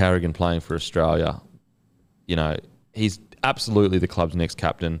 Paddy Carrigan playing for Australia. He's absolutely the club's next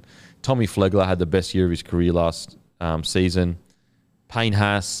captain. Tommy Flegler had the best year of his career last season. Payne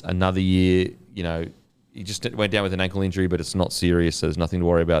Haas, another year. He just went down with an ankle injury, but it's not serious, so there's nothing to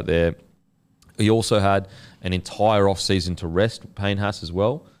worry about there. He also had an entire off-season to rest, Payne Haas as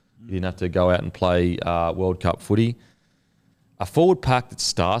well. He didn't have to go out and play World Cup footy. A forward pack that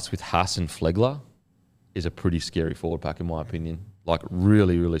starts with Haas and Flegler is a pretty scary forward pack, in my opinion. Like,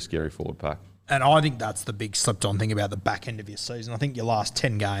 really, really scary forward pack. And I think that's the big slept-on thing about the back end of your season. I think your last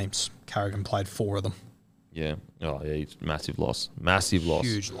 10 games, Carrigan played 4 of them. Yeah. Oh, yeah, it's massive loss. Massive loss.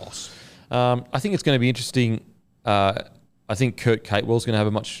 Huge loss. I think it's going to be interesting. I think Kurt Catewell's going to have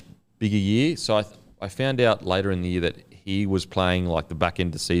a much bigger year. So I found out later in the year that he was playing like the back end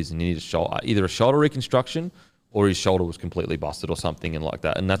of the season. He needed either a shoulder reconstruction or his shoulder was completely busted or something and like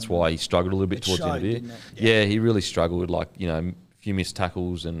that. And that's why he struggled a little bit towards the end of the year. Yeah, he really struggled with a few missed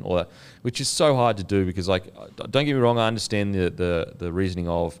tackles and all that, which is so hard to do because, like, don't get me wrong, I understand the reasoning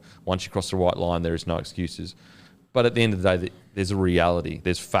of once you cross the white line, there is no excuses. But at the end of the day, there's a reality.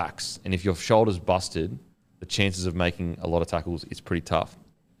 There's facts. And if your shoulder's busted, the chances of making a lot of tackles is pretty tough.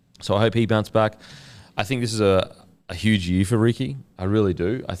 So I hope he bounced back. I think this is a huge year for Ricky. I really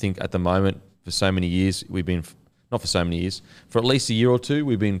do. I think at the moment, for so many years, for at least a year or two,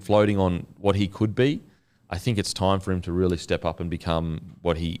 we've been floating on what he could be. I think it's time for him to really step up and become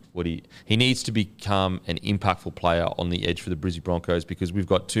what he needs to become an impactful player on the edge for the Brisbane Broncos because we've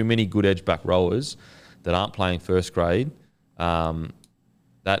got too many good edge back rowers that aren't playing first grade that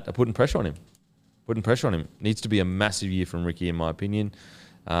are putting pressure on him. Needs to be a massive year from Ricky, in my opinion.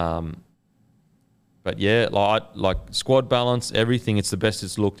 But yeah, like squad balance, everything, it's the best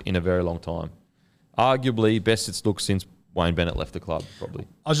it's looked in a very long time. Arguably, best it's looked since Wayne Bennett left the club, probably.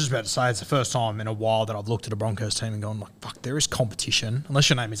 I was just about to say, it's the first time in a while that I've looked at a Broncos team and gone, like, fuck, there is competition. Unless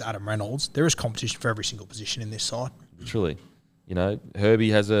your name is Adam Reynolds, there is competition for every single position in this side. Literally.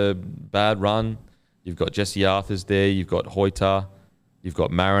 Herbie has a bad run. You've got Jesse Arthurs there. You've got Hoyter. You've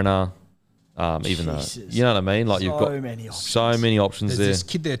got Mariner. Even though, you know what I mean? Like, you've got so many options there. There's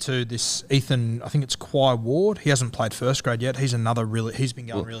this kid there too, this Ethan, I think it's Quai Ward. He hasn't played first grade yet. He's he's been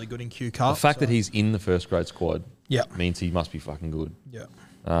going really good in Q Cup. The fact that he's in the first grade squad means he must be fucking good. Yeah.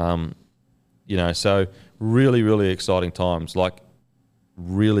 So really, really exciting times. Like,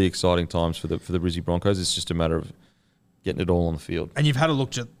 really exciting times for the Brisbane Broncos. It's just a matter of getting it all on the field. And you've had a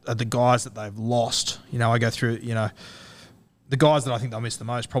look at the guys that they've lost. I go through, the guys that I think they'll miss the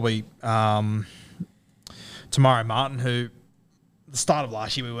most, probably Tamari Martin, who at the start of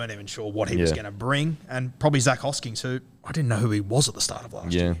last year we weren't even sure what he was going to bring, and probably Zach Hoskins, who I didn't know who he was at the start of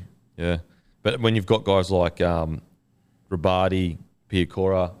last year. Yeah. But when you've got guys like Rabadi,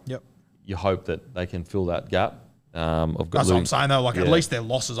 Piakora, you hope that they can fill that gap. That's what I'm saying, though. Like, at least their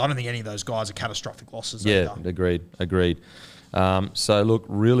losses, I don't think any of those guys are catastrophic losses. Yeah, agreed. So, look,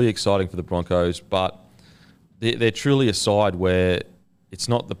 really exciting for the Broncos, but they're truly a side where it's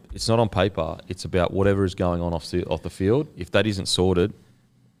not on paper. It's about whatever is going on off the field. If that isn't sorted,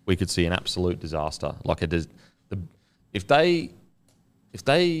 we could see an absolute disaster. Like, if they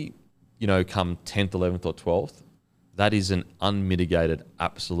come 10th, 11th, or 12th, that is an unmitigated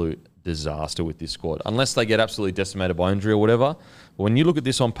absolute disaster with this squad. Unless they get absolutely decimated by injury or whatever. But when you look at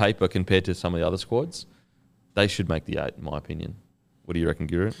this on paper compared to some of the other squads, they should make the 8, in my opinion. What do you reckon,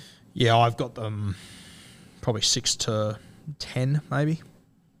 Guru? Yeah, I've got them probably 6 to 10, maybe.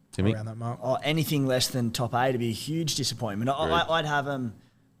 Timmy? Around that mark. Oh, anything less than top 8 would be a huge disappointment. I'd have them.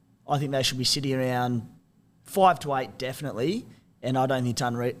 I think they should be sitting around 5 to 8, definitely. And I don't think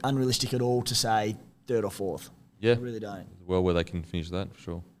it's unrealistic at all to say 3rd or 4th. Yeah. I really don't. Well, where they can finish that, for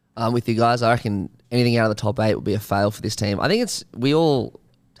sure. With you guys, I reckon anything out of the top 8 would be a fail for this team. I think we all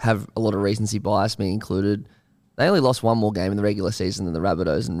have a lot of recency bias, me included. They only lost one more game in the regular season than the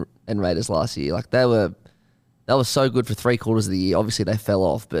Rabbitohs and Raiders last year. Like they were so good for 3/4 of the year. Obviously they fell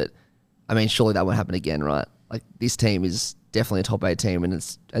off, but I mean surely that won't happen again, right? Like this team is definitely a top 8 team, and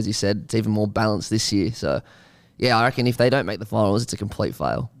it's, as you said, it's even more balanced this year. So yeah, I reckon if they don't make the finals, it's a complete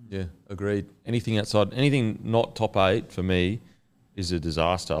fail. Yeah, agreed. Anything not top 8 for me is a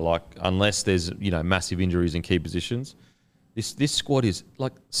disaster. Like unless there's massive injuries in key positions, this squad is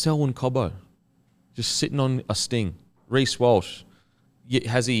like Selwyn Cobbo, just sitting on a sting. Reece Walsh,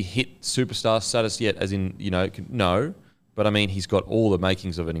 has he hit superstar status yet? As in no, but I mean he's got all the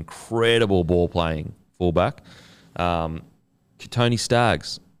makings of an incredible ball playing fullback. Tony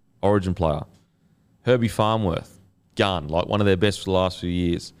Staggs, Origin player. Herbie Farmworth, gun, like one of their best for the last few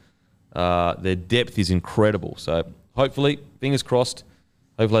years. Their depth is incredible. So hopefully, fingers crossed,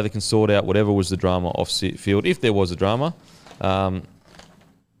 hopefully they can sort out whatever was the drama off field, if there was a drama.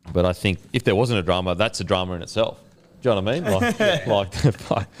 But I think if there wasn't a drama, that's a drama in itself. Do you know what I mean? Like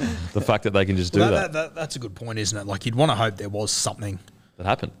the fact that they can just do that. That's a good point, isn't it? Like you'd want to hope there was something That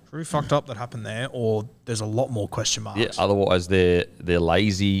happened. pretty fucked up that happened there, or there's a lot more question marks. Yeah, otherwise they're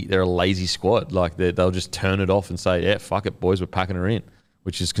lazy. They're a lazy squad. Like they'll just turn it off and say, "Yeah, fuck it, boys, we're packing her in,"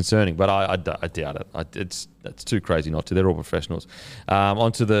 which is concerning. But I doubt it. It's too crazy not to. They're all professionals.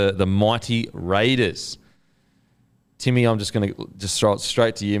 Onto the mighty Raiders. Timmy, I'm just going to throw it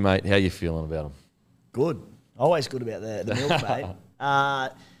straight to you, mate. How you feeling about them? Good. Always good about the milk,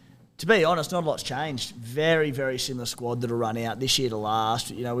 mate. To be honest, not a lot's changed. Very, very similar squad that'll run out this year to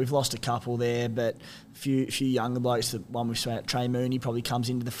last. We've lost a couple there, but a few younger blokes. The one we've spoken about, Trey Mooney, probably comes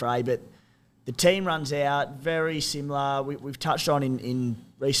into the fray. But the team runs out very similar. We've touched on in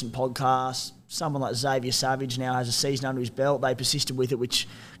recent podcasts. Someone like Xavier Savage now has a season under his belt. They persisted with it, which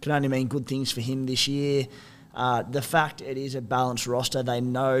can only mean good things for him this year. The fact it is a balanced roster, they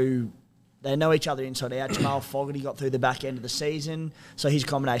know each other inside out. Jamal Fogarty got through the back end of the season, so his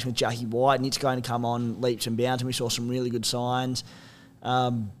combination with Jackie White, and it's going to come on leaps and bounds, and we saw some really good signs.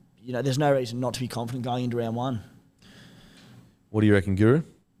 There's no reason not to be confident going into round 1. What do you reckon, Guru?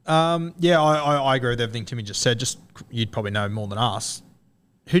 I agree with everything Timmy just said. Just you'd probably know more than us.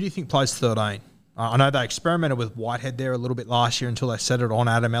 Who do you think plays 13? I know they experimented with Whitehead there a little bit last year until they set it on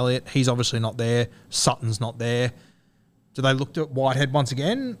Adam Elliott. He's obviously not there. Sutton's not there. Do they look at Whitehead once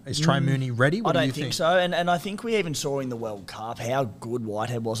again? Is Trey Mooney ready? What I do you don't think so. And I think we even saw in the World Cup how good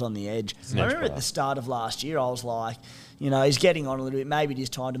Whitehead was on the edge. I remember at the start of last year, I was like, he's getting on a little bit. Maybe it is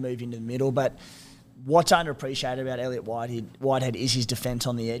time to move into the middle. But what's underappreciated about Elliott Whitehead is his defence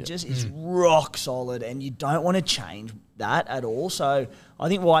on the edges. Is rock solid, and you don't want to change that at all. So I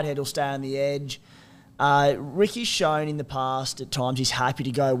think Whitehead will stay on the edge. Ricky's shown in the past at times he's happy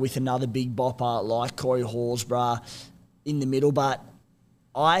to go with another big bopper like Corey Horsburgh in the middle, but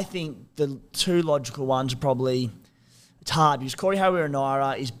I think the two logical ones are probably, it's hard because Corey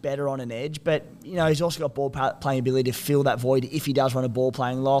Harawira-Naera is better on an edge, but he's also got ball playing ability to fill that void if he does run a ball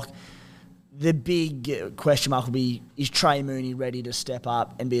playing lock. The big question mark will be, is Trey Mooney ready to step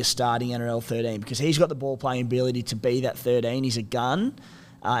up and be a starting NRL 13? Because he's got the ball playing ability to be that 13. He's a gun,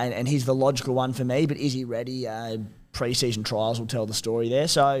 and he's the logical one for me, but is he ready? Pre-season trials will tell the story there.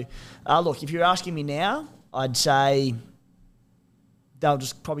 So, look, if you're asking me now, I'd say they'll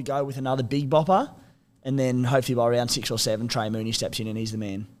just probably go with another big bopper, and then hopefully by round 6 or 7, Trey Mooney steps in and he's the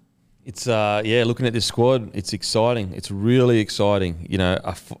man. It's looking at this squad, it's exciting. It's really exciting.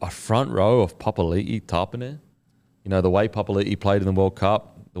 A front row of Papali'i, Tarpanere. The way Papali'i played in the World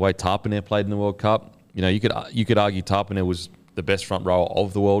Cup, the way Tarpanere played in the World Cup. You could argue Tarpanere was the best front row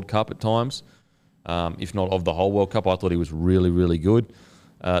of the World Cup at times, if not of the whole World Cup. I thought he was really, really good.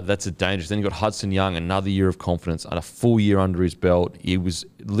 That's a dangerous. Then you got Hudson Young, another year of confidence and a full year under his belt. He was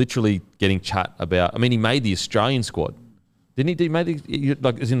literally getting chat about. I mean, he made the Australian squad, didn't he? Did he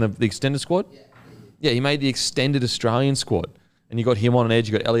made as in the extended squad? Yeah, he made the extended Australian squad, and you got him on an edge.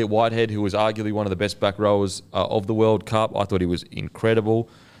 You got Elliott Whitehead, who was arguably one of the best back rowers of the World Cup. I thought he was incredible.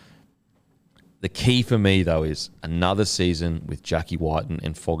 The key for me though is another season with Jackie White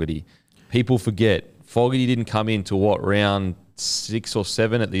and Fogarty. People forget Fogarty didn't come in to what, round 6 or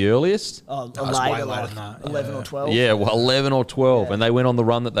 7 at the earliest? Oh, That was way later, later like than that, 11 or 12. Yeah, well, 11 or 12, Yeah. and they went on the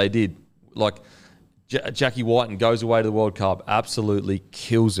run that they did. Like, Jackie Whiten goes away to the World Cup, absolutely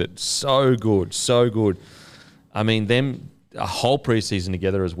kills it. So good, so good. I mean, them a whole preseason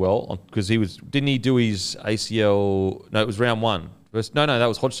together as well, because didn't he do his ACL? No, it was round 1. No, that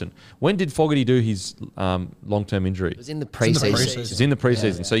was Hodgson. When did Fogarty do his long-term injury? It was in the in the preseason. preseason. It's in the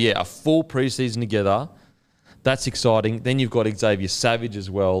preseason. So, yeah, a full preseason together. That's exciting. Then you've got Xavier Savage as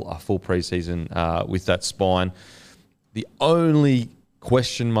well, a full preseason with that spine. The only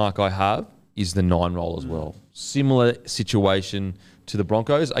question mark I have is the 9 role as well. Similar situation to the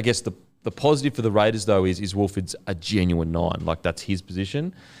Broncos. I guess the positive for the Raiders, though, is Wolford's a genuine 9. Like, that's his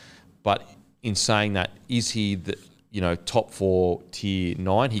position. But in saying that, is he the top 4 tier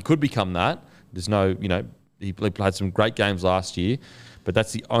 9? He could become that. There's no, he played some great games last year, but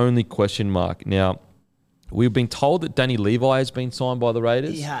that's the only question mark. Now, we've been told that Danny Levi has been signed by the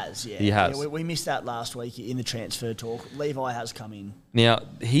Raiders. He has, yeah. He has. Yeah, we missed that last week in the transfer talk. Levi has come in. Now,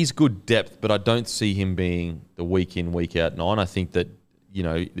 he's good depth, but I don't see him being the week in, week out 9. I think that,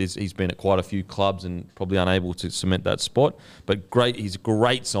 he's been at quite a few clubs and probably unable to cement that spot. But he's a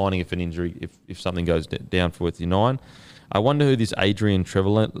great signing if an injury, if something goes down for with your 9. I wonder who this Adrian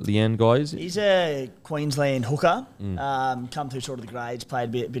Trevelyan guy is. He's a Queensland hooker. Come through sort of the grades,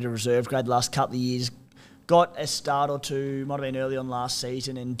 played a bit of reserve grade the last couple of years. Got a start or two, might have been early on last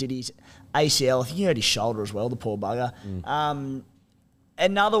season, and did his ACL. I think he hurt his shoulder as well, the poor bugger.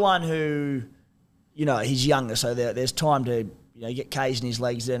 Another one who, he's younger, so there's time to get K's in his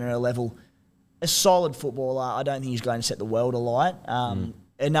legs then at a level. A solid footballer. I don't think he's going to set the world alight.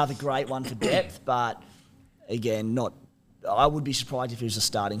 Another great one for depth, but again, I would be surprised if he was a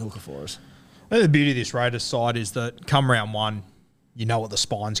starting hooker for us. I think the beauty of this Raiders side is that come round 1, you know what the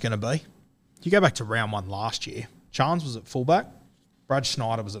spine's going to be. You go back to round 1 last year, Chance was at fullback, Brad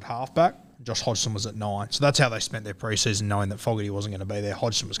Schneider was at halfback, Josh Hodgson was at 9. So that's how they spent their preseason, knowing that Fogarty wasn't going to be there.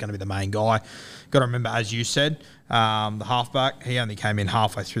 Hodgson was going to be the main guy. Got to remember, as you said, the halfback, he only came in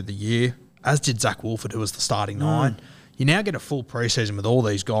halfway through the year, as did Zach Wolford, who was the starting 9. You now get a full preseason with all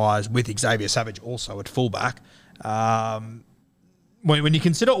these guys, with Xavier Savage also at fullback. When you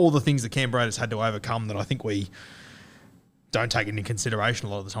consider all the things that Canberra has had to overcome that I think we don't take into consideration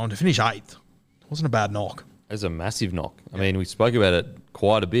a lot of the time, to finish 8th wasn't a bad knock. It was a massive knock. I mean, we spoke about it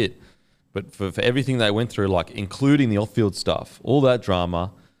quite a bit, but for everything they went through, like including the off-field stuff, all that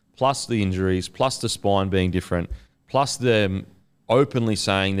drama, plus the injuries, plus the spine being different, plus them openly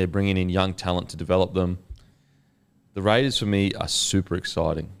saying they're bringing in young talent to develop them, the Raiders for me are super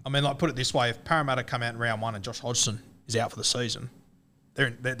exciting. I mean, put it this way, if Parramatta come out in round 1 and Josh Hodgson is out for the season,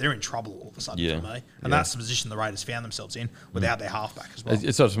 they're in trouble all of a sudden for me. And that's the position the Raiders found themselves in without their halfback as well.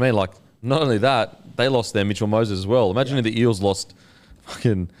 It's sort of for me, like, not only that, they lost their Mitchell Moses as well. Imagine if the Eels lost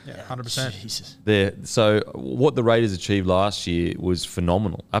fucking 100%. Jesus. there. So what the Raiders achieved last year was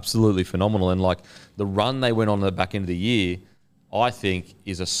phenomenal, absolutely phenomenal. And like the run they went on at the back end of the year, I think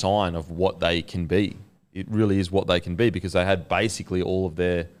is a sign of what they can be. It really is what they can be, because they had basically all of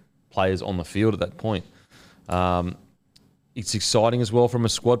their players on the field at that point. It's exciting as well from a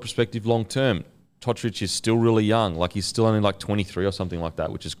squad perspective long term. Totrich is still really young. Like, he's still only like 23 or something like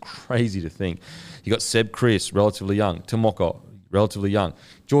that, which is crazy to think. You got Seb Chris, relatively young. Tomoko, relatively young.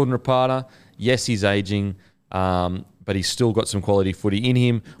 Jordan Rapana, yes, he's aging, but he's still got some quality footy in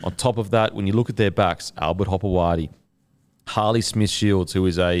him. On top of that, when you look at their backs, Albert Hopewadi, Harley Smith-Shields, who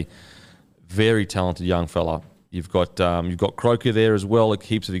is a very talented young fella. You've got Croker there as well, like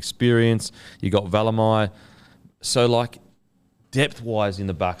heaps of experience. You got Valamai. So, like, depth-wise in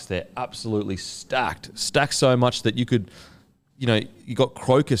the backs, they're absolutely stacked. Stacked so much that you could, you got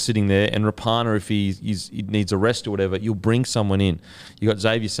Croker sitting there, and Rapana, if he needs a rest or whatever, you'll bring someone in. You got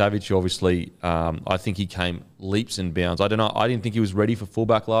Xavier Savage, who obviously, I think he came leaps and bounds. I don't know. I didn't think he was ready for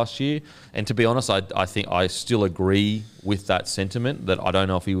fullback last year. And to be honest, I think I still agree with that sentiment, that I don't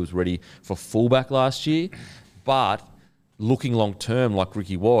know if he was ready for fullback last year. But looking long-term, like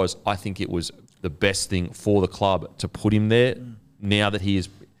Ricky was, I think it was the best thing for the club to put him there now that he has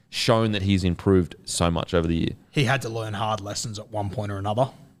shown that he's improved so much over the year. He had to learn hard lessons at one point or another.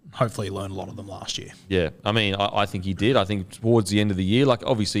 Hopefully he learned a lot of them last year. Yeah, I mean, I think he did. I think towards the end of the year, like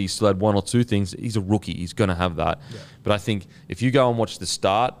obviously he still had one or two things. He's a rookie. He's going to have that. Yeah. But I think if you go and watch the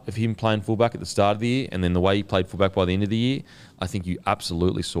start of him playing fullback at the start of the year and then the way he played fullback by the end of the year, I think you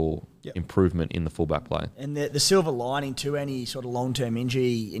absolutely saw improvement in the fullback play. And the silver lining to any sort of long-term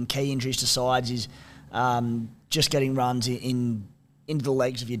injury and key injuries to sides is just getting runs in into the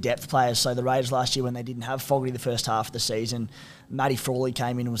legs of your depth players. So the Raiders last year, when they didn't have Fogarty the first half of the season, Matty Frawley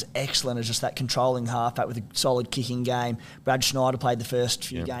came in and was excellent as just that controlling halfback with a solid kicking game. Brad Schneider played the first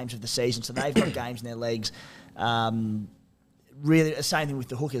few games of the season, so they've got games in their legs. Really, the same thing with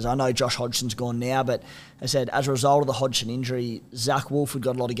the hookers. I know Josh Hodgson's gone now, but I said as a result of the Hodgson injury, Zach Wolford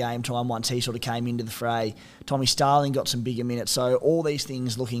got a lot of game time once he sort of came into the fray. Tommy Starling got some bigger minutes. So all these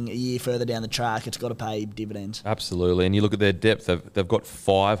things looking a year further down the track, it's got to pay dividends. Absolutely. And you look at their depth, they've got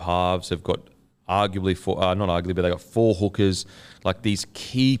 5 halves, they've got arguably not arguably, but they've got 4 hookers. Like, these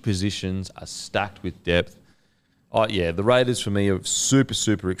key positions are stacked with depth. Yeah, the Raiders for me are super,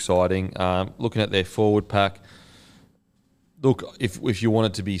 super exciting. Looking at their forward pack, look, if you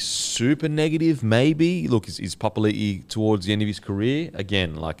wanted to be super negative, maybe, look, is Papali'i towards the end of his career?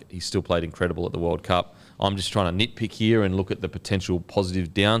 Again, like, he's still played incredible at the World Cup. I'm just trying to nitpick here and look at the potential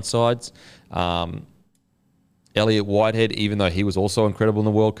positive downsides. Elliot Whitehead, even though he was also incredible in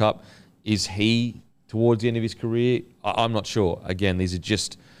the World Cup, is he towards the end of his career? I'm not sure. Again, these are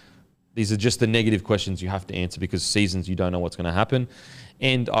just the negative questions you have to answer, because seasons you don't know what's going to happen.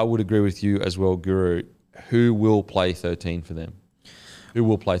 And I would agree with you as well, Guru. Who will play 13 for them? Who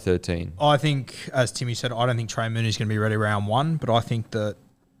will play 13? I think, as Timmy said, I don't think Trey Mooney's going to be ready round 1, but I think,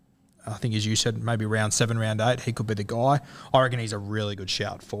 as you said, maybe round 7, round 8, he could be the guy. I reckon he's a really good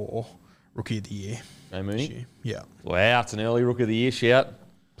shout for Rookie of the Year. Trey Mooney? Yeah. Wow, it's an early Rookie of the Year shout.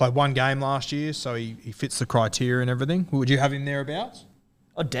 Played 1 game last year, so he fits the criteria and everything. Would you have him thereabouts?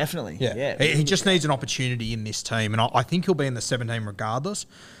 Oh, definitely. Yeah. He just needs an opportunity in this team, and I think he'll be in the 17 regardless.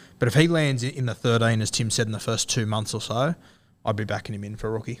 But if he lands in the 13, as Tim said, in the first 2 months or so, I'd be backing him in for a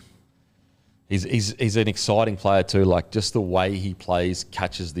rookie. He's an exciting player too. Like, just the way he plays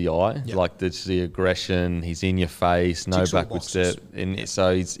catches the eye. Yep. Like, the aggression. He's in your face. No Ticks all backward boxes. step. And so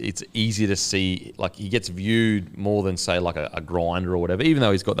it's easy to see. Like, he gets viewed more than, say, like a grinder or whatever. Even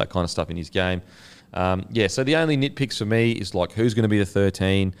though he's got that kind of stuff in his game. So the only nitpicks for me is, like, who's going to be the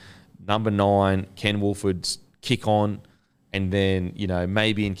 13? Number 9, Ken Wolford's kick on. And then,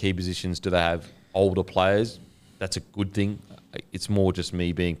 maybe in key positions, do they have older players? That's a good thing. It's more just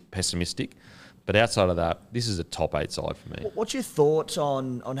me being pessimistic. But outside of that, this is a top 8 side for me. What's your thoughts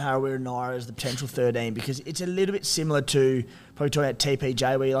on Harawira Naira as the potential 13? Because it's a little bit similar to probably talking about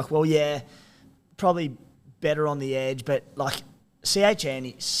TPJ, where you're like, well, yeah, probably better on the edge, but like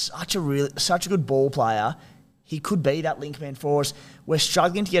CHN is such a good ball player. He could be that link man for us. We're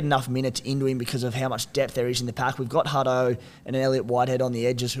struggling to get enough minutes into him because of how much depth there is in the pack. We've got Hutto and Elliot Whitehead on the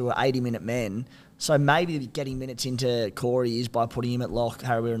edges who are 80-minute men. So maybe getting minutes into Corey is by putting him at lock,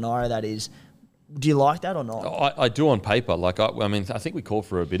 Harawira Naira, that is. Do you like that or not? I do on paper. Like, I think we called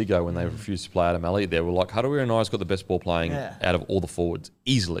for a bit ago when they refused to play Adam Elliott there. We're like, Harawira Naira's got the best ball playing out of all the forwards,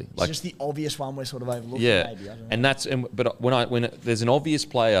 easily. It's like, just the obvious one we're sort of overlooking, maybe. I don't know. But when there's an obvious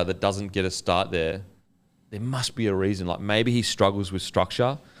player that doesn't get a start there must be a reason. Like, maybe he struggles with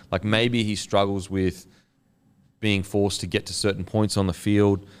structure. Like, maybe he struggles with being forced to get to certain points on the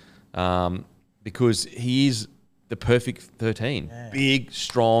field, because he is the perfect 13. Yeah. Big,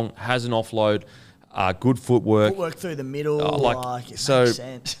 strong, has an offload, good footwork. Footwork through the middle, it makes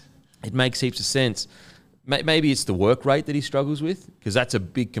sense. It makes heaps of sense. Maybe it's the work rate that he struggles with, because that's a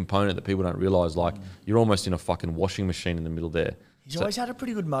big component that people don't realise. Like, you're almost in a fucking washing machine in the middle there. He's always had a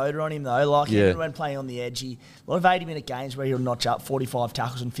pretty good motor on him, though. Like, even when playing on the edge, a lot of 80-minute games where he'll notch up 45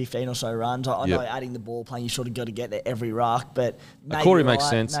 tackles and 15 or so runs. I know adding the ball playing, you sort of got to get there every ruck, but maybe Corey makes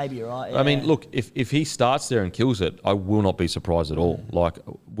sense. Maybe you're right. Yeah. I mean, look, if he starts there and kills it, I will not be surprised at all. Like,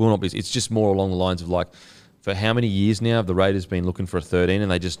 will not be. It's just more along the lines of, like, for how many years now have the Raiders been looking for a 13 and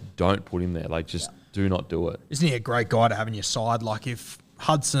they just don't put him there? Like, just do not do it. Isn't he a great guy to have on your side? Like, if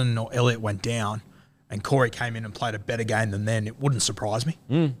Hudson or Elliott went down and Corey came in and played a better game than then, it wouldn't surprise me.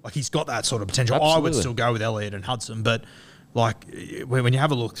 Like, he's got that sort of potential. Absolutely. I would still go with Elliott and Hudson, but like, when you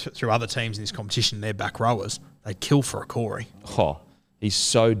have a look through other teams in this competition, their back rowers, they'd kill for a Corey. Oh, he's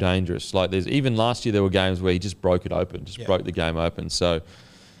so dangerous. Like, even last year there were games where he just broke it open, broke the game open. So,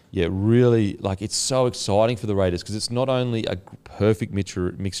 yeah, really, like, it's so exciting for the Raiders, because it's not only a perfect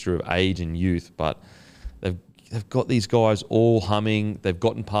mixture of age and youth, but they've got these guys all humming. They've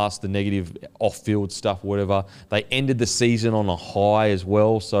gotten past the negative off-field stuff, whatever. They ended the season on a high as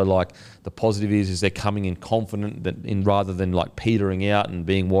well. So, like, the positive is they're coming in confident rather than, like, petering out and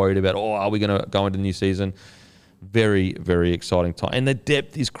being worried about, are we going to go into the new season? Very, very exciting time. And the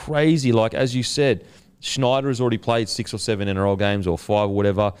depth is crazy. Like, as you said, Schneider has already played 6 or 7 NRL games or 5 or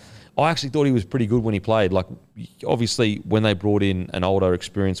whatever. I actually thought he was pretty good when he played. Like, obviously, when they brought in an older,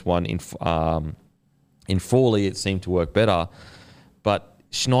 experienced one in Frawley, it seemed to work better. But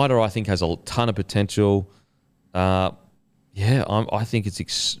Schneider, I think, has a ton of potential. Yeah, I think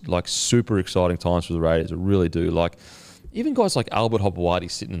it's like super exciting times for the Raiders. I really do. Like, even guys like Albert Hopewadi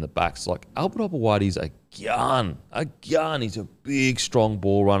sitting in the backs. Like, Albert Hopewadi's a gun. He's a big, strong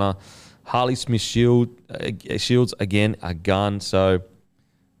ball runner. Harley Smith-Shields, again, a gun. So,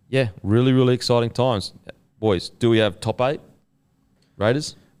 yeah, really, really exciting times. Boys, do we have top 8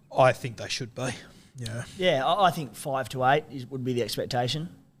 Raiders? I think they should be. Yeah. Yeah, I think 5 to 8 would be the expectation.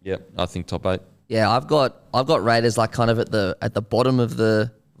 Yep, I think top 8. Yeah, I've got Raiders like kind of at the bottom of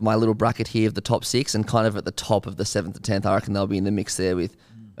my little bracket here of the top 6, and kind of at the top of the 7th to 10th. I reckon they'll be in the mix there with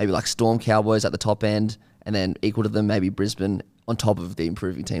maybe like Storm Cowboys at the top end, and then equal to them maybe Brisbane on top of the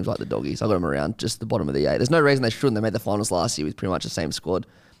improving teams like the Doggies. I got them around just the bottom of the 8. There's no reason they shouldn't. They made the finals last year with pretty much the same squad.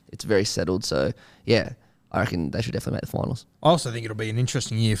 It's very settled. So yeah, I reckon they should definitely make the finals. I also think it'll be an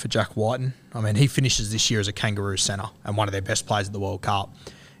interesting year for Jack Whiten. I mean, he finishes this year as a Kangaroo centre and one of their best players at the World Cup.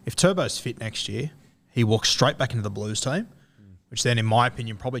 If Turbo's fit next year, he walks straight back into the Blues team, which then, in my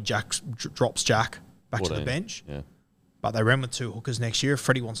opinion, probably drops Jack back to the bench. Yeah. But they ran with 2 hookers next year. If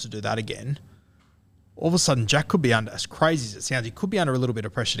Freddie wants to do that again, all of a sudden Jack could be under, as crazy as it sounds, he could be under a little bit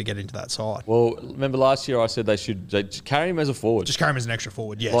of pressure to get into that side. Well, remember last year I said they should carry him as a forward. Just carry him as an extra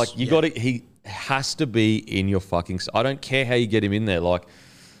forward, yes. Like, he has to be in your fucking... I don't care how you get him in there. Like,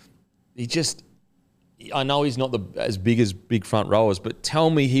 I know he's not as big front rowers, but tell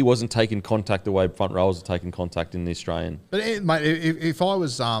me he wasn't taking contact the way front rowers are taking contact in the Australian. But, mate, if I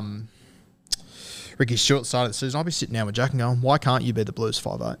was Ricky Stewart started the season, I'd be sitting down with Jack and going, why can't you be the Blues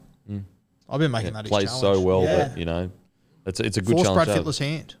 5'8"? I've been making that his plays challenge. so well, Yeah. but, you know, it's a good Force challenge. Brad Fittler's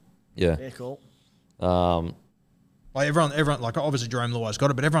hand. Yeah. Yeah, cool. Like everyone, like obviously Jerome Luai's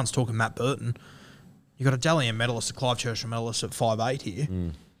got it, but everyone's talking Matt Burton. You got a Dally M medalist, a Clive Churchill medalist at 5'8" here.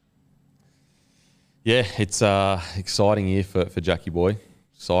 Yeah, it's exciting year for Jackie Boy.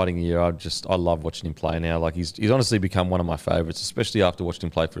 Exciting year. I love watching him play now. Like he's honestly become one of my favourites, especially after watching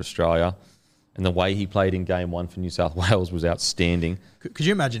him play for Australia. And the way he played in Game 1 for New South Wales was outstanding. Could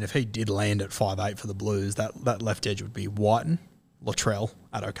you imagine if he did land at 5'8" for the Blues, that left edge would be Whiten, Latrell,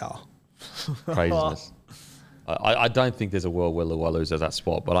 Addo-Carr. Craziness. I don't think there's a world where Luai loses that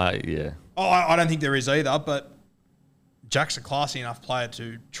spot, but I don't think there is either, but Jack's a classy enough player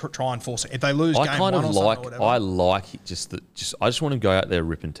to try and force it. If they lose game one or something or whatever. I like I just want to go out there,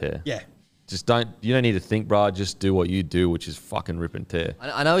 rip and tear. Yeah. You don't need to think, bro. Just do what you do, which is fucking rip and tear.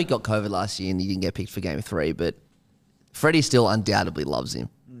 I know he got COVID last year and he didn't get picked for Game 3, but Freddie still undoubtedly loves him.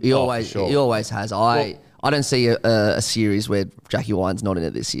 He always has. I don't see a series where Jackie Whiten's not in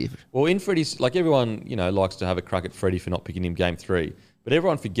it this year. Well, in Freddie's, like everyone, likes to have a crack at Freddie for not picking him Game 3. But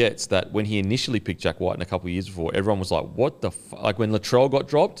everyone forgets that when he initially picked Jack Whiten a couple of years before, everyone was like, what the fuck? Like when Latrell got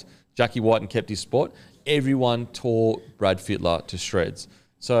dropped, Jackie Whiten kept his spot. Everyone tore Brad Fittler to shreds.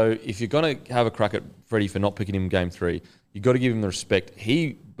 So if you're going to have a crack at Freddie for not picking him Game 3, you've got to give him the respect.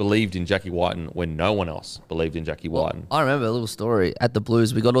 He believed in Jackie Whiten when no one else believed in Jackie Whiten. I remember a little story. At the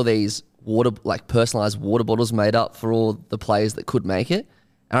Blues, we got all these personalised water bottles made up for all the players that could make it.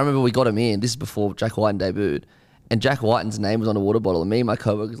 And I remember we got him in. This is before Jack Whiten debuted. And Jack Whiten's name was on a water bottle. And me and my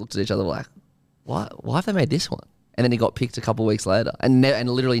co-workers looked at each other like, why have they made this one? And then he got picked a couple of weeks later and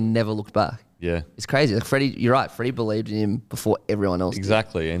literally never looked back. Yeah. It's crazy. Like Freddie, you're right. Freddie believed in him before everyone else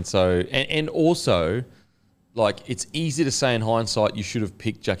Exactly. did. And so, and also, like, it's easy to say in hindsight you should have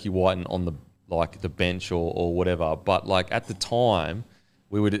picked Jackie Whiten on the bench or whatever. But like at the time,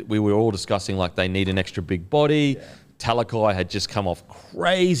 we were all discussing like they need an extra big body. Yeah. Talakai had just come off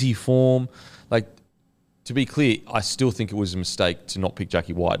crazy form. Like, to be clear, I still think it was a mistake to not pick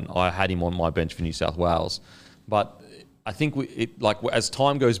Jackie Whiten. I had him on my bench for New South Wales, but I think as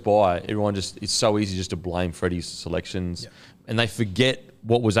time goes by, everyone it's so easy just to blame Freddie's selections, and they forget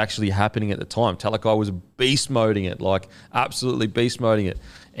what was actually happening at the time. Talakai was beast moding it, like absolutely beast moding it,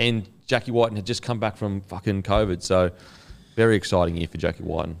 and Jackie Whiten had just come back from fucking COVID, so very exciting year for Jackie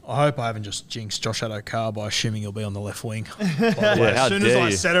Whiten. I hope I haven't just jinxed Josh Addo-Carr by assuming he'll be on the left wing. As soon as I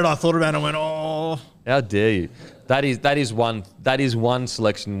said it, I thought about it and went, oh. How dare you? That is one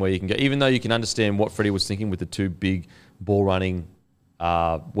selection where you can go, even though you can understand what Freddie was thinking with the two big ball running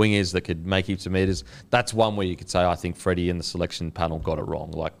wingers that could make heaps of meters. That's one where you could say, I think Freddie and the selection panel got it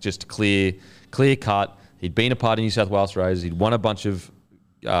wrong. Like, just clear cut. He'd been a part of New South Wales Raiders. He'd won a bunch of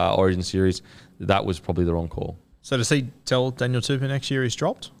Origin series. That was probably the wrong call. So does he tell Daniel Tupou next year he's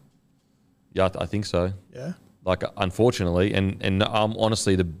dropped? Yeah, I think so. Yeah. Like, unfortunately, and I'm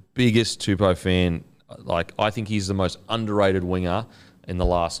honestly the biggest Tupou fan. Like, I think he's the most underrated winger in the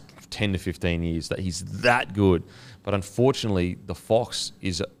last 10 to 15 years, that he's that good. But unfortunately, the Fox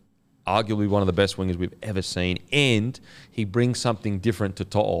is arguably one of the best wingers we've ever seen, and he brings something different to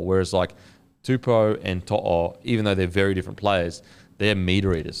To'o. Whereas, like, Tupou and To'o, even though they're very different players, they're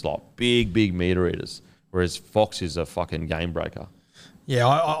meter eaters, like big meter eaters. Whereas Fox is a fucking game breaker. Yeah,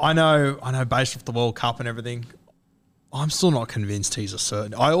 I know. Based off the World Cup and everything, I'm still not convinced he's a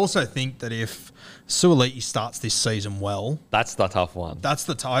certain. I also think that if Suoliti starts this season well, That's the tough one. that's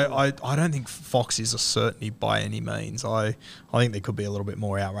the I don't think Fox is a certainty by any means. I think there could be a little bit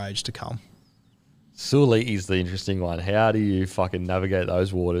more outrage to come. Suoliti is the interesting one. How do you fucking navigate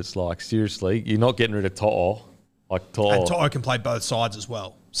those waters? Like, seriously, you're not getting rid of To'o. Like, To'o. And To'o can play both sides as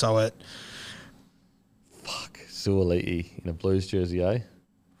well. So it. Suoliti in a Blues jersey, eh?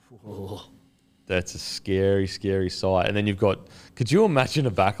 That's a scary sight. And then you've got, could you imagine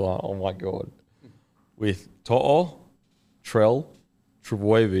a backline? Oh my God. With To'o, Trell,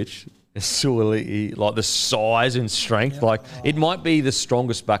 Trbojevic, and Suoliti, like the size and strength. Like, it might be the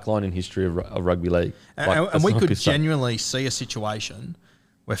strongest backline in history of rugby league. And we could genuinely see a situation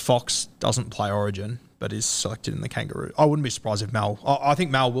where Fox doesn't play Origin but is selected in the Kangaroo. I wouldn't be surprised if Mal. I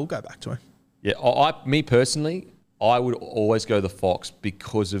think Mal will go back to him. Yeah, me personally, I would always go the Fox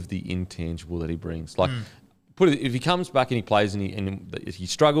because of the intangible that he brings. Like, if he comes back and he plays and he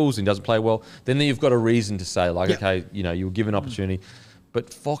struggles and doesn't play well, then you've got a reason to say, like, okay, you were given an opportunity.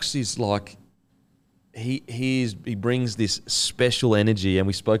 But Fox is like, he brings this special energy, and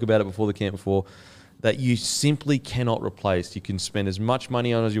we spoke about it before the camp that you simply cannot replace. You can spend as much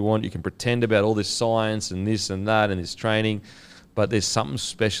money on as you want. You can pretend about all this science and this and that and this training, but there's something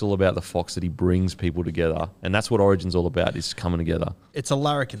special about the Fox that he brings people together, and that's what Origin's all about, is coming together. It's a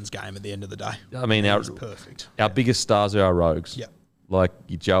larrikins game at the end of the day. I mean, it's perfect. Our biggest stars are our rogues. Yep. Like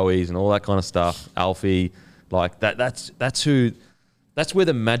your Joeys and all that kind of stuff. Alfie, like that's where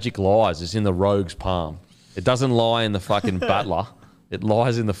the magic lies, is in the rogue's palm. It doesn't lie in the fucking battler. It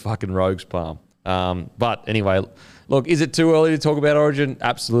lies in the fucking rogue's palm. But anyway, look, is it too early to talk about Origin?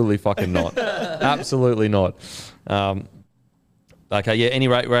 Absolutely fucking not. Absolutely not. Okay, yeah, any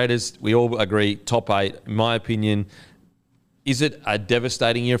rate, Raiders, we all agree, top 8. In my opinion, is it a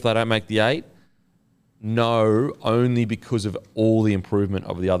devastating year if they don't make the 8? No, only because of all the improvement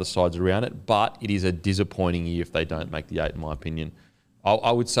of the other sides around it, but it is a disappointing year if they don't make the 8, in my opinion.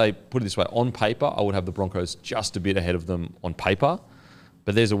 I would say, put it this way, on paper, I would have the Broncos just a bit ahead of them on paper,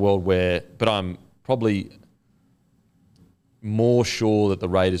 but there's a world where, but I'm probably more sure that the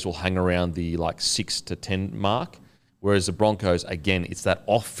Raiders will hang around the 6 to 10 mark. Whereas the Broncos, again, it's that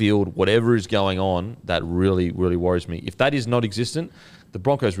off-field, whatever is going on, that really, really worries me. If that is not existent, the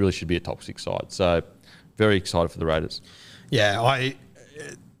Broncos really should be a top 6 side. So, very excited for the Raiders. Yeah,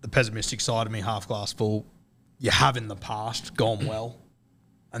 the pessimistic side of me, half glass full, you have in the past gone well,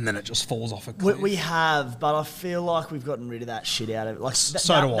 and then it just falls off a cliff. We have, but I feel like we've gotten rid of that shit out of it. Like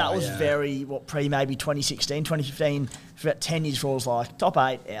that was very, maybe 2016, 2015, for about 10 years before, it was like top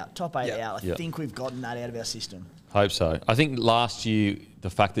 8 out, top 8 out. I think we've gotten that out of our system. Hope so. I think last year, the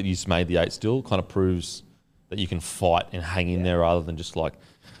fact that you just made the 8 still kind of proves that you can fight and hang in there rather than just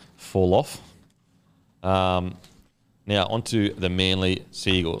fall off. Now, onto the Manly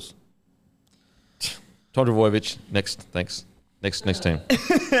Seagulls. Tom Trbojevic, next, thanks. Next team.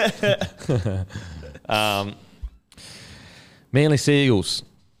 Manly Seagulls.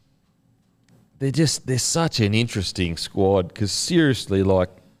 They're such an interesting squad because seriously,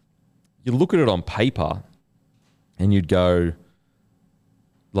 you look at it on paper and you'd go,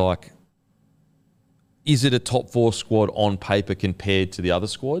 is it a top 4 squad on paper compared to the other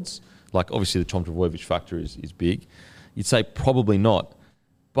squads? Obviously the Tom Trbojevic factor is big. You'd say probably not.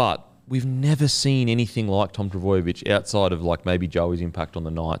 But we've never seen anything like Tom Trbojevic outside of maybe Joey's impact on the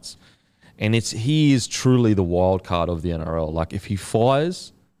Knights. And he is truly the wild card of the NRL. If he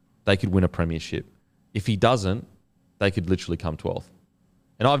fires, they could win a premiership. If he doesn't, they could literally come 12th.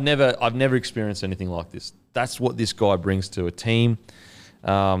 And I've never experienced anything like this. That's what this guy brings to a team.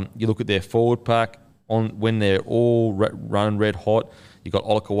 You look at their forward pack when they're all running red hot. You've got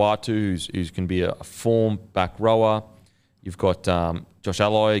Olakau'atu, who's can be a form back rower. You've got Josh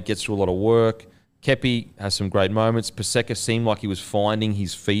Alloy, gets through a lot of work. Kepi has some great moments. Paseka seemed like he was finding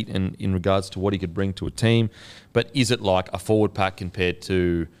his feet in regards to what he could bring to a team. But is it like a forward pack compared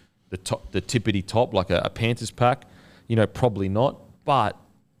to the tippity top, like a Panthers pack? Probably not. But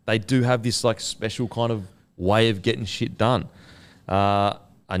they do have this special kind of way of getting shit done.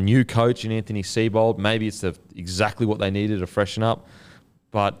 A new coach in Anthony Seibold, maybe it's exactly what they needed to freshen up.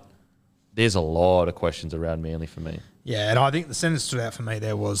 But there's a lot of questions around Manly for me. Yeah, and I think the sentence stood out for me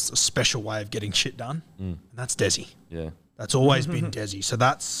there was a special way of getting shit done. And that's Desi. Yeah. That's always been Desi. So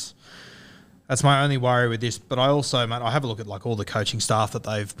that's my only worry with this. But I also, mate, I have a look at all the coaching staff that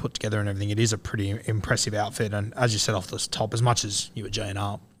they've put together and everything. It is a pretty impressive outfit. And as you said off the top, as much as you were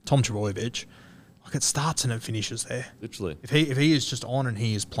G&R, Tom Trbojevic, like it starts and it finishes there. Literally. If he is just on and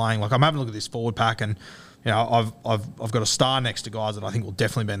he is playing, like I'm having a look at this forward pack, and you know I've got a star next to guys that I think will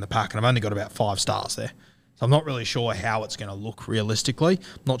definitely be in the pack, and I've only got about 5 stars there. So I'm not really sure how it's going to look realistically.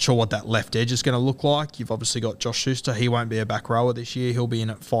 I'm not sure what that left edge is going to look like. You've obviously got Josh Schuster. He won't be a back rower this year. He'll be in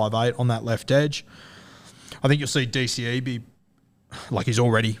at 5'8" on that left edge. I think you'll see DCE be like he's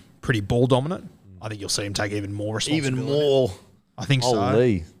already pretty ball dominant. I think you'll see him take even more responsibility. Even more. I think so.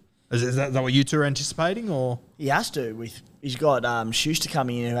 Holy. Is that what you two are anticipating, or? He has to. He's got Schuster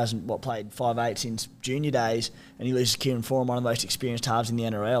coming in who hasn't played 5'8" since junior days, and he loses Kieran Foran, one of the most experienced halves in the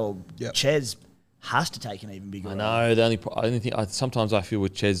NRL. Yep. Ches has to take an even bigger role. I know. The only thing sometimes I feel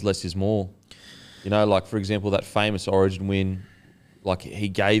with Ches less is more. You know, like for example, that famous Origin win, like he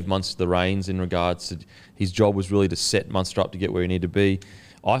gave Munster the reins in regards to his job was really to set Munster up to get where he needed to be.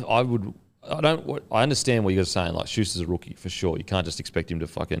 I understand what you guys are saying. Like Schuster's a rookie for sure. You can't just expect him to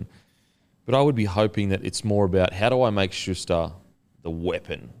fucking. But I would be hoping that it's more about how do I make Schuster the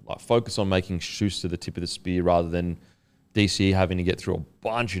weapon? Like focus on making Schuster the tip of the spear rather than DCE having to get through a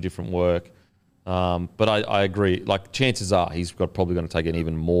bunch of different work. But I agree. Like chances are he's probably going to take an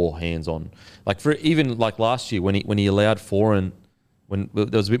even more hands-on. Like for even like last year when he allowed Foran, when there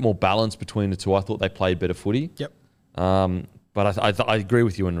was a bit more balance between the two, I thought they played better footy. Yep. But I agree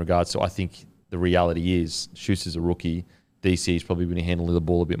with you in regards to I think the reality is Schuster's a rookie. DC's probably going to handle the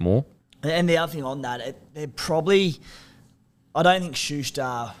ball a bit more. And the other thing on that, they're probably. I don't think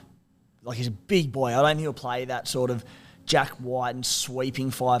Schuster, like he's a big boy. I don't think he'll play that sort of Jack White and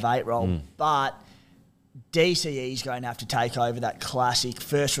sweeping 5'8" role. But DCE is going to have to take over that classic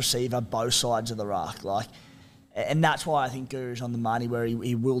first receiver, both sides of the ruck. And that's why I think Guru's on the money where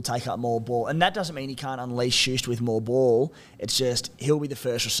he will take up more ball. And that doesn't mean he can't unleash Schuster with more ball. It's just he'll be the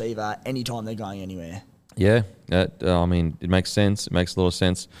first receiver anytime they're going anywhere. Yeah, I mean, it makes sense. It makes a lot of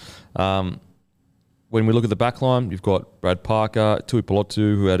sense. When we look at the back line, you've got Brad Parker, Tui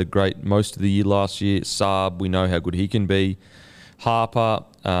Pelotu, who had a great most of the year last year. Saab, we know how good he can be. Harper,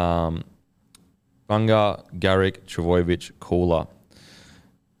 Bunga, Garrick, Trbojevic, Koula.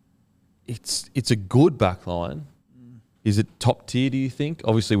 It's a good back line. Is it top tier, do you think?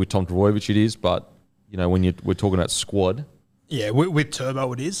 Obviously, with Tom Trbojevic it is, but you know when we're talking about squad. Yeah, with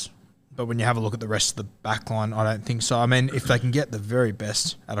Turbo it is. But when you have a look at the rest of the back line, I don't think so. I mean, if they can get the very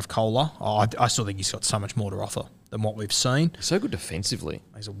best out of Koula, I still think he's got so much more to offer than what we've seen. So good defensively.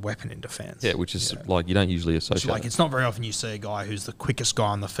 He's a weapon in defence. Yeah, which is like you don't usually associate. Like it's not very often you see a guy who's the quickest guy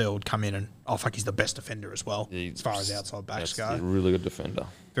on the field come in and he's the best defender as well, as far as outside backs go. A really good defender.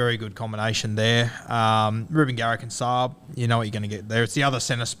 Very good combination there. Ruben Garrick and Saab, you know what you're going to get there. It's the other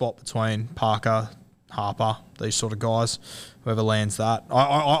centre spot between Parker, Harper, these sort of guys. Whoever lands that.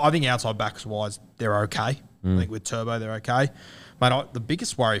 I think outside backs wise, they're okay. I think with Turbo, they're okay. Mate, the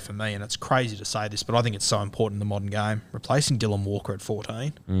biggest worry for me, and it's crazy to say this, but I think it's so important in the modern game, replacing Dylan Walker at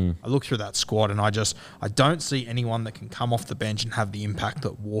 14. I look through that squad and I don't see anyone that can come off the bench and have the impact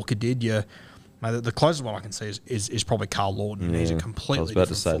that Walker did. Mate, the closest one I can see is probably Carl Lawton. He's a completely I was about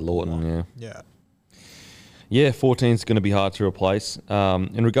to say footballer. Lawton, Yeah. Yeah, 14 is going to be hard to replace.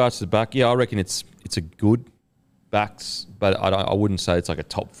 In regards to the back, I reckon it's a good backs, but I wouldn't say it's like a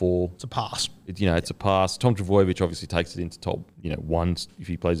top 4. It's a pass. It's a pass. Tom Trbojevic obviously takes it into top 1 if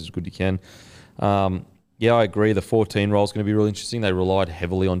he plays as good as he can. I agree. The 14 role is going to be really interesting. They relied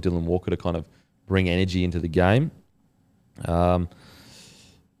heavily on Dylan Walker to kind of bring energy into the game.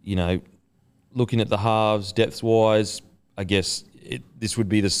 Looking at the halves depth-wise, I guess this would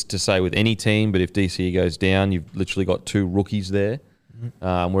be to say with any team, but if DCE goes down, you've literally got 2 rookies there.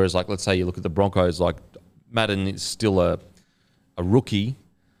 Whereas, like, let's say you look at the Broncos, like Madden is still a rookie,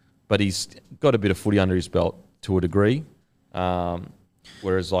 but he's got a bit of footy under his belt to a degree.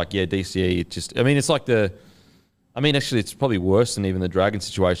 Whereas, DCE, actually, it's probably worse than even the Dragon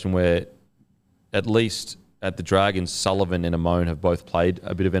situation where at least at the Dragons, Sullivan and Amone have both played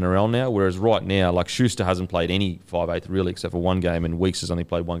a bit of NRL now, whereas right now, like Schuster hasn't played any 5'8" really except for one game, and Weeks has only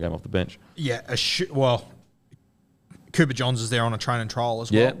played one game off the bench. Yeah, Cooper Johns is there on a train and trial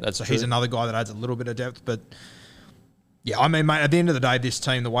as well. Yeah, that's so true. He's another guy that adds a little bit of depth. But, yeah, I mean, mate, at the end of the day, this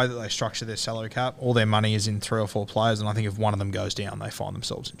team, the way that they structure their salary cap, all their money is in 3 or 4 players, and I think if one of them goes down, they find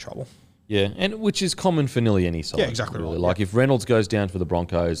themselves in trouble. Yeah, and which is common for nearly any side. Yeah, exactly really. right. Like if Reynolds goes down for the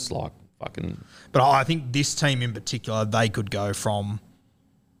Broncos, like fucking... But I think this team in particular, they could go from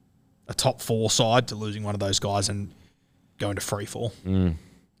a top 4 side to losing one of those guys and going to free fall.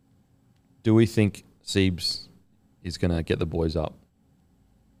 Do we think Siebes is going to get the boys up?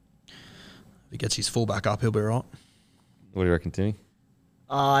 If he gets his fullback up, he'll be right. What do you reckon, Timmy?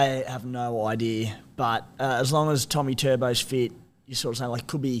 I have no idea, but as long as Tommy Turbo's fit, you're sort of saying like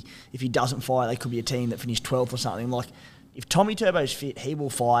could be if he doesn't fire, they could be a team that finished 12th or something. Like if Tommy Turbo's fit, he will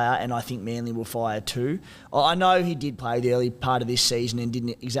fire, and I think Manly will fire too. I know he did play the early part of this season and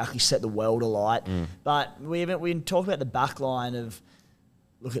didn't exactly set the world alight, but we talked about the back line of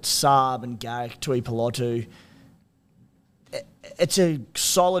look at Saab and Garrick, Tui Pelotu. It's a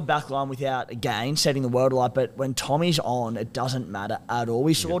solid back line without, again, setting the world alight, but when Tommy's on, it doesn't matter at all.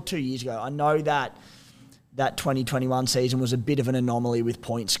 We saw 2 years ago. I know that 2021 season was a bit of an anomaly with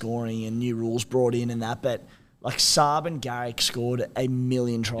point scoring and new rules brought in and that, but like Saab and Garrick scored a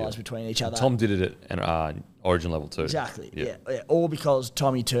million tries between each other. Tom did it at Origin level too. Exactly. Yeah. All because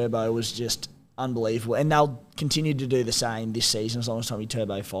Tommy Turbo was just unbelievable, and they'll continue to do the same this season as long as Tommy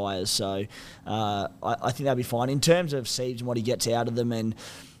Turbo fires. So I think they'll be fine in terms of Siebes and what he gets out of them. And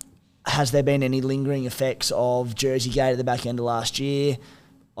has there been any lingering effects of Jersey Gate at the back end of last year?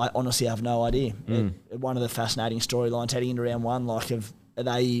 I honestly have no idea. One of the fascinating storylines heading into round one, like, are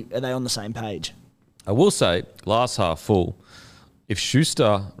they on the same page? I will say, glass half full, if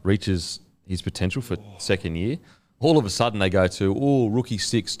Schuster reaches his potential for second year, all of a sudden they go to, rookie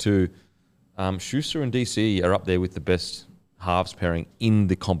 6 to Schuster and DCE are up there with the best halves pairing in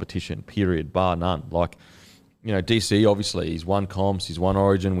the competition, period, bar none. Like, DCE, obviously, he's won comps, he's won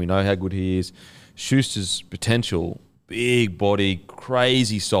Origin, we know how good he is. Schuster's potential, big body,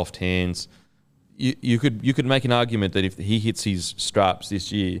 crazy soft hands. You could make an argument that if he hits his straps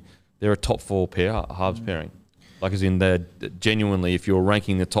this year, they're a top 4 pair, halves pairing. Like, as in, they're genuinely, if you're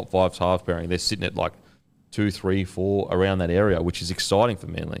ranking the top 5 halves pairing, they're sitting at like 2, 3, 4 around that area, which is exciting for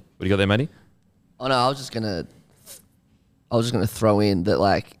Manly. What do you got there, Matty? Oh no, I was just gonna throw in that,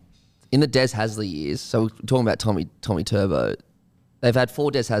 like, in the Des Hasler years. So we're talking about Tommy Turbo. They've had 4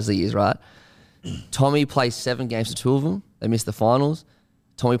 Des Hasler years, right? Tommy plays 7 games to 2 of them. They missed the finals.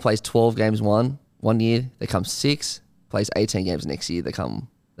 Tommy plays 12 games one year. They come 6. Plays 18 games next year. They come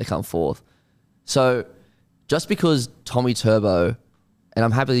 4th. So just because Tommy Turbo, and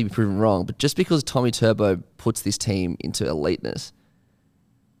I'm happy to be proven wrong, but just because Tommy Turbo puts this team into eliteness,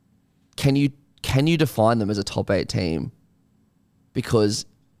 can you define them as a top 8 team? Because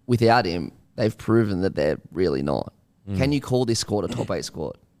without him, they've proven that they're really not. Can you call this squad a top 8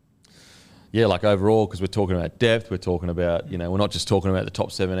 squad? Yeah, like overall, because we're talking about depth, we're talking about, we're not just talking about the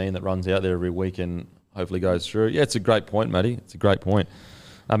top 17 that runs out there every week and hopefully goes through. Yeah, it's a great point, Matty. It's a great point.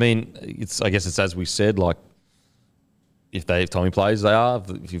 I mean, I guess it's as we said, like, if Tommy plays, they are.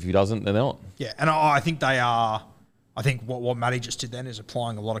 If he doesn't, they're not. Yeah, and I think they are. I think what Matty just did then is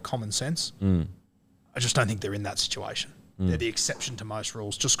applying a lot of common sense. I just don't think they're in that situation. They're the exception to most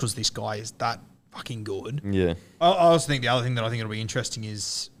rules just because this guy is that fucking good. Yeah. I also think the other thing that I think will be interesting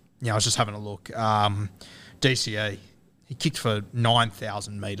is, I was just having a look. DCE, he kicked for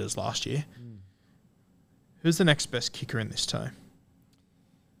 9,000 metres last year. Who's the next best kicker in this team?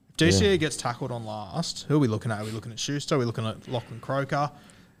 If DCE gets tackled on last, who are we looking at? Are we looking at Schuster? Are we looking at Lachlan Croker?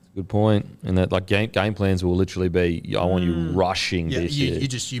 Good point. And that, like, game plans will literally be, I want you rushing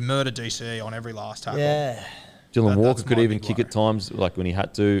DCE. You murder DCE on every last tackle. Yeah. Dylan Walker could even kick at times, like when he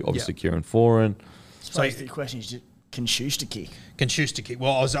had to. Obviously, Kieran Foran. So the question is, can Schuster kick? Can Schuster kick?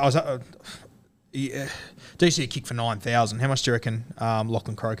 Well, DCE kicked for 9,000. How much do you reckon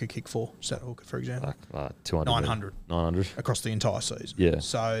Lachlan Croker kicked for? Set hooker, for example? 200. 900. 900. Across the entire season. Yeah.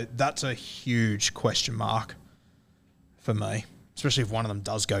 So that's a huge question mark for me, especially if one of them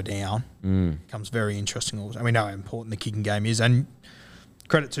does go down. Becomes very interesting. And we know how important the kicking game is. And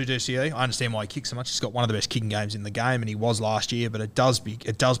credit to DCE. I understand why he kicks so much. He's got one of the best kicking games in the game, and he was last year. But it does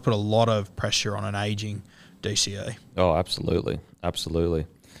put a lot of pressure on an aging DCE. Oh, absolutely, absolutely.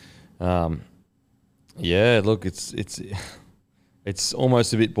 Yeah, look, it's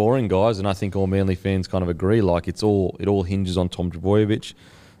almost a bit boring, guys, and I think all Manly fans kind of agree. Like, it all hinges on Tom Trbojevic.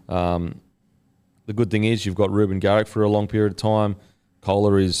 The good thing is you've got Ruben Garrick for a long period of time.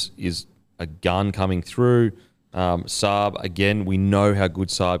 Kohler is a gun coming through. Saab, again, we know how good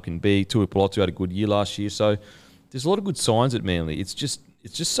Saab can be. Tui Pelotu had a good year last year, so there's a lot of good signs at Manly. It's just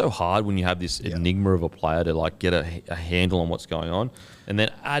so hard when you have this enigma of a player to, like, get a handle on what's going on, and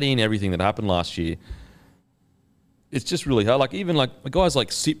then add in everything that happened last year. It's just really hard. Like, even like guys like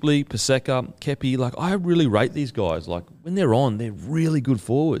Sipley, Paseka, Kepi, like, I really rate these guys. Like, when they're on, they're really good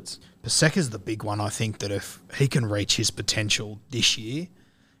forwards. Paseka's the big one. I think that if he can reach his potential this year,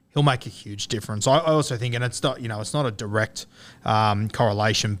 he'll make a huge difference. I also think, and it's not, it's not a direct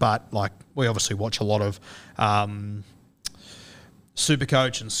correlation, but, like, we obviously watch a lot of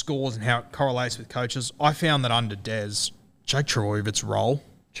Supercoach and scores and how it correlates with coaches. I found that under Des, Jake Trbojevic role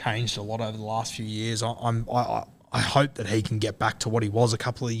changed a lot over the last few years. I hope that he can get back to what he was a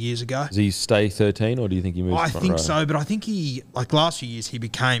couple of years ago. Does he stay 13 or do you think he moves I to front think row? so, but I think he, like last few years, he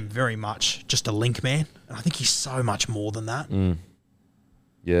became very much just a link man. And I think he's so much more than that.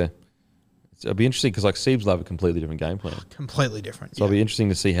 Yeah. It'll be interesting because like Siebes will have a completely different game plan. Completely different. So it'll be interesting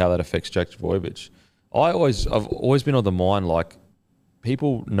to see how that affects Jake Trbojevic. I've always been on the mind, like,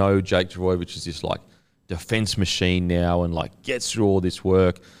 people know Jake Trbojevic is this like defense machine now and like gets through all this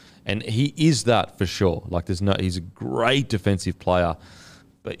work. And he is that for sure. Like he's a great defensive player.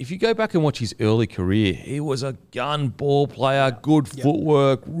 But if you go back and watch his early career, he was a gun ball player, good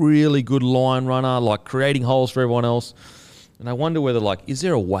footwork, really good line runner, like creating holes for everyone else. And I wonder whether, like, is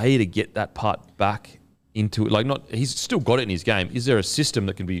there a way to get that part back into it? Like, he's still got it in his game. Is there a system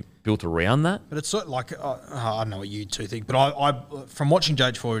that can be built around that? But it's sort of like, I don't know what you two think, but I from watching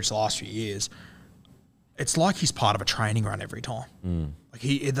Jake Trbojevic the last few years, it's like he's part of a training run every time. Like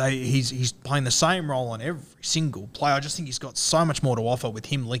he's playing the same role on every single play. I just think he's got so much more to offer with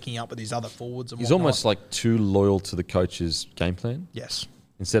him linking up with his other forwards. And He's whatnot. almost like too loyal to the coach's game plan Yes.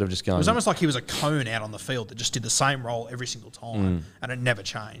 instead of just going. It was almost like he was a cone out on the field that just did the same role every single time, and it never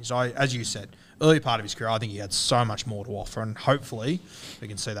changed. As you said, early part of his career, I think he had so much more to offer, and hopefully we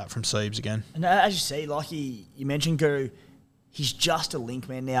can see that from Siebes again. And as you see, like you mentioned, Guru, he's just a link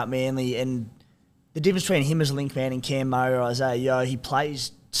man now at Manly, and the difference between him as a link man and Cam Murray or Isaiah Yeo, he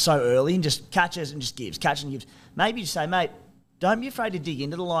plays so early and just catches and just gives, catches and gives. Maybe just say, mate, don't be afraid to dig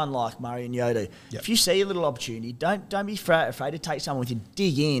into the line like Murray and Yeo do. If you see a little opportunity, don't be afraid to take someone with you.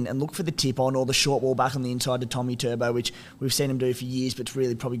 Dig in and look for the tip on or the short ball back on the inside to Tommy Turbo, which we've seen him do for years, but it's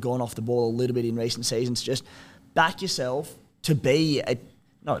really probably gone off the ball a little bit in recent seasons. Just back yourself to be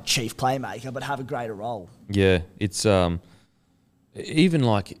not a chief playmaker, but have a greater role. Yeah, it's even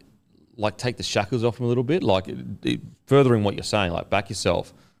like take the shackles off him a little bit, furthering what you're saying, like back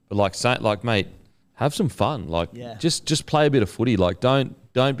yourself, but like mate, have some fun, just play a bit of footy, like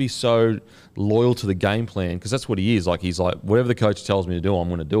don't be so loyal to the game plan, because that's what he is. Like he's like, whatever the coach tells me to do, I'm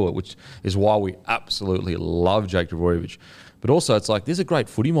going to do it, which is why we absolutely love Jake Trbojevic. But also it's like there's a great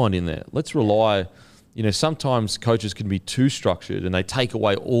footy mind in there. Let's rely. Sometimes coaches can be too structured and they take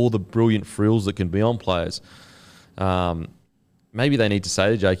away all the brilliant frills that can be on players. Maybe they need to say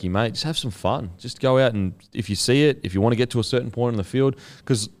to Jakey, mate, just have some fun. Just go out and if you see it, if you want to get to a certain point in the field,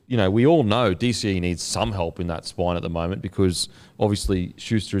 because, we all know DCE needs some help in that spine at the moment because obviously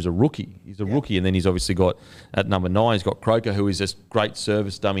Schuster is a rookie. He's a rookie, and then he's obviously got, at number 9, he's got Croker, who is this great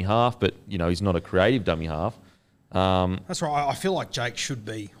service dummy half, but, he's not a creative dummy half. That's right. I feel like Jake should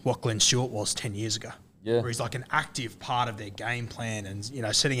be what Glenn Stewart was 10 years ago. Yeah. Where he's like an active part of their game plan and,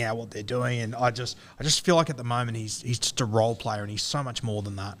 setting out what they're doing. And I just feel like at the moment he's just a role player and he's so much more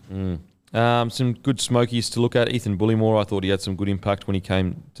than that. Some good smokies to look at. Ethan Bullimore, I thought he had some good impact when he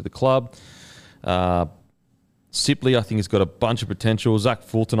came to the club. Sipley, I think, has got a bunch of potential. Zach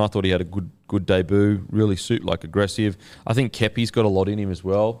Fulton, I thought he had a good debut, really aggressive. I think Kepi's got a lot in him as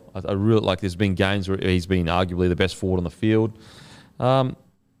well. I really like. There's been games where he's been arguably the best forward on the field.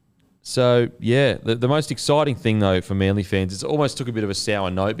 So, yeah, the most exciting thing, though, for Manly fans, it almost took a bit of a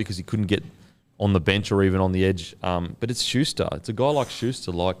sour note because he couldn't get on the bench or even on the edge. But it's Schuster. It's a guy like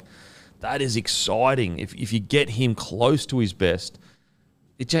Schuster. Like, that is exciting. If you get him close to his best,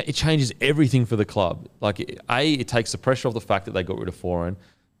 it changes everything for the club. Like, A, it takes the pressure off the fact that they got rid of Foran.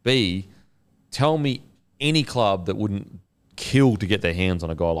 B, tell me any club that wouldn't kill to get their hands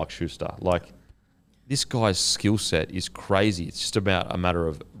on a guy like Schuster. Like, this guy's skill set is crazy. It's just about a matter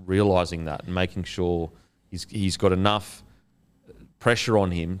of realising that and making sure he's got enough pressure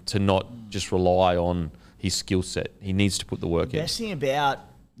on him to not just rely on his skill set. He needs to put the work in. The best thing about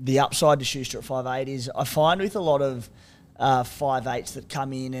the upside to Schuster at 5'8" is I find with a lot of 5'8s that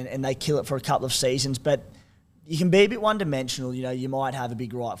come in and they kill it for a couple of seasons, but you can be a bit one-dimensional. You might have a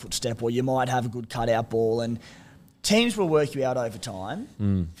big right foot step or you might have a good cutout ball, and teams will work you out over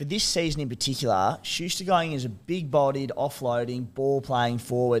time. For this season in particular, Schuster going as a big-bodied, offloading, ball-playing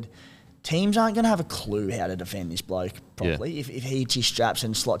forward, teams aren't going to have a clue how to defend this bloke properly if he hits his straps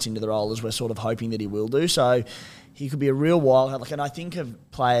and slots into the role, as we're sort of hoping that he will do. So he could be a real wild card. And I think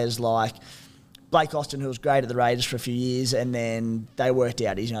of players like Blake Austin, who was great at the Raiders for a few years, and then they worked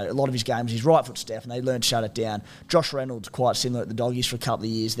out a lot of his games, his right foot step, and they learned to shut it down. Josh Reynolds, quite similar at the Doggies for a couple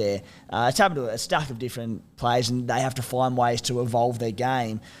of years there. It's happened to a stack of different players, and they have to find ways to evolve their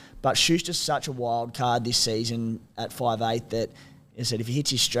game. But Schuster's such a wild card this season at 5'8" that, as I said, if he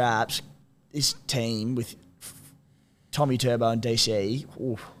hits his straps, this team with Tommy Turbo and DCE,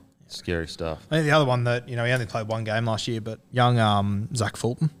 oof. Scary stuff. I think the other one that, he only played one game last year, but young Zach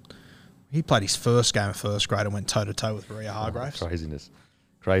Fulton, he played his first game of first grade and went toe-to-toe with Maria Hargraves. Craziness.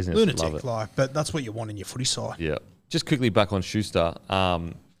 Craziness. Love lunatic, it. like. But that's what you want in your footy side. Yeah. Just quickly back on Schuster.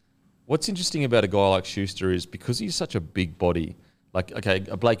 What's interesting about a guy like Schuster is because he's such a big body. Like, okay,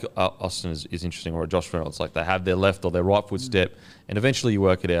 a Blake Austin is interesting, or a Josh Reynolds. Like, they have their left or their right foot step, and eventually you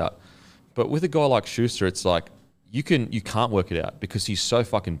work it out. But with a guy like Schuster, it's like you can't work it out because he's so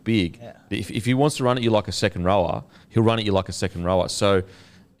fucking big. Yeah. If he wants to run at you like a second rower, he'll run at you like a second rower. So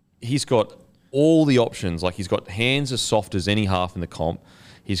he's got all the options. Like, he's got hands as soft as any half in the comp.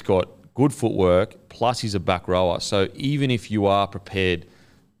 He's got good footwork, plus he's a back rower. So even if you are prepared,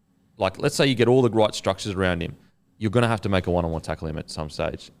 like, let's say you get all the right structures around him, you're going to have to make a one-on-one tackle him at some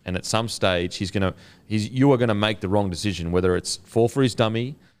stage. And at some stage, you are going to make the wrong decision, whether it's fall for his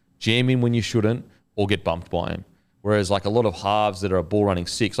dummy, jam in when you shouldn't, or get bumped by him. Whereas, like, a lot of halves that are a ball-running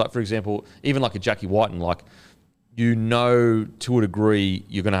six, like, for example, even like a Jackie Whiten, like, to a degree,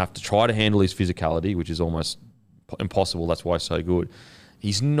 you're going to have to try to handle his physicality, which is almost impossible. That's why he's so good.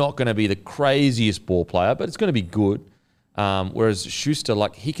 He's not going to be the craziest ball player, but it's going to be good. Whereas Schuster,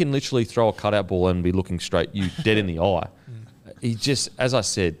 like, he can literally throw a cutout ball and be looking straight you dead in the eye. He just, as I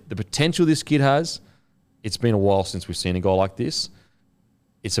said, the potential this kid has, it's been a while since we've seen a guy like this.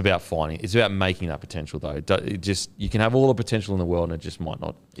 It's about finding. It's about making that potential, though. You can have all the potential in the world, and it just might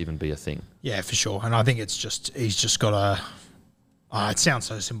not even be a thing. Yeah, for sure. And I think he's just got to. It sounds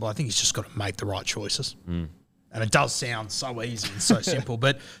so simple. I think he's just got to make the right choices. And it does sound so easy and so simple.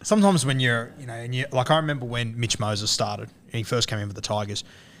 But sometimes when like, I remember when Mitch Moses started and he first came in with the Tigers,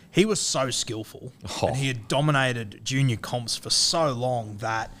 he was so skillful and he had dominated junior comps for so long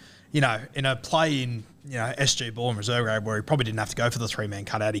that, in a play in, SG ball and reserve grade where he probably didn't have to go for the 3-man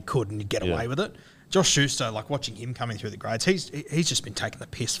cutout, he could and he'd get away with it. Josh Schuster, like, watching him coming through the grades, he's just been taking the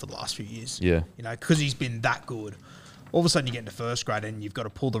piss for the last few years. Yeah. Because he's been that good. All of a sudden you get into first grade and you've got to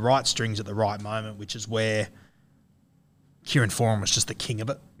pull the right strings at the right moment, which is where Kieran Foran was just the king of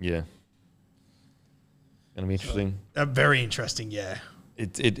it. Yeah. Going to be interesting. Very interesting, yeah.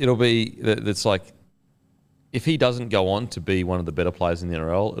 It'll be, that's like, if he doesn't go on to be one of the better players in the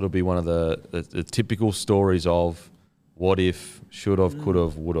NRL, it'll be one of the typical stories of what if, should have, could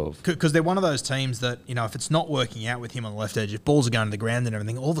have, would have. Because they're one of those teams that, if it's not working out with him on the left edge, if balls are going to the ground and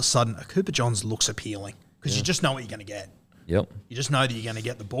everything, all of a sudden a Cooper Johns looks appealing because you just know what you're going to get. Yep. You just know that you're going to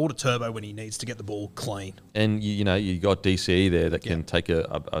get the ball to Turbo when he needs to get the ball clean. And, you got DCE there that can take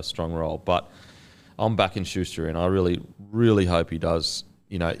a strong role. But I'm backing Schuster, and I really, really hope he does.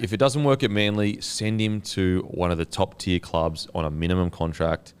 If it doesn't work at Manly, send him to one of the top-tier clubs on a minimum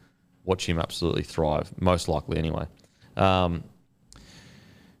contract. Watch him absolutely thrive, most likely anyway. Now,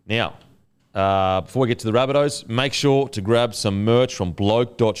 before we get to the Rabbitohs, make sure to grab some merch from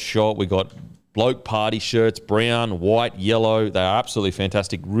bloke.shop. We got Bloke party shirts, brown, white, yellow. They are absolutely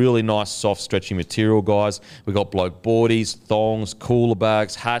fantastic. Really nice, soft, stretchy material, guys. We got Bloke boardies, thongs, cooler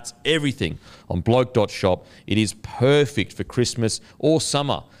bags, hats, everything on bloke.shop. It is perfect for Christmas or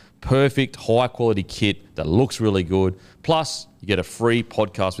summer. Perfect, high-quality kit that looks really good. Plus, you get a free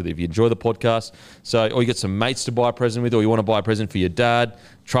podcast with it if you enjoy the podcast. Or you get some mates to buy a present with, or you want to buy a present for your dad.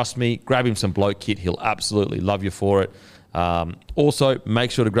 Trust me, grab him some Bloke kit. He'll absolutely love you for it. Also,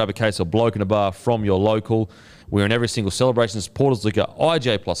 make sure to grab a case of Bloke in a Bar from your local. We're in every single Celebrations, Porters Liquor,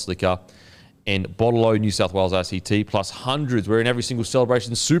 IJ Plus Liquor, and Bottle-O, New South Wales RCT, plus hundreds. We're in every single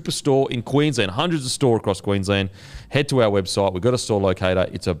Celebrations Superstore in Queensland, hundreds of stores across Queensland. Head to our website. We've got a store locator.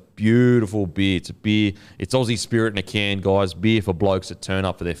 It's a beautiful beer. It's a beer. It's Aussie spirit in a can, guys. Beer for blokes that turn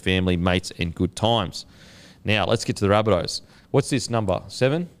up for their family, mates, and good times. Now, let's get to the Rabbitohs. What's this number?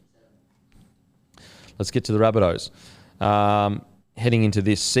 7? Let's get to the Rabbitohs. Heading into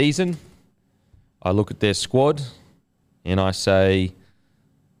this season, I look at their squad and I say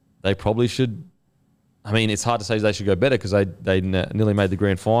they probably should. I mean, it's hard to say they should go better because they nearly made the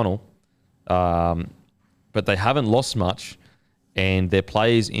grand final, but they haven't lost much, and their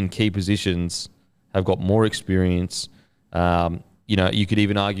players in key positions have got more experience. You could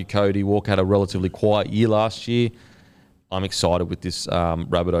even argue Cody Walker had a relatively quiet year last year. I'm excited with this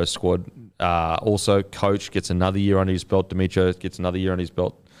Rabbitohs squad. Also, Coach gets another year under his belt. Demetrio gets another year under his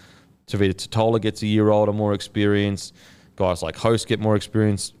belt. Tavita Totola gets a year older, more experience. Guys like Host get more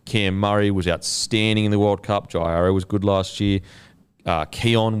experience. Cam Murray was outstanding in the World Cup. Jai Arrow was good last year.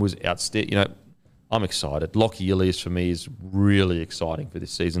 Keon was outstanding. I'm excited. Lockie Ilias for me is really exciting for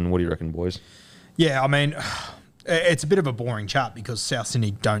this season. What do you reckon, boys? Yeah, I mean, it's a bit of a boring chat because South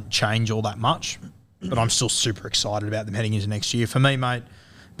Sydney don't change all that much, but I'm still super excited about them heading into next year. For me, mate,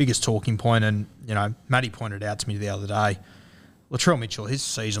 biggest talking point, and, Matty pointed out to me the other day, Latrell Mitchell, his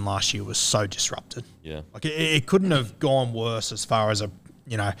season last year was so disrupted. Yeah. Like, it couldn't have gone worse as far as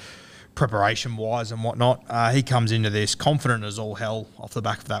preparation wise and whatnot. He comes into this confident as all hell off the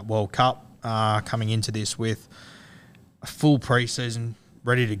back of that World Cup, coming into this with a full preseason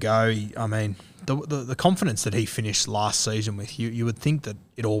ready to go. The confidence that he finished last season with, you would think that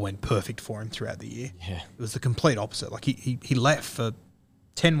it all went perfect for him throughout the year. Yeah. It was the complete opposite. Like he left for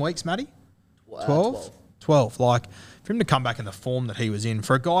 10 weeks, Matty? 12. Like, for him to come back in the form that he was in,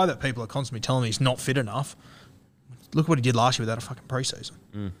 for a guy that people are constantly telling me he's not fit enough, look what he did last year without a fucking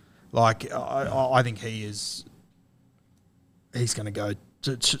preseason. Like, I think he's going to go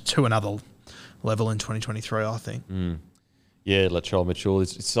to another level in 2023, I think. Yeah, Latrell Mitchell.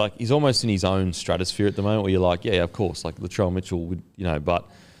 It's like he's almost in his own stratosphere at the moment where you're like, yeah, of course, like Latrell Mitchell would, but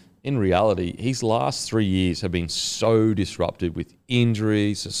in reality, his last 3 years have been so disrupted with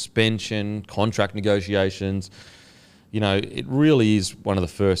injury, suspension, contract negotiations. It really is one of the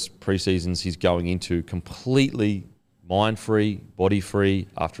first preseasons he's going into completely mind-free, body-free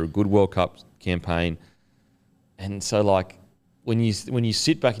after a good World Cup campaign. And so, like, when you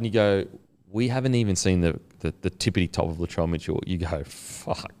sit back and you go, we haven't even seen the tippity top of Latrell Mitchell, you go,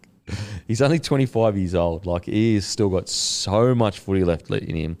 fuck. He's only 25 years old. Like, he has still got so much footy left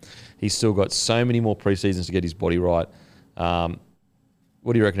in him. He's still got so many more preseasons to get his body right.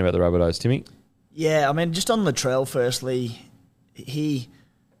 What do you reckon about the Rabbitohs, Timmy? Yeah, just on Latrell, firstly,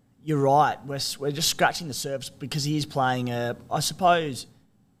 you're right. We're just scratching the surface because he is playing, I suppose,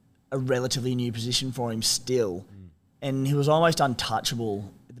 a relatively new position for him still. And he was almost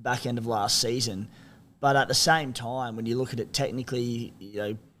untouchable at the back end of last season. But at the same time, when you look at it technically,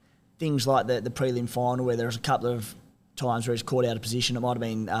 things like the prelim final where there was a couple of times where he's caught out of position. It might have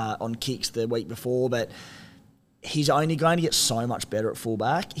been on kicks the week before, but he's only going to get so much better at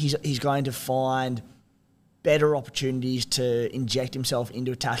fullback. He's going to find better opportunities to inject himself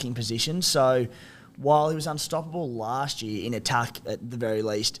into attacking positions. So while he was unstoppable last year in attack at the very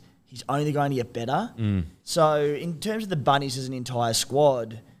least, he's only going to get better. So in terms of the Bunnies as an entire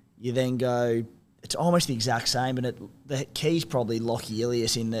squad, you then go, it's almost the exact same, but the key's probably Lockie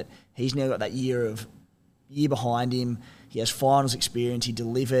Ilias in that he's now got that year behind him. He has finals experience. He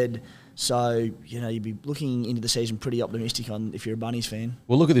delivered. So, you'd be looking into the season pretty optimistic on if you're a Bunnies fan.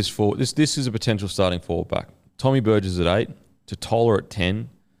 Well, look at this forward. This is a potential starting forward back. Tommy Burgess at 8, Totola at 10,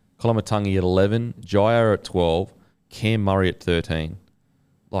 Kolomatangi at 11, Jair at 12, Cam Murray at 13.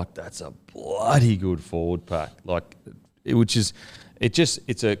 Like, that's a bloody good forward pack. Like, it's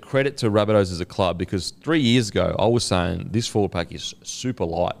a credit to Rabbitohs as a club because 3 years ago I was saying this forward pack is super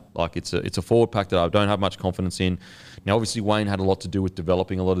light. Like, it's a forward pack that I don't have much confidence in. Now, obviously, Wayne had a lot to do with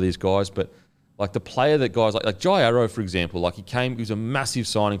developing a lot of these guys, but like the player that guys like Jai Arrow, for example, like he was a massive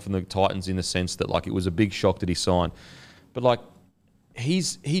signing from the Titans in the sense that like it was a big shock that he signed. But like he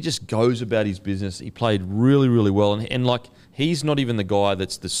just goes about his business. He played really, really well. And like he's not even the guy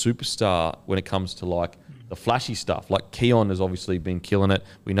that's the superstar when it comes to like the flashy stuff. Like Keon has obviously been killing it.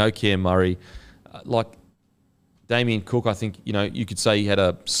 We know Cam Murray. Like Damien Cook, I think, you could say he had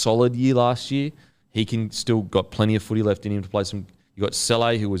a solid year last year. He can still got plenty of footy left in him to play some. You got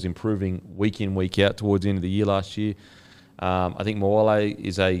Sele, who was improving week in, week out towards the end of the year last year. I think Moale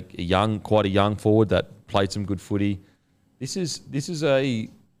is quite a young forward that played some good footy. This is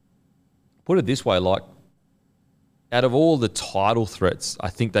put it this way, like out of all the title threats, I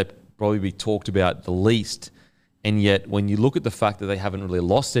think they probably be talked about the least. And yet, when you look at the fact that they haven't really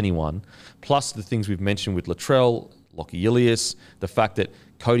lost anyone, plus the things we've mentioned with Latrell, Lockie Ilias, the fact that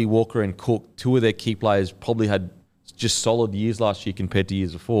Cody Walker and Cook, two of their key players, probably had just solid years last year compared to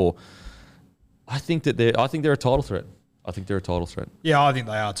years before. I think they're a title threat. Yeah, I think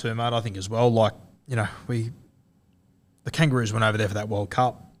they are too, mate. I think as well. Like, the Kangaroos went over there for that World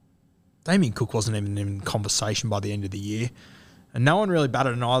Cup. Damien Cook wasn't even in conversation by the end of the year, and no one really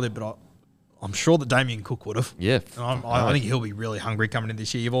batted an eyelid. But I'm sure that Damien Cook would have. Yeah. I think he'll be really hungry coming in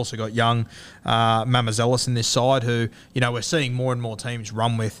this year. You've also got young Mamazelis in this side who, we're seeing more and more teams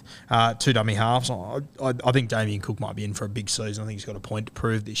run with two dummy halves. I think Damien Cook might be in for a big season. I think he's got a point to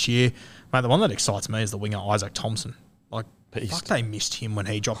prove this year. Mate, the one that excites me is the winger Isaac Thompson. Like, fuck, they missed him when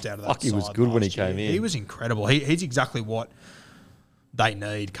he dropped out of that side. He was good when he came in. He was incredible. He's exactly what they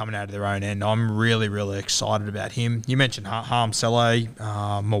need coming out of their own end. I'm really, really excited about him. You mentioned Harm Sele,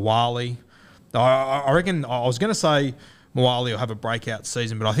 Mawali. I reckon I was going to say Moale will have a breakout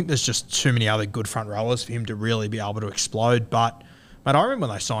season, but I think there's just too many other good front rowers for him to really be able to explode. But, mate, I remember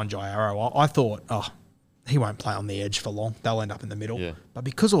when they signed Jai Arrow, I thought, he won't play on the edge for long. They'll end up in the middle. Yeah. But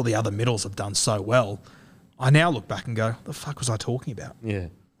because all the other middles have done so well, I now look back and go, the fuck was I talking about? Yeah.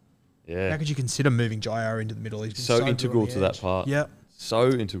 How could you consider moving Jai Arrow into the middle? He's been So good integral on the to edge. that part. Yeah. So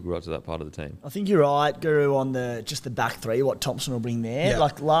integral to that part of the team. I think you're right, Guru, on the back three, what Thompson will bring there. Yeah.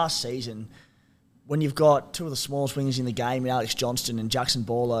 Like last season, when you've got two of the smallest wingers in the game, Alex Johnston and Jackson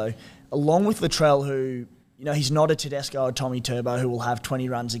Borlo, along with Latrell, who, you know, he's not a Tedesco or Tommy Turbo who will have 20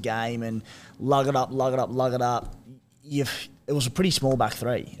 runs a game and lug it up. It was a pretty small back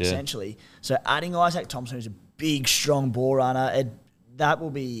three, essentially. So adding Isaac Thompson, who's a big, strong ball runner, that will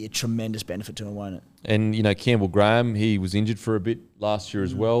be a tremendous benefit to him, won't it? And, you know, Campbell Graham, he was injured for a bit last year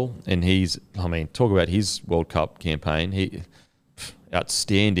as well. And talk about his World Cup campaign.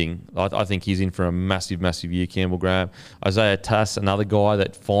 Outstanding. I think he's in for a massive, massive year, Campbell Graham. Isaiah Tass, another guy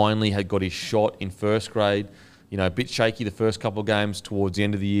that finally had got his shot in first grade. You know, a bit shaky the first couple of games towards the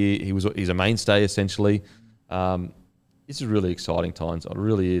end of the year. He's a mainstay, essentially. This is really exciting times. It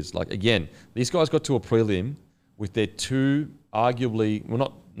really is. Like, again, these guys got to a prelim with their two arguably,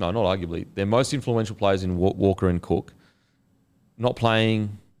 not arguably, their most influential players in Walker and Cook, not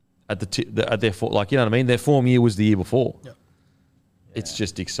playing at their like, you know what I mean? Their form year was the year before. Yep. It's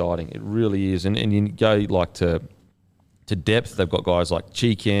just exciting. It really is. And you go like to depth. They've got guys like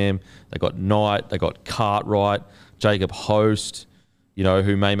Cheekham. They've got Knight. They've got Cartwright, Jacob Host, you know,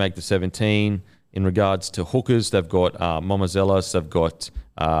 who may make the 17. In regards to hookers, they've got Momazelas. They've got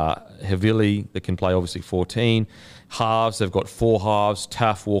Havili that can play obviously 14. Halves, they've got 4 halves,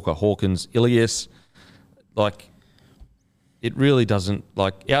 Taff, Walker, Hawkins, Ilias. Like, it really doesn't,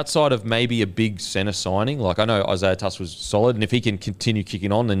 like, outside of maybe a big centre signing, like I know Isaiah Tuss was solid, and if he can continue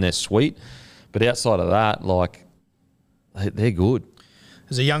kicking on, then they're sweet. But outside of that, like, they're good.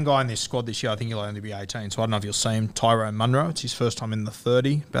 There's a young guy in this squad this year. I think he'll only be 18, so I don't know if you'll see him. Tyrone Munro. It's his first time in the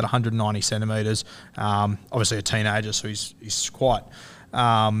 30, about 190 centimetres. Obviously a teenager, so he's quite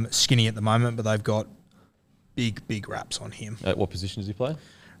skinny at the moment, but they've got big raps on him. At what position does he play?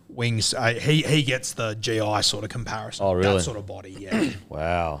 Wings. He gets the GI sort of comparison. Oh, really? That sort of body, yeah.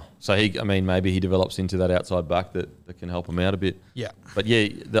 Wow. So maybe he develops into that outside back that can help him out a bit. Yeah. But yeah,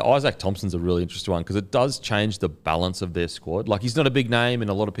 the Isaac Thompson's a really interesting one because it does change the balance of their squad. Like, he's not a big name and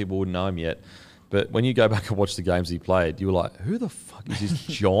a lot of people wouldn't know him yet. But when you go back and watch the games he played, you were like, who the fuck is this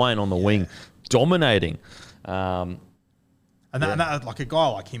giant on the wing dominating? And that, like, a guy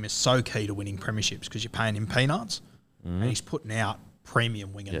like him is so key to winning premierships because you're paying him peanuts and he's putting out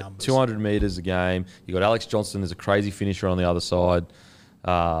premium winger numbers. 200 metres a game. You got Alex Johnston as a crazy finisher on the other side.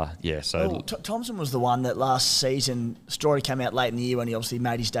 Thompson was the one that last season, story came out late in the year when he obviously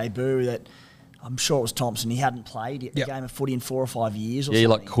made his debut, that I'm sure it was Thompson. He hadn't played a game of footy in 4 or 5 years or something. He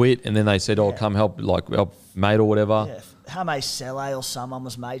like quit and then they said, come help mate or whatever. Yeah, Hame Sele or someone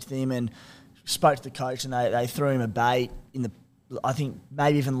was mate to him and spoke to the coach and they threw him a bait in the, I think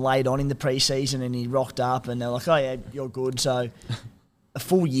maybe even late on in the pre-season, and he rocked up and they're like, oh yeah, you're good. So a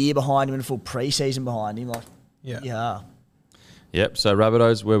full year behind him and a full pre-season behind him. Like, yeah. Yep. So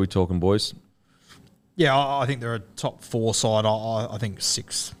Rabbitohs, where are we talking, boys? Yeah, I think they're a top 4 side. I think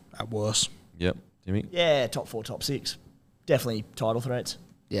 6 at worst. Yep. Jimmy? Yeah, top 4, top 6. Definitely title threats.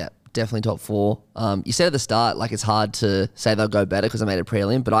 Yeah, definitely top 4. You said at the start, like, it's hard to say they'll go better because they made a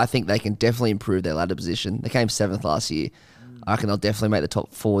prelim, but I think they can definitely improve their ladder position. They came 7th last year. I reckon they'll definitely make the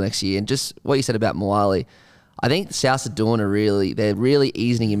top 4 next year. And just what you said about Moali, I think South Dawn they're really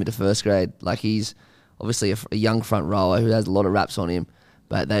easing him into first grade. Like, he's obviously a young front rower who has a lot of raps on him,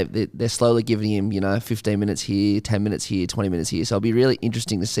 but they're slowly giving him, 15 minutes here, 10 minutes here, 20 minutes here. So it'll be really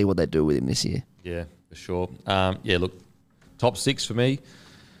interesting to see what they do with him this year. Yeah, for sure. Look, top 6 for me.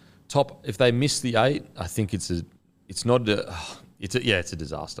 If they miss the 8, I think it's a disaster. It's a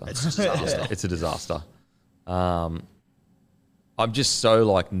disaster. It's a disaster. I'm just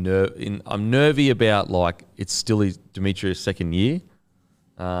so I'm nervy about it's still Demetrius' second year,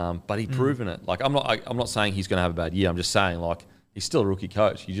 but he's proven it. Like, I'm not saying he's going to have a bad year. I'm just saying he's still a rookie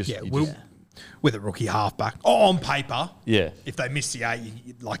coach. With a rookie halfback on paper. Yeah. If they miss the 8,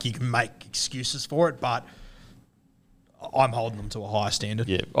 you can make excuses for it, but I'm holding them to a higher standard.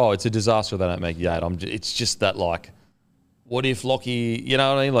 Yeah. Oh, it's a disaster if they don't make the 8. It's just that what if Lockie, you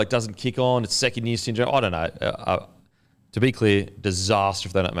know what I mean? Doesn't kick on. It's second year syndrome. I don't know. To be clear, disaster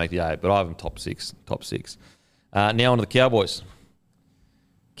if they don't make the 8, but I have them top 6. Now on to the Cowboys.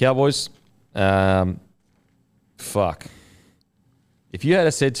 Fuck. If you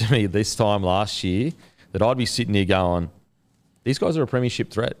had said to me this time last year that I'd be sitting here going, these guys are a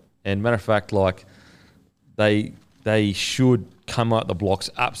premiership threat. And matter of fact, they should come out the blocks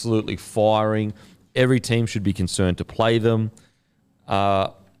absolutely firing. Every team should be concerned to play them.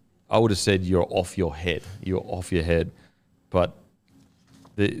 I would have said you're off your head. You're off your head. But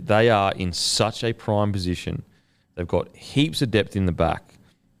they are in such a prime position. They've got heaps of depth in the back.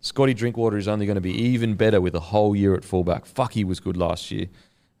 Scotty Drinkwater is only going to be even better with a whole year at fullback. Fuck, he was good last year.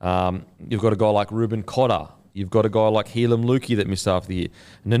 You've got a guy like Ruben Cotter. You've got a guy like Helam Lukey that missed half the year.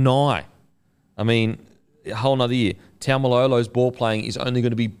 Nanai. I mean, a whole nother year. Taumalolo's ball playing is only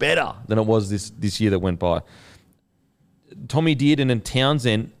going to be better than it was this year that went by. Tommy Dearden and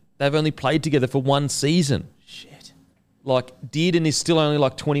Townsend, they've only played together for one season. Shit. Like, Dearden is still only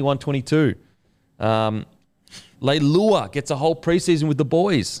like 21, 22. Leilua gets a whole preseason with the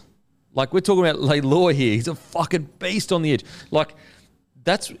boys. Like, we're talking about Leilua here. He's a fucking beast on the edge. Like,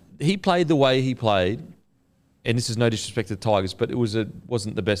 he played the way he played, and this is no disrespect to the Tigers, but it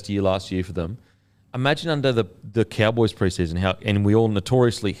wasn't the best year last year for them. Imagine under the Cowboys preseason, and we all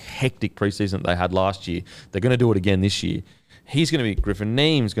notoriously hectic preseason that they had last year. They're going to do it again this year. He's going to be Griffin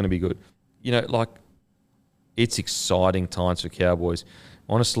Neem's going to be good. You know, like, it's exciting times for Cowboys.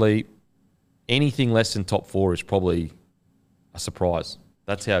 Honestly, anything less than top 4 is probably a surprise.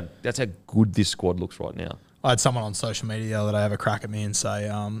 That's how good this squad looks right now. I had someone on social media the other day have a crack at me and say,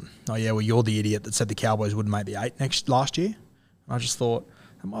 oh yeah, well, you're the idiot that said the Cowboys wouldn't make the 8 last year. And I just thought,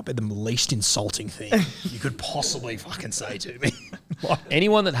 that might be the least insulting thing you could possibly fucking say to me.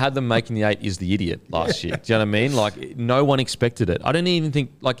 Anyone that had them making the 8 is the idiot last year. Do you know what I mean? Like, no one expected it. I don't even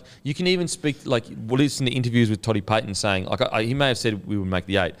think, like, you can even speak, like, we'll listen to interviews with Toddy Payton saying, like, he may have said we would make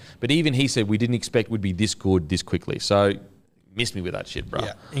the 8, but even he said we didn't expect we'd be this good this quickly. So, miss me with that shit, bro.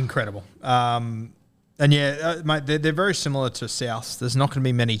 Yeah, incredible. And yeah, mate, they're very similar to South. There's not going to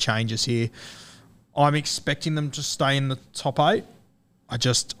be many changes here. I'm expecting them to stay in the top 8.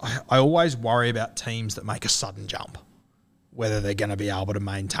 I always worry about teams that make a sudden jump, whether they're going to be able to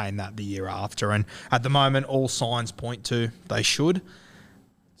maintain that the year after. And at the moment, all signs point to they should.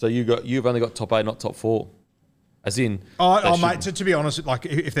 So you've only got top 8, not top 4, as in. Mate. To be honest, like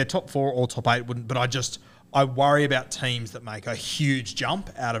if they're top 4 or top 8, wouldn't. But I worry about teams that make a huge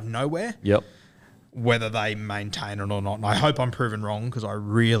jump out of nowhere. Yep. Whether they maintain it or not. And I hope I'm proven wrong because I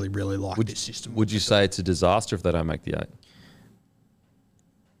really, really like this system. Would you say it's a disaster if they don't make the 8?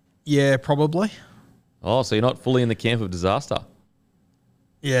 Yeah, probably. Oh, so you're not fully in the camp of disaster?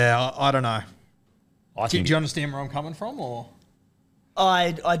 Yeah, I don't know. Do think you understand where I'm coming from? Or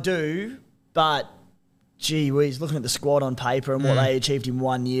I do, but gee whiz, looking at the squad on paper and what they achieved in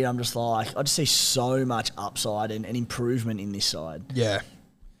 1 year, I'm just like, I just see so much upside and improvement in this side. yeah.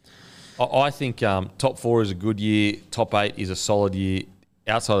 I think top 4 is a good year. Top 8 is a solid year.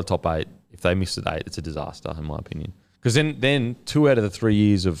 Outside of top 8, if they miss at 8, it's a disaster, in my opinion. Because then 2 out of the 3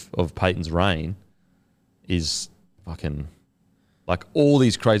 years of Peyton's reign is fucking, like, all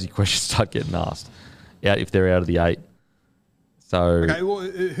these crazy questions start getting asked if they're out of the 8. So Okay, well,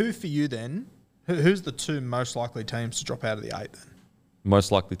 who for you then? Who's the 2 most likely teams to drop out of the 8 then?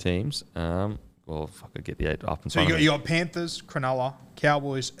 most likely teams. Well, if I could get the 8 up and So you got Panthers, Cronulla,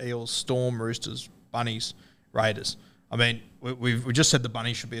 Cowboys, Eels, Storm, Roosters, Bunnies, Raiders. I mean, we just said the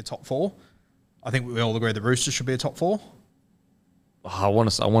Bunnies should be a top 4. I think we all agree the Roosters should be a top 4. I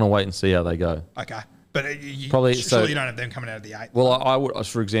want to wait and see how they go. Okay. But Probably surely so. you don't have them coming out of the 8. Well, I would,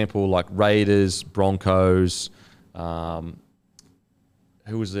 for example, like Raiders, Broncos.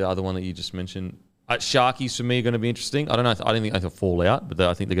 Who was the other one that you just mentioned? Sharkies for me are going to be interesting. I don't know. I don't think they'll fall out, but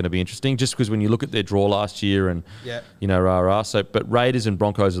I think they're going to be interesting. Just because when you look at their draw last year and rah. So, but Raiders and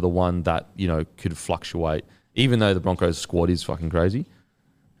Broncos are the one that could fluctuate, even though the Broncos squad is fucking crazy.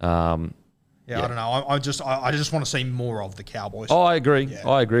 I don't know. I just want to see more of the Cowboys. Oh, I agree. Yeah.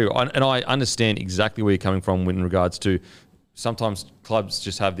 I agree. And I understand exactly where you're coming from in regards to sometimes clubs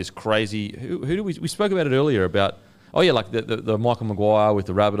just have this crazy. Who do we spoke about it earlier about? Oh yeah, like the Michael Maguire with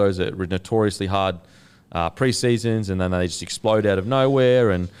the Rabbitohs that were notoriously hard pre-seasons, and then they just explode out of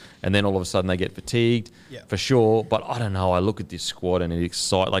nowhere, and then all of a sudden they get fatigued for sure. But I don't know. I look at this squad and it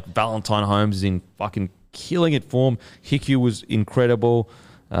excites. Like Valentine Holmes is in fucking killing it form. Hiku was incredible.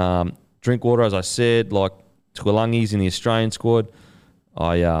 Drinkwater, as I said, like Tuolangi's in the Australian squad.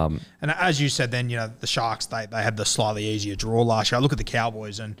 And as you said, then the Sharks they had the slightly easier draw last year. I look at the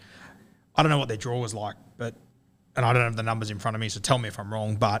Cowboys and I don't know what their draw was like, and I don't have the numbers in front of me, so tell me if I'm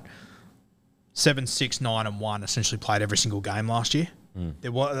wrong. But 7, 6, 9, and 1 essentially played every single game last year. I'm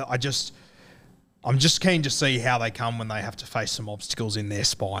just keen to see how they come when they have to face some obstacles in their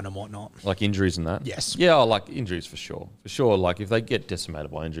spine and whatnot. Like injuries and that? Yes. Yeah, like injuries for sure. For sure, like if they get decimated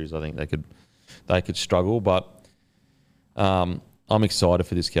by injuries, I think they could struggle. But I'm excited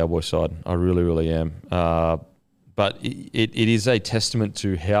for this Cowboy side. I really, really am. But it is a testament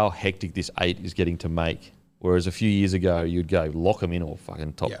to how hectic this 8 is getting to make. Whereas a few years ago, you'd go lock them in or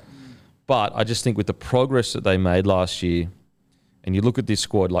fucking top. Yeah. But I just think with the progress that they made last year, and you look at this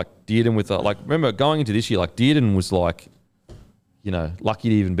squad, like Dearden with, remember going into this year, like Dearden was like, lucky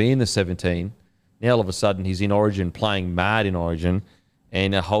to even be in the 17. Now all of a sudden he's in Origin, playing mad in Origin,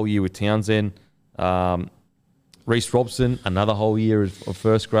 and a whole year with Townsend. Reece Robson, another whole year of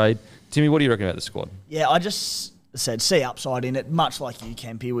first grade. Timmy, what do you reckon about the squad? Yeah, I just said see upside in it, much like you,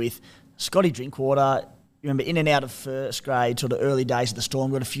 Kempy, with Scotty Drinkwater. You remember in and out of first grade, sort of early days of the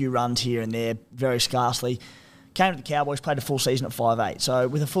Storm, got a few runs here and there, very scarcely. Came to the Cowboys, played a full season at 5'8". So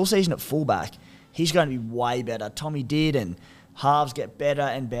with a full season at fullback, he's going to be way better. Tommy did, and halves get better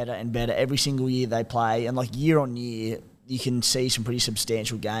and better and better every single year they play. And like year on year, you can see some pretty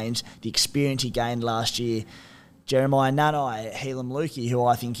substantial gains. The experience he gained last year. Jeremiah Nanai, Helam Lukey, who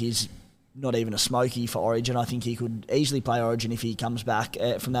I think is not even a smoky for Origin. I think he could easily play Origin if he comes back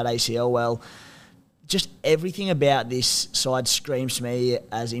from that ACL well. Just everything about this side screams to me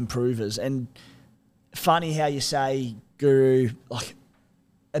as improvers. And funny how you say, Guru, like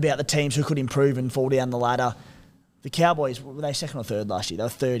about the teams who could improve and fall down the ladder. The Cowboys, were they second or third last year? They were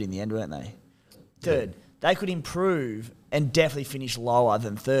third in the end, weren't they? Third. Yeah. They could improve and definitely finish lower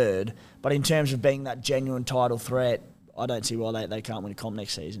than third. But in terms of being that genuine title threat, I don't see why they can't win a comp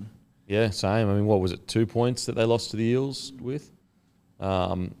next season. Yeah, same. I mean, what was it, 2 points that they lost to the Eels with?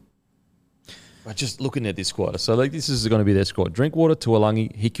 But just looking at this squad. So this is going to be their squad. Drinkwater,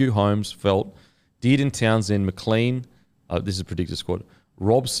 Tuolangi, Hiku, Holmes, Felt, Dearden, Townsend, McLean. This is a predicted squad.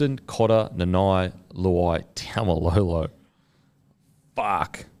 Robson, Cotter, Nanai, Luai, Tamalolo.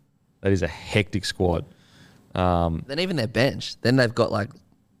 Fuck. That is a hectic squad. Then even their bench. Then they've got like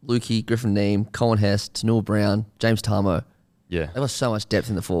Lukey, Griffin Neem, Colin Hess, Tanul Brown, James Tarmo. Yeah. There was so much depth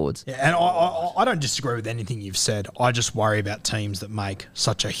in the forwards. Yeah, and I don't disagree with anything you've said. I just worry about teams that make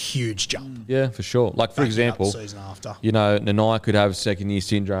such a huge jump. Yeah, for sure. Like, for example, season after. Nanai could have second-year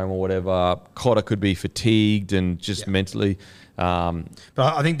syndrome or whatever. Cotter could be fatigued and just mentally. But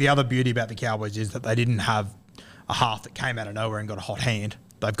I think the other beauty about the Cowboys is that they didn't have a half that came out of nowhere and got a hot hand.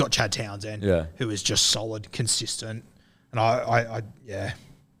 They've got Chad Townsend, who is just solid, consistent. And yeah,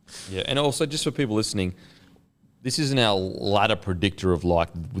 and also just for people listening, this isn't our ladder predictor of like,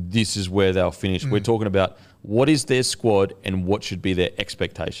 this is where they'll finish. We're talking about what is their squad and what should be their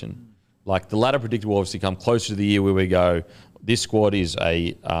expectation. Like the ladder predictor will obviously come closer to the year where we go, this squad is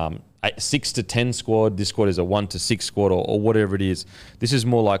a 6 to 10 squad, this squad is a 1 to 6 squad or whatever it is. This is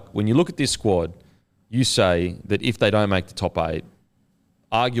more like when you look at this squad, you say that if they don't make the top 8,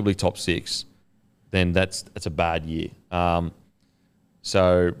 arguably top 6, then that's a bad year.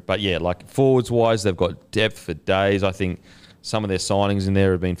 But yeah, like forwards-wise, they've got depth for days. I think some of their signings in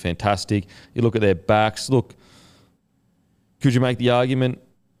there have been fantastic. You look at their backs. Look, could you make the argument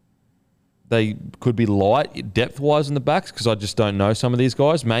they could be light depth-wise in the backs? Because I just don't know some of these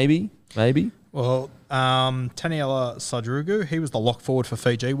guys. Maybe. Well, Taniela Sadrugu, he was the lock forward for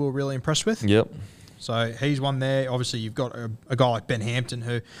Fiji we were really impressed with. Yep. So he's one there. Obviously, you've got a guy like Ben Hampton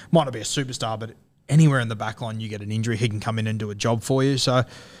who might not be a superstar, but anywhere in the back line you get an injury, he can come in and do a job for you. So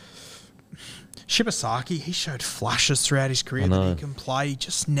Shibasaki, he showed flashes throughout his career that he can play. He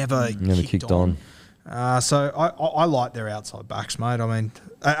just never kicked on. So I like their outside backs, mate. I mean,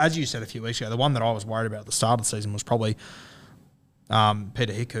 as you said a few weeks ago, the one that I was worried about at the start of the season was probably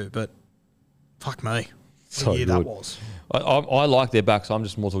Peter Hiku, but fuck me. So year good. That was. I like their backs. I'm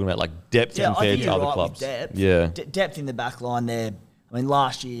just more talking about like depth compared to other clubs. Depth. Yeah, depth in the back line there. I mean,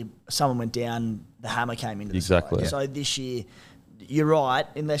 last year someone went down, the hammer came into the side. So this year, you're right.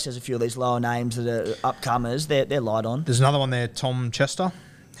 Unless there's a few of these lower names that are upcomers, they're light on. There's another one there, Tom Chester.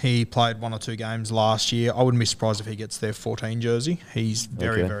 He played 1 or 2 games last year. I wouldn't be surprised if he gets their 14 jersey. He's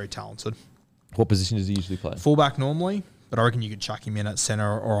very, very talented. What position does he usually play? Fullback normally, but I reckon you could chuck him in at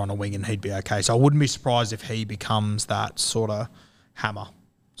centre or on a wing and he'd be okay. So I wouldn't be surprised if he becomes that sort of hammer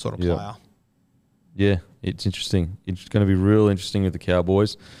sort of player. Yeah, it's interesting. It's going to be real interesting with the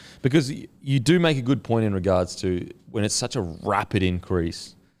Cowboys because you do make a good point in regards to when it's such a rapid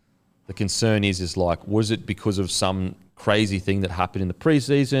increase. The concern is like, was it because of some crazy thing that happened in the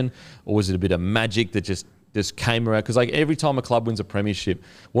preseason, or was it a bit of magic that just came around? Because like every time a club wins a premiership,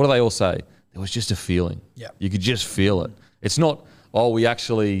 what do they all say? There was just a feeling. Yeah, you could just feel it. It's not,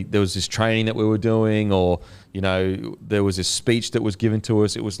 there was this training that we were doing, or there was this speech that was given to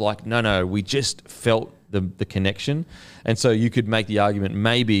us. It was like, no, we just felt the connection. And so you could make the argument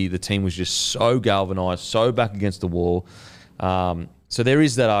maybe the team was just so galvanised, so back against the wall. So there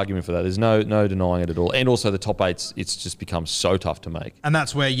is that argument for that. There's no denying it at all. And also the top 8s, it's just become so tough to make. And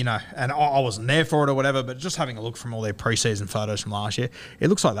that's where, and I wasn't there for it or whatever, but just having a look from all their preseason photos from last year, it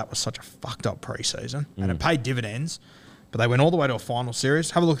looks like that was such a fucked up preseason. And it paid dividends. But they went all the way to a final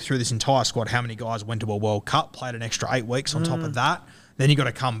series. Have a look through this entire squad, how many guys went to a World Cup, played an extra 8 weeks on top of that. Then you got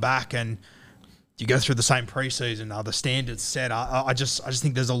to come back and, you go through the same preseason? Are the standards set? I just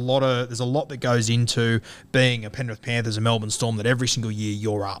think there's a lot that goes into being a Penrith Panthers and Melbourne Storm that every single year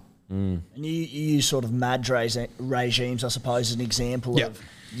you're up. And you use sort of Madre's regimes, I suppose, as an example of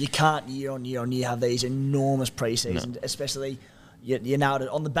you can't year on year have these enormous preseasons, especially you nailed it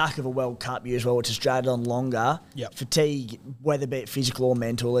on the back of a World Cup year as well, which has dragged on longer. Fatigue, whether be it physical or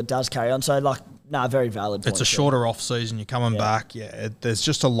mental, it does carry on. So, very valid point. It's a shorter off season. You're coming back. There's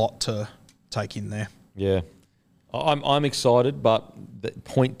just a lot to take in there. Yeah. I'm excited, but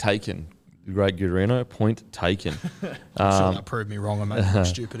point taken. Great Guarino, point taken. I'm sure that proved me wrong. I made me look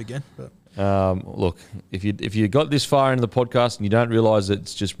stupid again. But look, if you got this far into the podcast and you don't realise that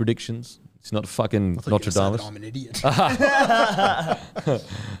it's just predictions, it's not fucking Nostradamus. I'm an idiot.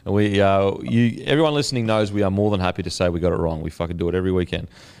 Everyone listening knows we are more than happy to say we got it wrong. We fucking do it every weekend.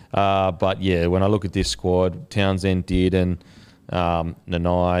 But yeah, when I look at this squad, Townsend, Dearden,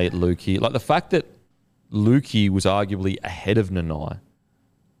 Nanai, Lukey, like the fact that Lukey was arguably ahead of Nanai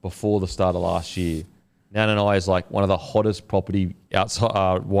before the start of last year. Now Nanai is like one of the hottest property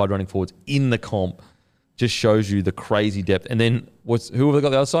outside wide running forwards in the comp. Just shows you the crazy depth. And then who have they got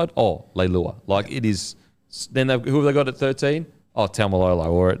the other side? Oh, Leilua. Like it is. Then who have they got at 13? Oh, Taumalolo.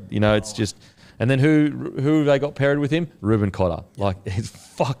 Or it's just. And then who have they got paired with him? Ruben Cotter. Like it's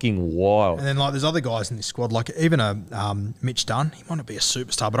fucking wild. And then there's other guys in this squad. Like even Mitch Dunn. He might not be a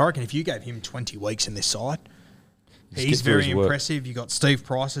superstar, but I reckon if you gave him 20 weeks in this side, he's very impressive. You got Steve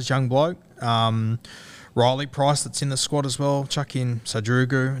Price as young bloke. Riley Price that's in the squad as well. Chuck in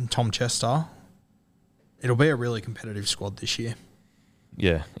Sadrugu and Tom Chester. It'll be a really competitive squad this year.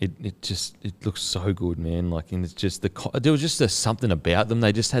 Yeah, it looks so good, man. Like, and it's just there was just something about them.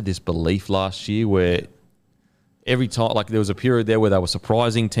 They just had this belief last year where every time, like, there was a period there where they were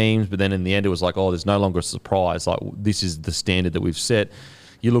surprising teams, but then in the end it was like, oh, there's no longer a surprise. Like, this is the standard that we've set.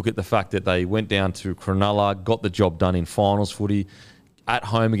 You look at the fact that they went down to Cronulla, got the job done in finals footy, at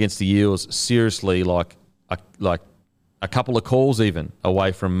home against the Eels. Seriously, like a couple of calls even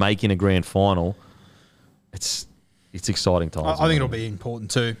away from making a grand final. It's exciting times. I think it'll be important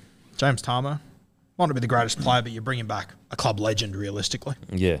too. James Tarmo might not be the greatest player, but you're bringing back a club legend realistically.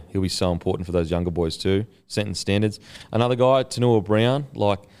 Yeah, he'll be so important for those younger boys too. Setting standards. Another guy, Tanua Brown,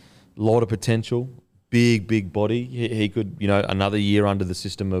 like a lot of potential, big body. He could, another year under the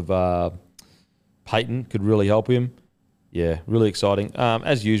system of Peyton could really help him. Yeah, really exciting.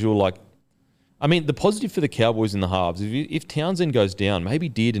 As usual, the positive for the Cowboys in the halves, if Townsend goes down, maybe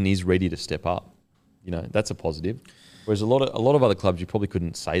Dearden is ready to step up. That's a positive. Whereas a lot of other clubs, you probably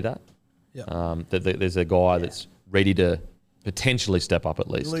couldn't say that. Yeah. There's a guy that's ready to potentially step up at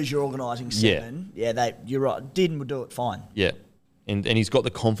least. You lose your organising seven. Yeah, you're right. Dearden would do it fine. Yeah. And he's got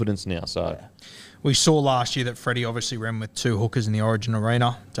the confidence now. So we saw last year that Freddie obviously ran with two hookers in the Origin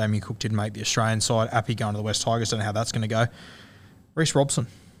arena. Damien Cook didn't make the Australian side. Appy going to the West Tigers. Don't know how that's going to go. Reece Robson.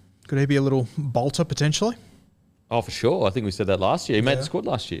 Could he be a little bolter potentially? Oh, for sure. I think we said that last year. He made the squad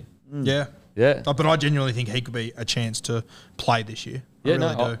last year. Yeah. Yeah. But I genuinely think he could be a chance to play this year.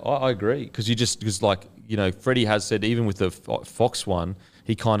 I agree. Because Freddie has said, even with the Fox one,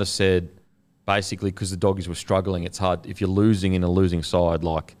 he kind of said, basically, because the Doggies were struggling, it's hard. If you're losing in a losing side,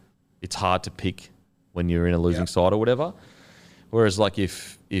 it's hard to pick when you're in a losing side or whatever. Whereas,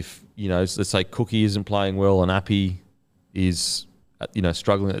 if let's say Cookie isn't playing well and Appy is,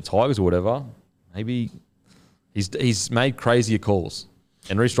 struggling at the Tigers or whatever, maybe he's made crazier calls.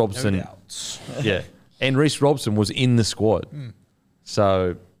 And Reece Robson, no doubts. And Reece Robson was in the squad.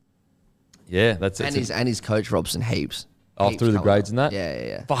 So, yeah, that's it. And his coach Robson heaps. Through the grades and that?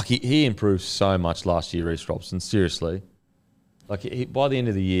 Yeah. Fuck, he improved so much last year, Reece Robson, seriously. By the end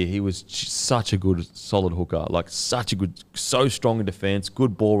of the year, he was such a good, solid hooker. So strong in defence,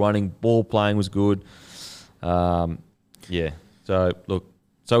 good ball running, ball playing was good. Yeah. So, look,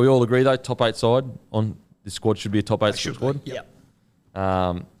 we all agree, though, top 8 side on this squad should be a top 8 squad? Yep.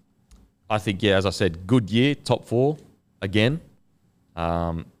 I think, as I said, good year, top 4 again.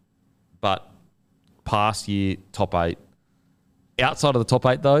 But past year, top 8. Outside of the top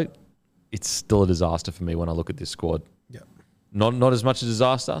 8, though, it's still a disaster for me when I look at this squad. Yep. Not as much a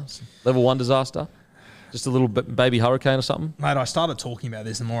disaster. Level 1 disaster. Just a little baby hurricane or something. Mate, I started talking about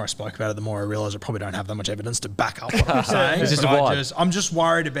this. The more I spoke about it, the more I realised I probably don't have that much evidence to back up what I'm saying. It's just a vibe. I'm just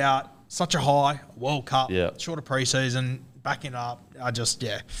worried about such a high World Cup, Yeah. shorter preseason, backing up.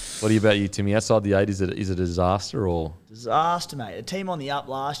 What about you, Timmy? Outside the 8, is it a disaster or? Disaster, mate. A team on the up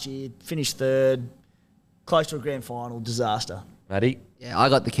last year, finished 3rd, close to a grand final. Disaster. Matty? Yeah, I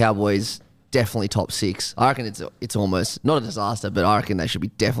got the Cowboys definitely top 6. I reckon it's almost not a disaster, but I reckon they should be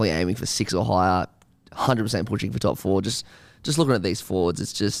definitely aiming for 6 or higher. 100% pushing for top 4. Just looking at these forwards,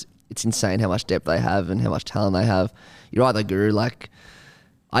 it's it's insane how much depth they have and how much talent they have. You're right, though, Guru. Like,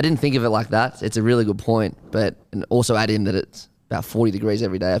 I didn't think of it like that. It's a really good point, but and also add in that it's about 40 degrees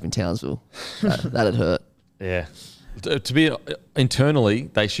every day up in Townsville. That'd hurt. Yeah. To be internally,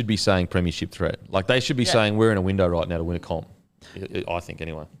 they should be saying premiership threat. Like they should be saying we're in a window right now to win a comp. I think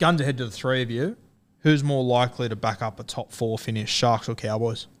anyway. Gun to head to the three of you. Who's more likely to back up a top 4 finish, Sharks or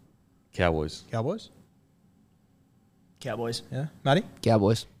Cowboys? Cowboys. Cowboys? Cowboys. Yeah. Matty?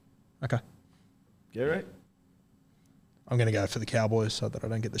 Cowboys. Okay. Guru? I'm going to go for the Cowboys so that I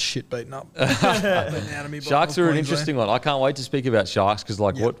don't get the shit beaten up. Beaten out of me by Sharks are an Queensland. interesting one. I can't wait to speak about Sharks because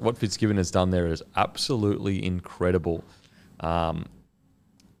what Fitzgibbon has done there is absolutely incredible. But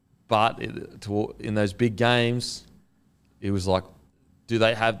in those big games, it was like, do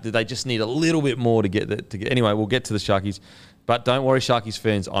they just need a little bit more to get that? Anyway, we'll get to the Sharkies. But don't worry, Sharkies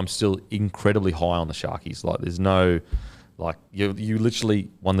fans, I'm still incredibly high on the Sharkies. Like there's no, like you literally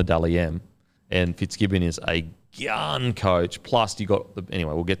won the Dally M, and Fitzgibbon is a gun coach. Plus you got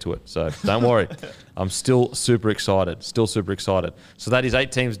anyway, we'll get to it. So don't worry. I'm still super excited. So that is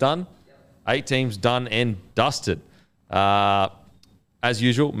 8 teams done. 8 teams done and dusted. As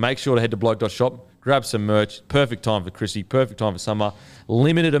usual, make sure to head to bloke.shop, grab some merch. Perfect time for Chrissy, perfect time for summer.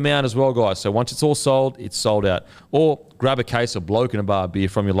 Limited amount as well, guys. So once it's all sold, it's sold out. Or grab a case of Bloke in a Bar beer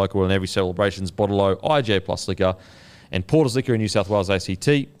from your local and every celebrations, Bottle-O, IGA Plus Liquor, and Porter's Liquor in New South Wales ACT,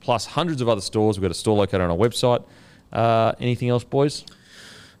 plus hundreds of other stores. We've got a store located on our website. Anything else, boys?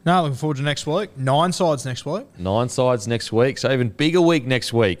 No, looking forward to next week. 9 sides next week. 9 sides next week. So even bigger week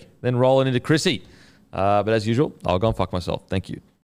next week. Then rolling into Chrissy. But as usual, I'll go and fuck myself. Thank you.